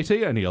about you,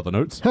 BT? Any other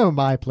notes? Oh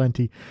my,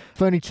 plenty.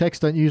 Phony checks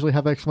don't usually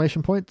have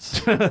exclamation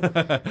points.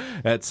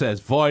 It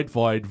says, void,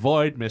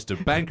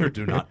 Mr. Banker,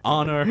 do not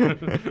honor.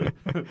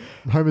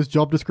 Homer's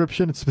job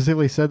description, it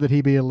specifically said that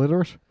he be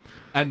illiterate.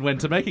 And when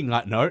to making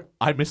that note,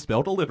 I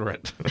misspelled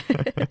illiterate.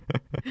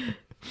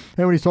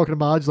 And when he's talking to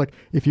Marge, he's like,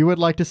 if you would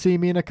like to see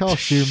me in a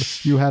costume,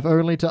 you have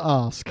only to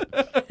ask.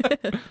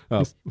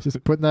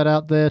 Just putting that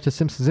out there to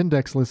Simpsons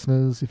Index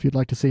listeners. If you'd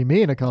like to see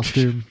me in a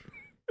costume,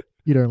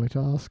 you'd only to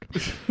ask.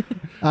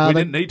 We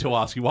didn't need to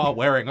ask. You are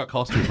wearing a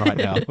costume right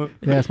now.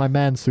 Yeah, it's my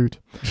man suit.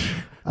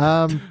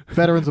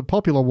 Veterans of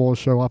Popular Wars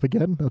show up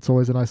again. That's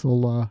always a nice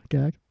little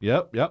gag.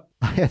 Yep.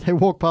 They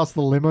walk past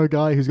the limo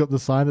guy who's got the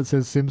sign that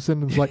says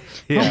Simpson. And it's like,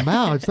 oh,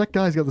 Marge, that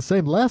guy's got the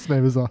same last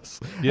name as us.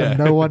 Yeah. And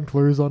no one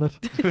clues on it.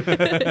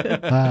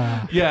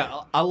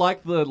 Yeah, I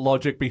like the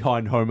logic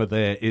behind Homer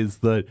there is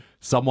that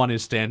someone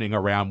is standing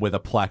around with a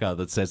placard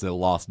that says their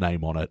last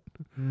name on it.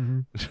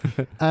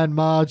 Mm-hmm. And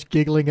Marge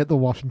giggling at the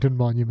Washington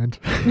Monument.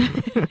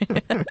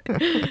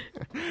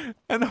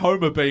 And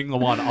Homer being the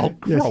one, I'll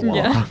grow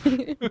up.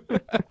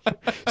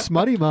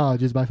 Smutty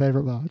Marge is my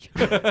favourite Marge.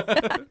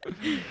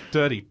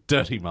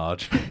 Dirty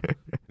Marge.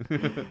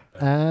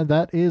 And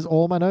that is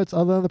all my notes,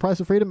 other than the price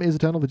of freedom is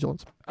eternal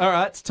vigilance. All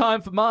right, it's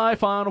time for my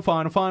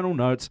final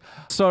notes.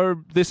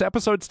 So this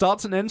episode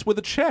starts and ends with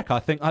a check. I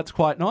think that's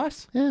quite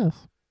nice.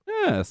 Yes.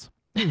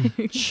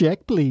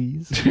 Check,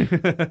 please.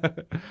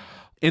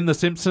 In the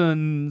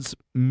Simpsons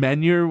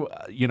menu,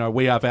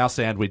 we have our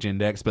sandwich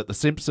index, but the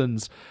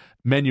Simpsons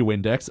menu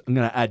index, I'm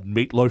going to add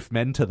Meatloaf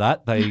Men to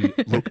that. They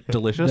look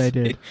delicious. They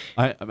did.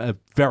 I'm a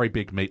very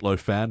big Meatloaf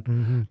fan.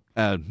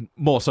 Mm-hmm.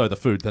 More so the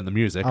food than the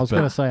music. I was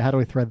going to say, how do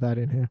we thread that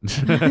in here?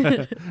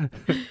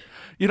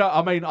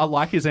 I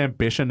like his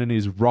ambition and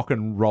his rock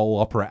and roll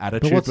opera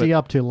attitude. But what's he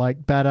up to?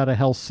 Like Bat Out of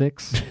Hell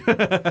 6?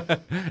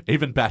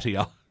 Even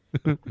battier.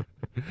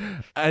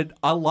 And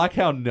I like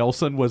how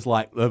Nelson was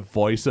like the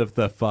voice of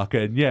the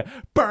fucking,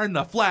 burn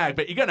the flag,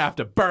 but you're going to have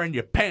to burn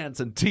your pants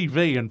and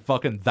TV and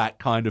fucking that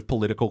kind of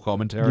political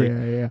commentary.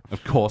 Yeah.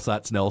 Of course,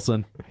 that's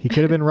Nelson. He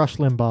could have been Rush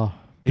Limbaugh,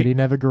 but he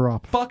never grew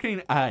up.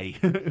 Fucking A.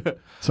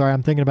 Sorry,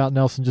 I'm thinking about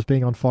Nelson just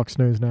being on Fox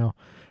News now.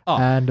 Oh,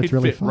 and it's he'd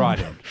really fit fun. right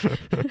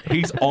in.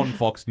 He's on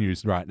Fox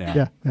News right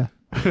now.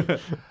 Yeah.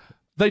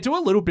 They do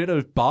a little bit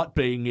of Bart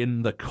being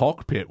in the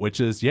cockpit, which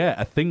is,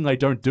 a thing they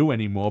don't do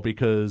anymore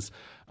because...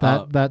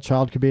 That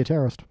child could be a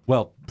terrorist.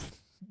 Well,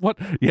 what?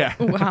 Yeah.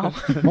 Wow.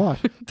 What?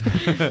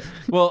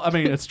 Well, I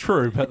mean, it's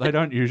true, but they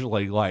don't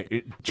usually,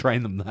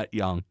 train them that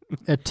young.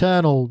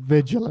 Eternal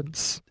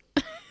vigilance.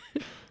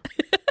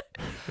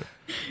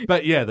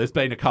 But, there's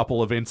been a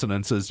couple of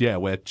incidences,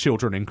 where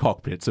children in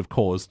cockpits have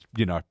caused,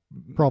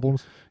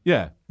 Problems.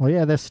 Yeah.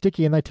 Well, they're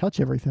sticky and they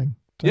touch everything.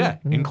 Yeah,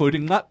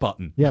 including that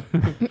button. Yep.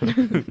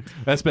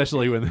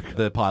 Especially when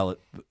the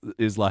pilot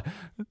is like,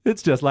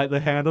 it's just like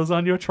the handles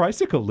on your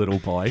tricycle, little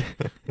boy.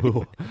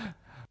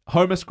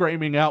 Homer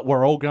screaming out,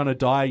 "We're all going to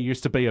die,"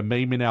 used to be a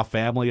meme in our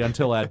family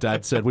until our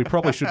dad said, we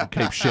probably shouldn't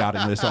keep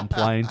shouting this on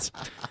planes.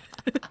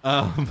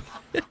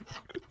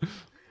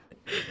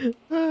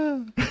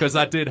 Because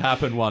that did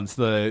happen once.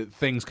 The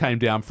things came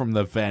down from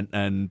the vent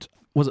and...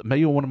 Was it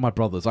me or one of my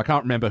brothers? I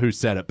can't remember who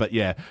said it, but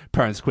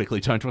parents quickly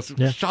turned to us,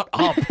 shut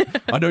up.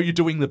 I know you're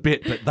doing the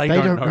bit, but they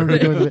don't know. They're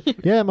doing the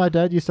bit. Yeah, my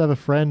dad used to have a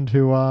friend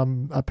who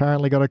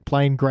apparently got a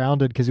plane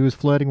grounded because he was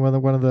flirting with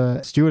one of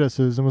the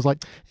stewardesses and was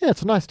like,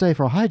 it's a nice day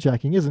for a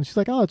hijacking, isn't it? She's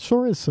like, oh, it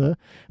sure is, sir.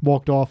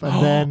 Walked off and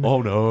then...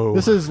 Oh, no.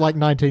 This is like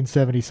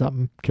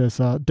 1970-something because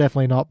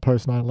definitely not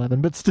post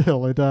 9/11, but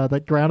still, they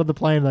grounded the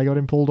plane and they got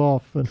him pulled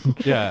off. And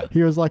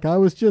he was like, I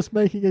was just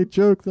making a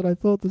joke that I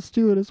thought the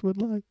stewardess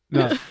would like.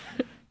 No.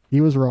 He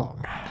was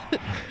wrong.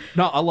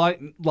 No, I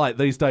like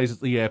these days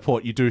at the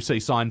airport, you do see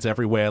signs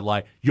everywhere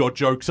like, your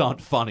jokes aren't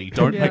funny.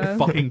 Don't make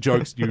fucking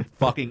jokes, you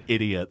fucking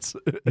idiots.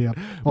 Yeah.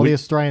 All the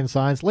Australian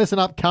signs, listen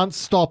up, cunts,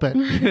 stop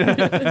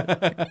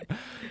it.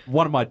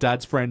 One of my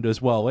dad's friend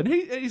as well, and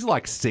he's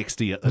like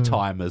 60 at the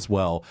time as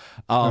well.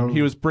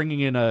 He was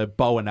bringing in a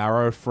bow and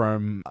arrow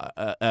from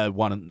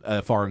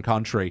a foreign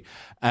country.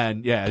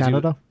 And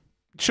Canada?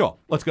 Sure,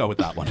 let's go with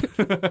that one.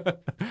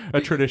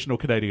 A traditional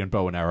Canadian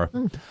bow and arrow.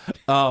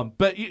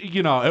 But,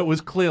 it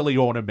was clearly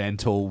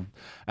ornamental,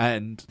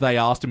 and they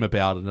asked him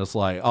about it, and it's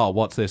like, oh,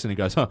 what's this? And he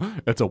goes,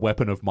 it's a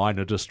weapon of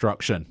minor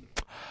destruction.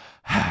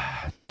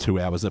 2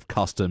 hours of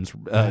customs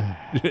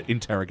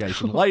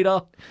interrogation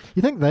later.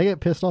 You think they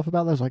get pissed off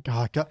about those? Like,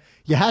 oh, God,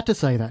 you had to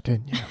say that,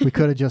 didn't you? We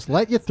could have just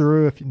let you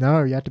through.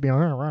 You had to be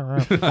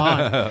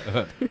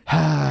fine.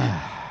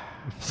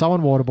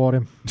 Someone waterboard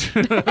him.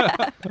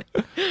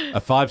 A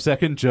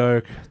 5-second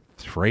joke,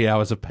 3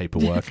 hours of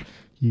paperwork.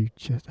 You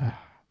just...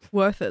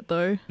 Worth it,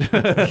 though.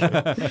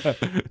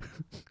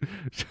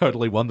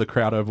 Totally won the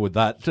crowd over with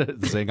that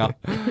zinger.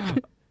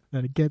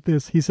 Now to get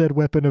this, he said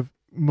weapon of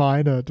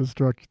minor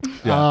destruction.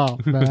 Yeah. Oh,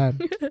 man.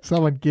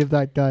 Someone give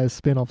that guy a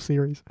spin-off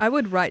series. I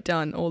would write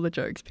down all the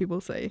jokes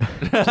people say.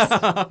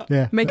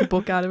 Yeah. Make a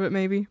book out of it,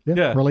 maybe.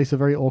 Yeah. Release a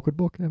very awkward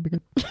book. That'd be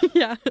good.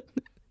 Yeah.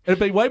 It'd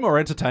be way more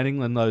entertaining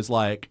than those,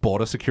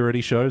 border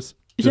security shows.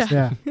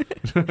 Yeah.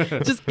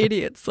 Just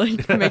idiots,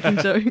 making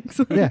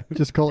jokes. Yeah.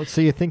 Just call it, so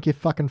you think you're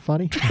fucking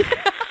funny?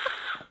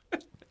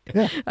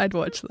 Yeah. I'd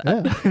watch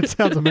that. Yeah. It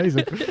sounds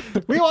amazing.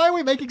 Why are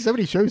we making so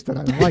many shows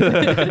tonight? I like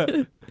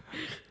it.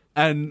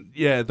 And,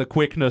 the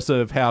quickness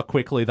of how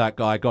quickly that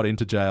guy got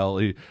into jail.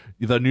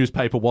 The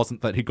newspaper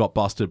wasn't that he got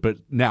busted, but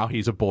now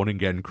he's a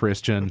born-again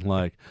Christian.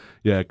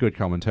 Good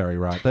commentary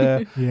right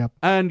there. Yep.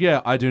 And,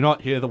 I do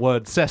not hear the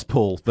word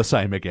cesspool the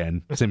same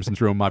again. Simpsons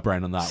ruined my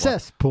brain on that one.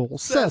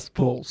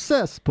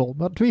 Cesspool.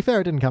 But to be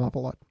fair, it didn't come up a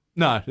lot.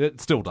 No,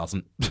 it still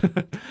doesn't.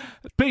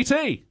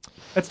 BT,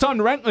 it's time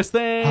to rank this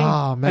thing.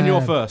 Oh, man. And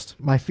you're first.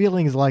 My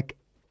feeling is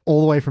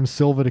all the way from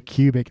silver to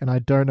cubic, and I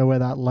don't know where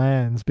that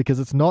lands because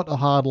it's not a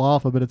hard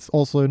laugher, but it's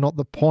also not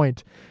the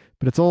point.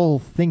 But it's all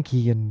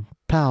thinky and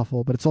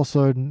powerful, but it's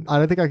also, I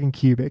don't think I can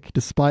cubic,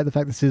 despite the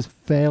fact this is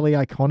fairly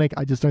iconic.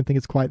 I just don't think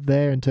it's quite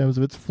there in terms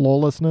of its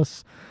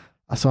flawlessness.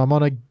 So I'm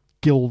on a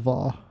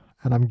Gilvar,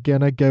 and I'm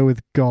gonna go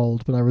with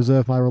gold, but I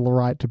reserve my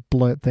right to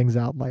blurt things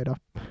out later.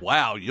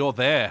 Wow, you're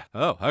there.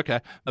 Oh, okay.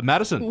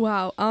 Maddison.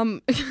 Wow.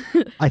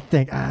 I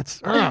think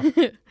that's...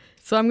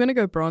 So I'm gonna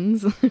go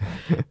bronze.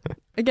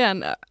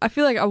 Again, I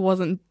feel like I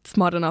wasn't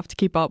smart enough to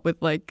keep up with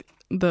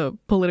the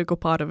political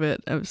part of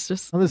it. It was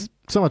just... Well, there's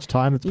so much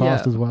time that's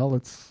passed as well.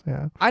 It's,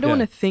 I don't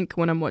want to think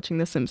when I'm watching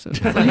The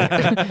Simpsons.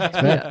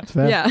 It's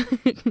fair. Yeah.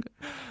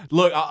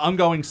 Look, I'm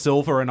going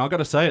silver, and I got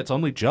to say, it's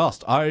only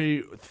just.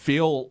 I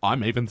feel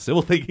I'm even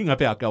still thinking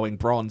about going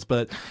bronze,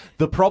 but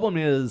the problem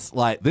is,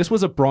 this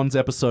was a bronze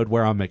episode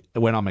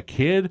when I'm a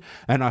kid,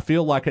 and I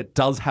feel like it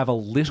does have a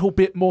little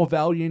bit more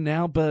value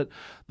now, but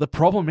the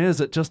problem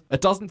is it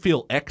doesn't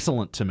feel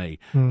excellent to me,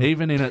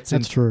 even in its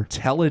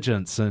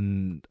intelligence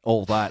and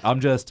all that.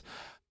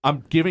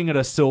 I'm giving it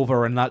a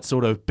silver, and that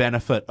sort of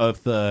benefit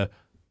of the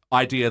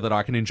idea that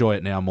I can enjoy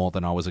it now more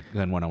than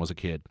when I was a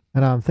kid.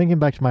 And I'm thinking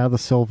back to my other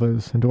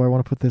silvers, and do I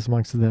want to put this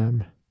amongst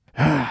them?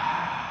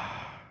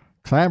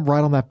 So I am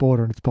right on that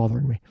border and it's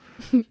bothering me.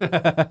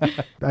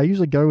 I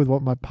usually go with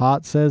what my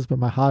heart says, but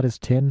my heart is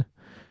tin.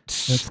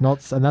 It's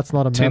not, and that's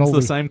not a metal. Tin's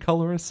the same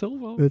color as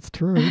silver. It's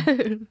true.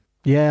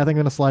 Yeah, I think I'm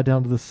going to slide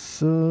down to the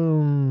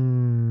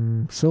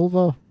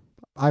silver.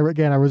 I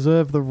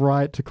reserve the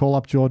right to call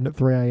up Jordan at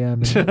 3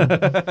 a.m.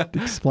 and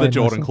explain the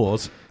Jordan myself.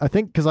 clause. I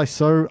think because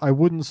I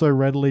wouldn't so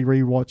readily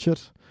rewatch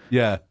it.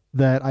 Yeah.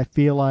 That I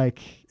feel like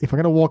if I'm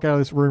going to walk out of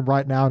this room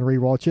right now and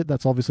rewatch it,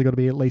 that's obviously got to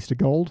be at least a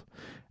gold.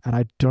 And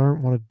I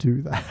don't want to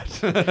do that.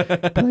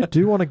 But I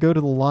do want to go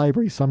to the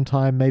library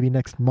sometime, maybe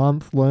next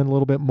month, learn a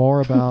little bit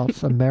more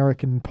about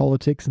American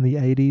politics in the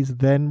 80s,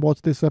 then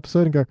watch this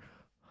episode and go,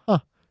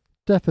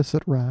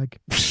 deficit rag.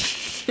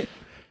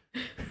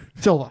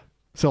 Silver.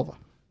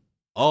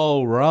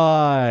 All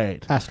right.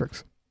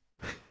 Asterisk.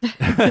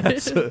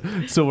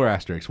 Silver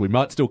asterisk. We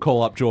might still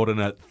call up Jordan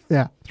at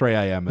 3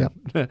 a.m.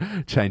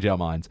 and change our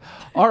minds.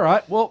 All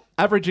right. Well,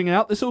 averaging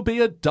out, this will be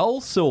a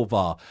dull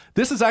silver.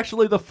 This is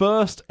actually the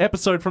first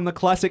episode from the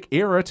classic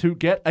era to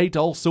get a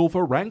dull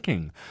silver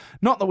ranking.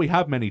 Not that we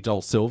have many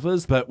dull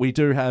silvers, but we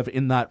do have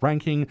in that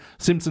ranking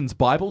Simpsons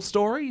Bible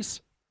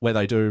stories, where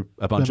they do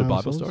a bunch of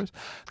Bible stories.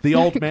 The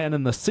Old Man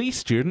and the Sea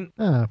Student.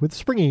 With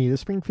Springy, the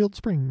Springfield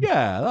Spring.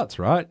 Yeah, that's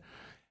right.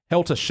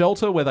 Helter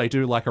Shelter, where they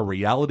do like a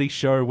reality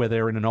show where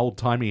they're in an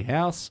old-timey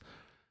house.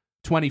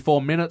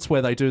 24 Minutes,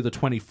 where they do the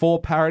 24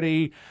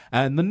 parody.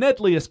 And The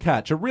Nedliest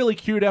Catch, a really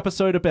cute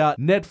episode about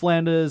Ned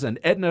Flanders and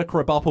Edna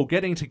Krabappel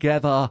getting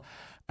together.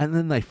 And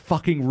then they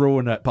fucking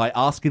ruin it by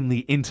asking the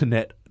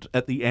internet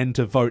at the end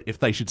to vote if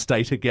they should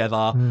stay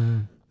together.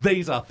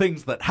 These are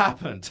things that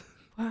happened.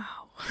 Wow.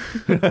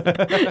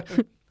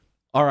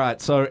 All right,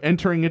 so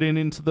entering it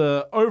into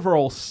the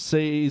overall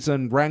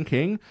season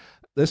ranking,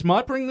 this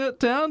might bring it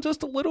down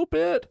just a little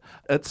bit.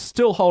 It's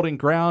still holding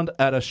ground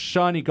at a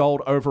shiny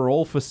gold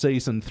overall for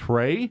Season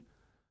 3.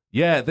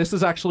 Yeah, this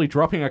is actually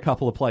dropping a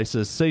couple of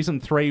places.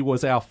 Season 3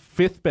 was our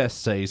 5th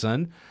best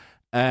season,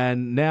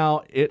 and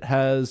now it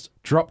has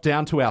dropped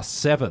down to our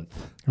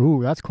 7th.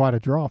 Ooh, that's quite a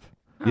drop.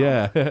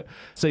 Yeah.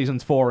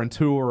 Seasons 4 and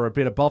 2 are a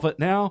bit above it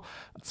now.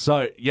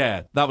 So,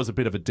 yeah, that was a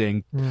bit of a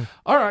ding.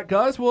 All right,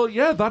 guys. Well,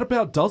 yeah, that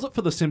about does it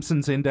for the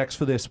Simpsons Index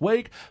for this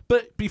week.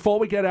 But before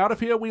we get out of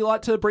here, we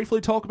like to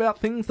briefly talk about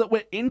things that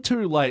we're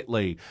into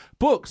lately.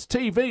 Books,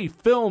 TV,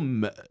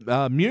 film,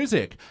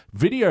 music,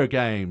 video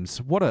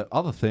games. What are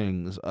other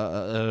things?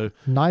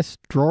 Nice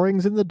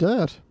drawings in the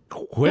dirt.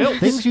 Quilts.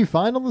 Things you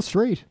find on the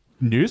street.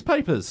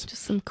 Newspapers.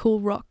 Just some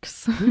cool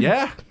rocks.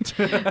 Yeah.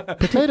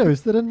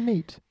 Potatoes that are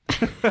neat.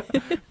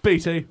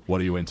 BT, what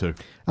are you into?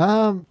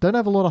 Don't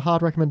have a lot of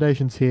hard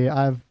recommendations here.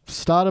 I've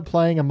started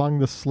playing Among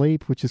the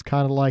Sleep, which is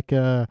kind of like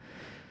a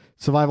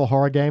survival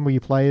horror game where you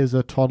play as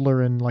a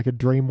toddler in like a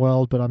dream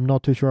world, but I'm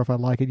not too sure if I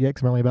like it yet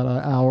because I'm only about an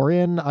hour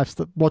in. I've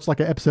watched like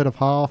an episode of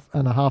half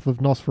and a half of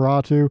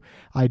Nosferatu.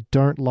 I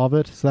don't love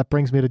it. So that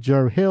brings me to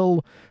Joe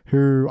Hill,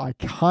 who I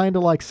kind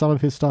of like some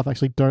of his stuff.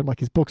 Actually don't like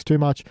his books too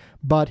much,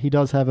 but he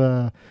does have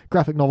a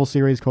graphic novel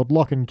series called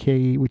Lock and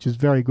Key, which is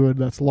very good.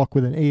 That's Lock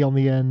with an E on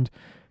the end.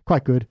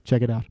 Quite good.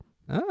 Check it out.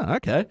 Oh,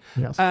 okay.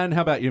 Yes. And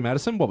how about you,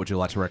 Maddison? What would you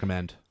like to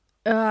recommend?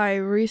 I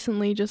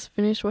recently just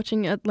finished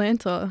watching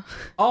Atlanta.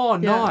 Oh,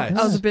 Yeah, nice.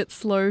 I was a bit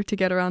slow to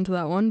get around to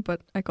that one,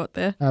 but I got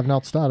there. I have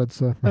not started,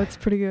 so. Oh, it's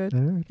pretty good.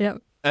 Alright.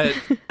 Yep.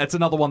 It's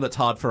another one that's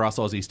hard for us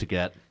Aussies to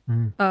get.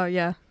 Oh,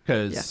 yeah.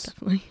 Because Yeah,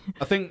 definitely.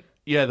 I think,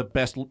 the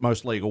best,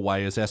 most legal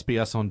way is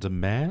SBS On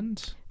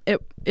Demand.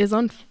 It is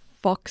on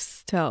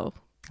Foxtel.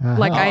 Uh-huh.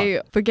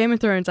 Like for Game of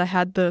Thrones, I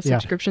had the Yeah.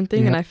 subscription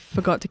thing and I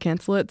forgot to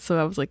cancel it. So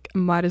I was like,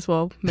 might as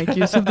well make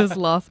use of this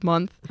last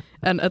month.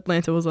 And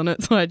Atlanta was on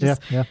it. So I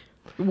just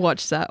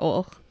watched that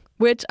all,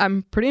 which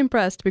I'm pretty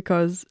impressed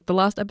because the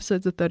last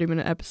episode's a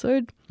 30-minute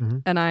episode.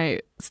 And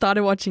I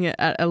started watching it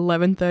at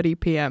 11:30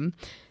 p.m.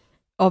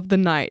 of the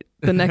night.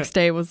 The next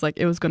day was like,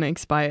 it was going to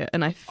expire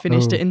and I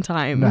finished it in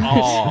time. Nice.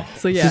 Oh,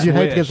 So yeah. Because you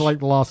hate to get to like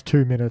the last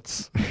 2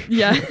 minutes.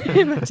 Yeah.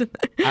 Imagine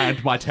that.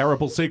 and my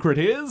terrible secret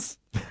is...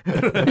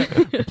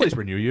 Please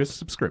renew your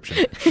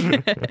subscription.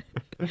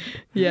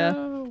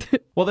 Yeah.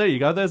 Well, there you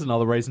go. There's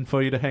another reason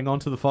for you to hang on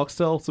to the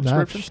Foxtel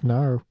subscription.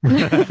 No.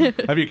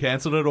 Have you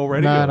cancelled it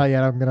already? No, not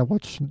yet. I'm going to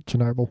watch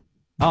Chernobyl.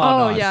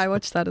 Oh, nice. Yeah, I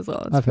watched that as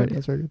well. It's I've heard pretty-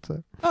 that's very good.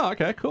 So Oh,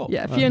 okay, cool.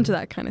 Yeah, if you're into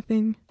that kind of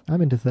thing.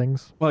 I'm into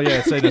things. Well,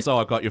 yeah, seeing as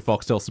I got your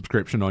Foxtel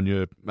subscription on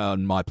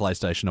my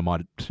PlayStation, I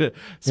might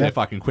see if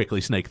I can quickly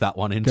sneak that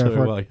one in Go too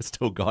for it. while you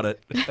still got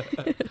it.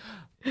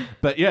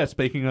 But yeah,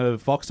 speaking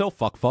of Foxtel,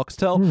 fuck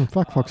Foxtel.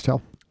 Fuck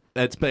Foxtel.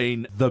 It's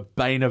been the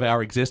bane of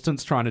our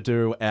existence trying to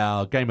do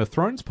our Game of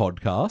Thrones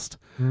podcast.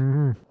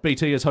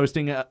 BT is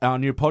hosting our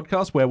new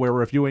podcast where we're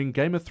reviewing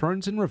Game of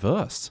Thrones in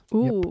reverse.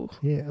 Ooh.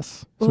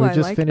 Yes. Ooh, So we I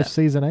just like finished that.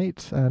 season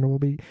 8 and we'll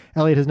be...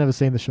 Elliot has never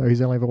seen the show.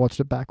 He's only ever watched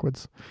it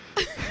backwards.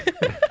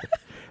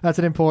 That's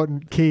an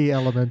important key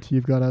element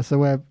you've got to...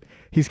 So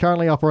he's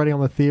currently operating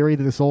on the theory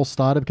that this all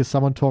started because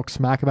someone talked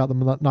smack about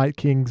the Night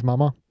King's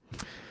mama.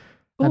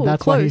 And Ooh,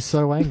 that's why close. he's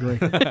so angry.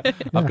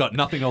 I've got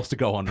nothing else to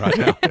go on right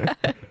now.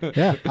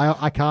 Yeah,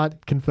 I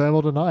can't confirm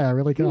or deny. I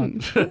really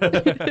can't.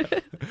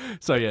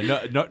 So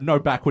yeah, no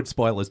backward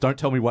spoilers. Don't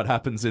tell me what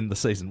happens in the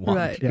season 1.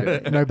 Right. Yeah,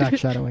 no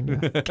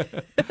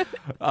backshadowing.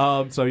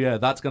 Yeah. So yeah,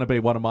 that's going to be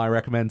one of my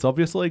recommends,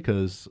 obviously,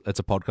 because it's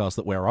a podcast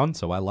that we're on,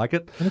 so I like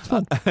it. And it's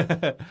fun.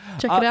 Check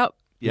it out.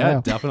 Yeah,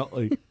 Yeah.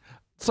 definitely.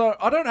 So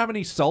I don't have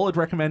any solid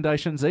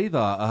recommendations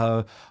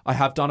either. I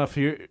have done a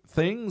few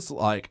things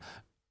like...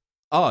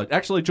 Oh,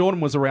 actually, Jordan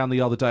was around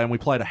the other day and we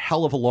played a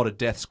hell of a lot of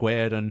Death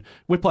Squared, and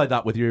we played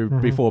that with you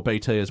before,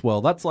 BT, as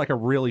well. That's like a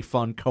really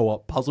fun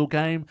co-op puzzle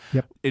game.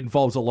 Yep. It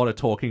involves a lot of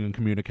talking and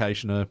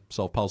communication to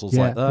solve puzzles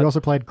Yeah, like that. we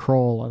also played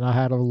Crawl, and I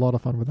had a lot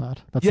of fun with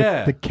that. That's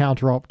Yeah. the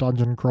counter-op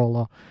dungeon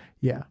crawler.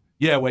 Yeah,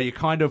 Yeah, where you're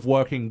kind of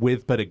working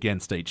with but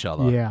against each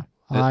other. yeah.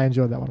 I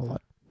enjoyed that one a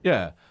lot.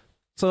 Yeah.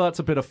 So that's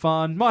a bit of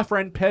fun. My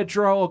friend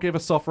Pedro, I'll give a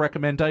soft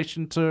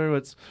recommendation to.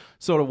 It's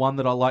sort of one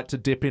that I like to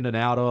dip in and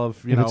out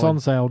of. If it's on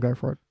sale, go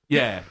for it.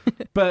 Yeah.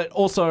 But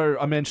also,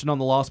 I mentioned on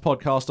the last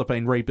podcast, I've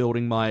been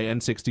rebuilding my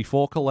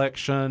N64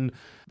 collection.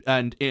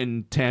 And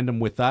in tandem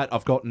with that,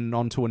 I've gotten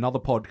onto another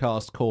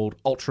podcast called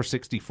Ultra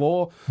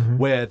 64,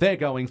 where they're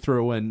going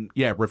through and,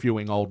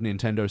 reviewing old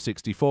Nintendo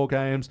 64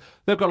 games.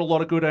 They've got a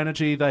lot of good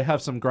energy. They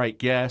have some great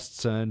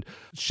guests, and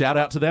shout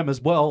out to them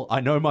as well. I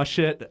know my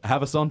shit.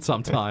 Have us on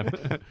sometime.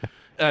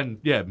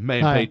 And, me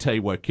and PT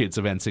were kids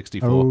of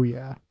N64. Oh,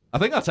 yeah. I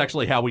think that's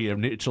actually how we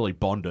initially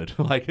bonded.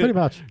 Like, Pretty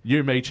much.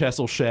 You, me,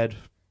 Chessel, Shed,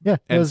 Yeah,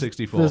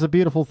 N64. There's a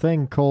beautiful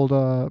thing called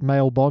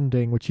male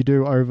bonding, which you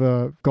do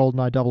over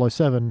GoldenEye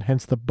 007,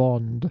 hence the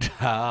bond.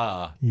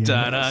 Ah. Yes.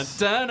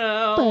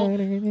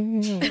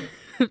 Dun-dun-dun-dun.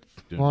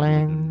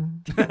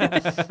 Blang.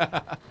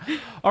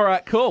 All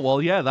right, cool. Well,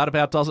 that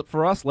about does it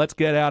for us. Let's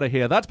get out of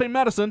here. That's been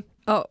Maddison.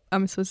 Oh,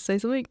 I'm supposed to say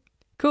something?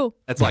 Cool.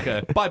 It's like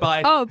a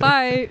bye-bye. Oh,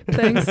 bye.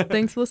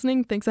 Thanks for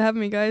listening. Thanks for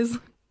having me, guys.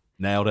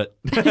 Nailed it.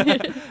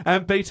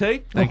 And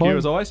BT, thank Ahoy. you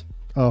as always.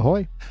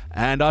 Ahoy.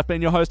 And I've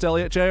been your host,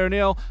 Elliot J.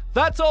 O'Neill.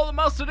 That's all the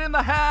mustard in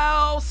the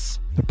house.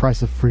 The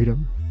price of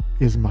freedom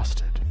is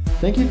mustard.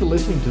 Thank you for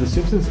listening to the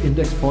Simpsons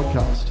Index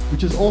podcast,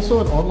 which is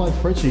also an online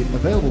spreadsheet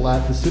available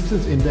at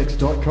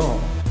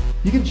thesimpsonsindex.com.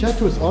 You can chat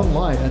to us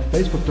online at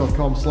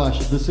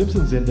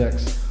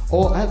facebook.com/thesimpsonsindex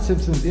or at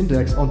Simpsons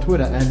Index on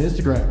Twitter and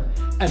Instagram.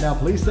 And now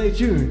please stay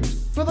tuned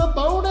for the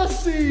bonus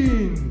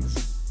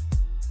scenes!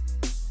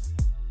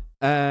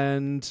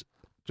 And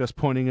just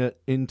pointing it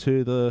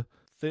into the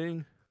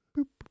thing.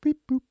 Boop, beep,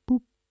 boop,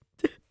 boop.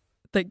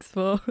 Thanks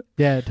for...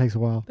 Yeah, it takes a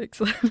while.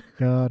 Thanks.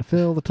 Gotta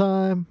fill the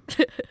time.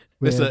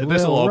 This with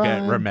will all Will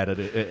get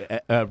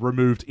Rhyme.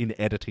 removed in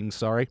editing,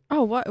 sorry.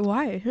 Oh,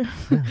 why?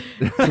 So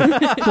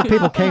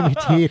people came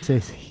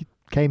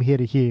here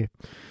to hear.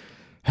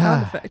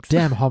 Sound effects.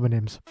 Damn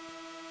homonyms.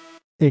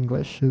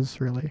 English is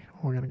really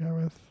what we're gonna go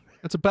with.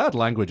 It's a bad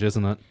language,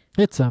 isn't it?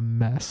 It's a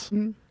mess.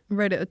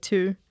 Rate it a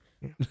 2.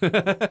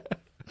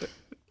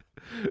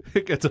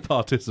 It gets a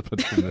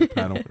participant in the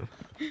panel.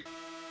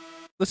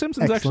 The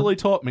Simpsons Excellent. actually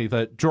taught me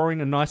that drawing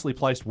a nicely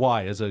placed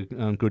Y is a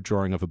good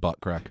drawing of a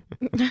butt crack.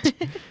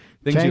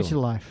 Change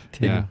your life.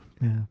 Yeah.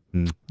 Yeah.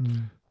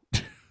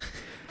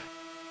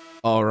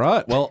 All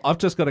right. Well, I've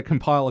just got to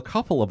compile a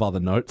couple of other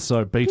notes.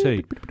 So,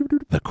 BT,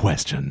 the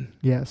question.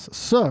 Yes.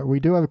 So we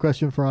do have a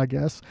question for our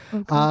guests.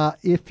 Okay.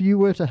 If you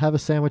were to have a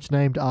sandwich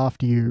named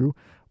after you,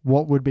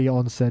 what would be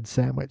on said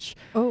sandwich?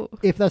 Oh,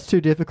 If that's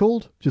too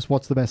difficult, just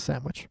what's the best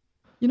sandwich?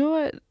 you know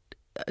what?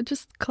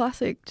 Just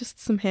classic. Just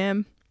some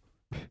ham.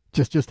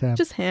 Just ham.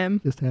 Just ham.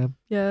 Just ham.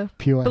 Yeah.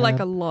 Pure But ham. like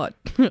a lot.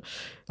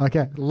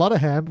 Okay, a lot of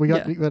ham. We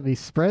got any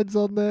spreads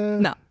on there?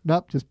 No.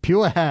 Nope, just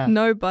pure ham.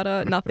 No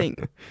butter, nothing.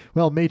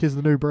 Well, meat is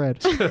the new bread.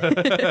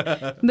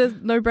 There's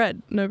no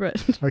bread. No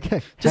bread.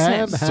 Okay. Just ham,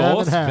 ham.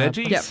 Sauce, and ham.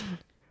 veggies. Yep.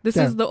 This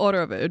Yeah. is the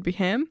order of it. It would be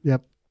ham.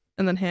 Yep.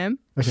 And then ham.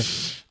 Okay.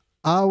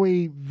 Are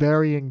we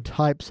varying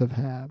types of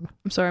ham?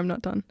 I'm sorry, I'm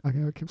not done.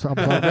 Okay. So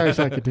I'm very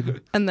sorry. Continue.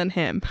 And then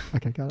ham.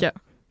 Okay, got it. Yeah.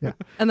 Yeah.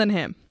 And then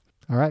ham.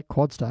 All right,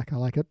 quad stack. I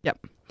like it.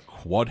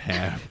 Quad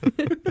ham.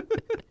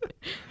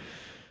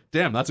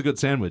 Damn, that's a good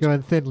sandwich.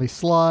 Going thinly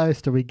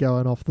sliced? Are we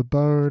going off the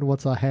bone?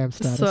 What's our ham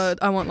status? So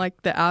I want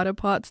like the outer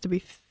parts to be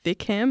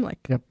thick ham, like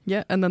Yep.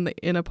 yeah, and then the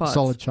inner parts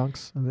Solid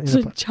chunks. And the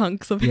inner part.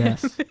 chunks of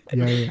Yes. ham.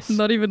 Yes.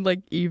 Not even like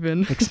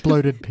even.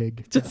 Exploded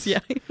pig. Just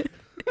Yes. yeah.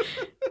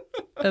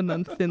 And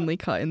then thinly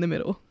cut in the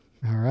middle.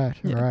 All right.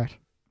 Yeah. All right.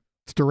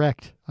 It's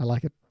direct. I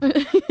like it.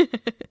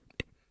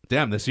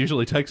 Damn, this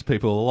usually takes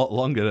people a lot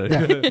longer to...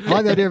 Yeah. I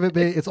like the idea of it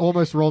being, it's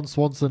almost Ron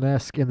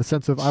Swanson-esque in the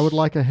sense of, I would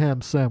like a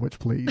ham sandwich,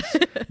 please.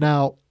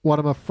 Now, what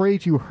I'm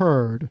afraid you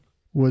heard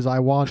was I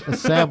want a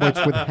sandwich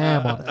with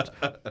ham on it.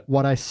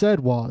 What I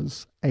said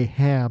was a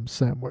ham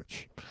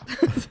sandwich.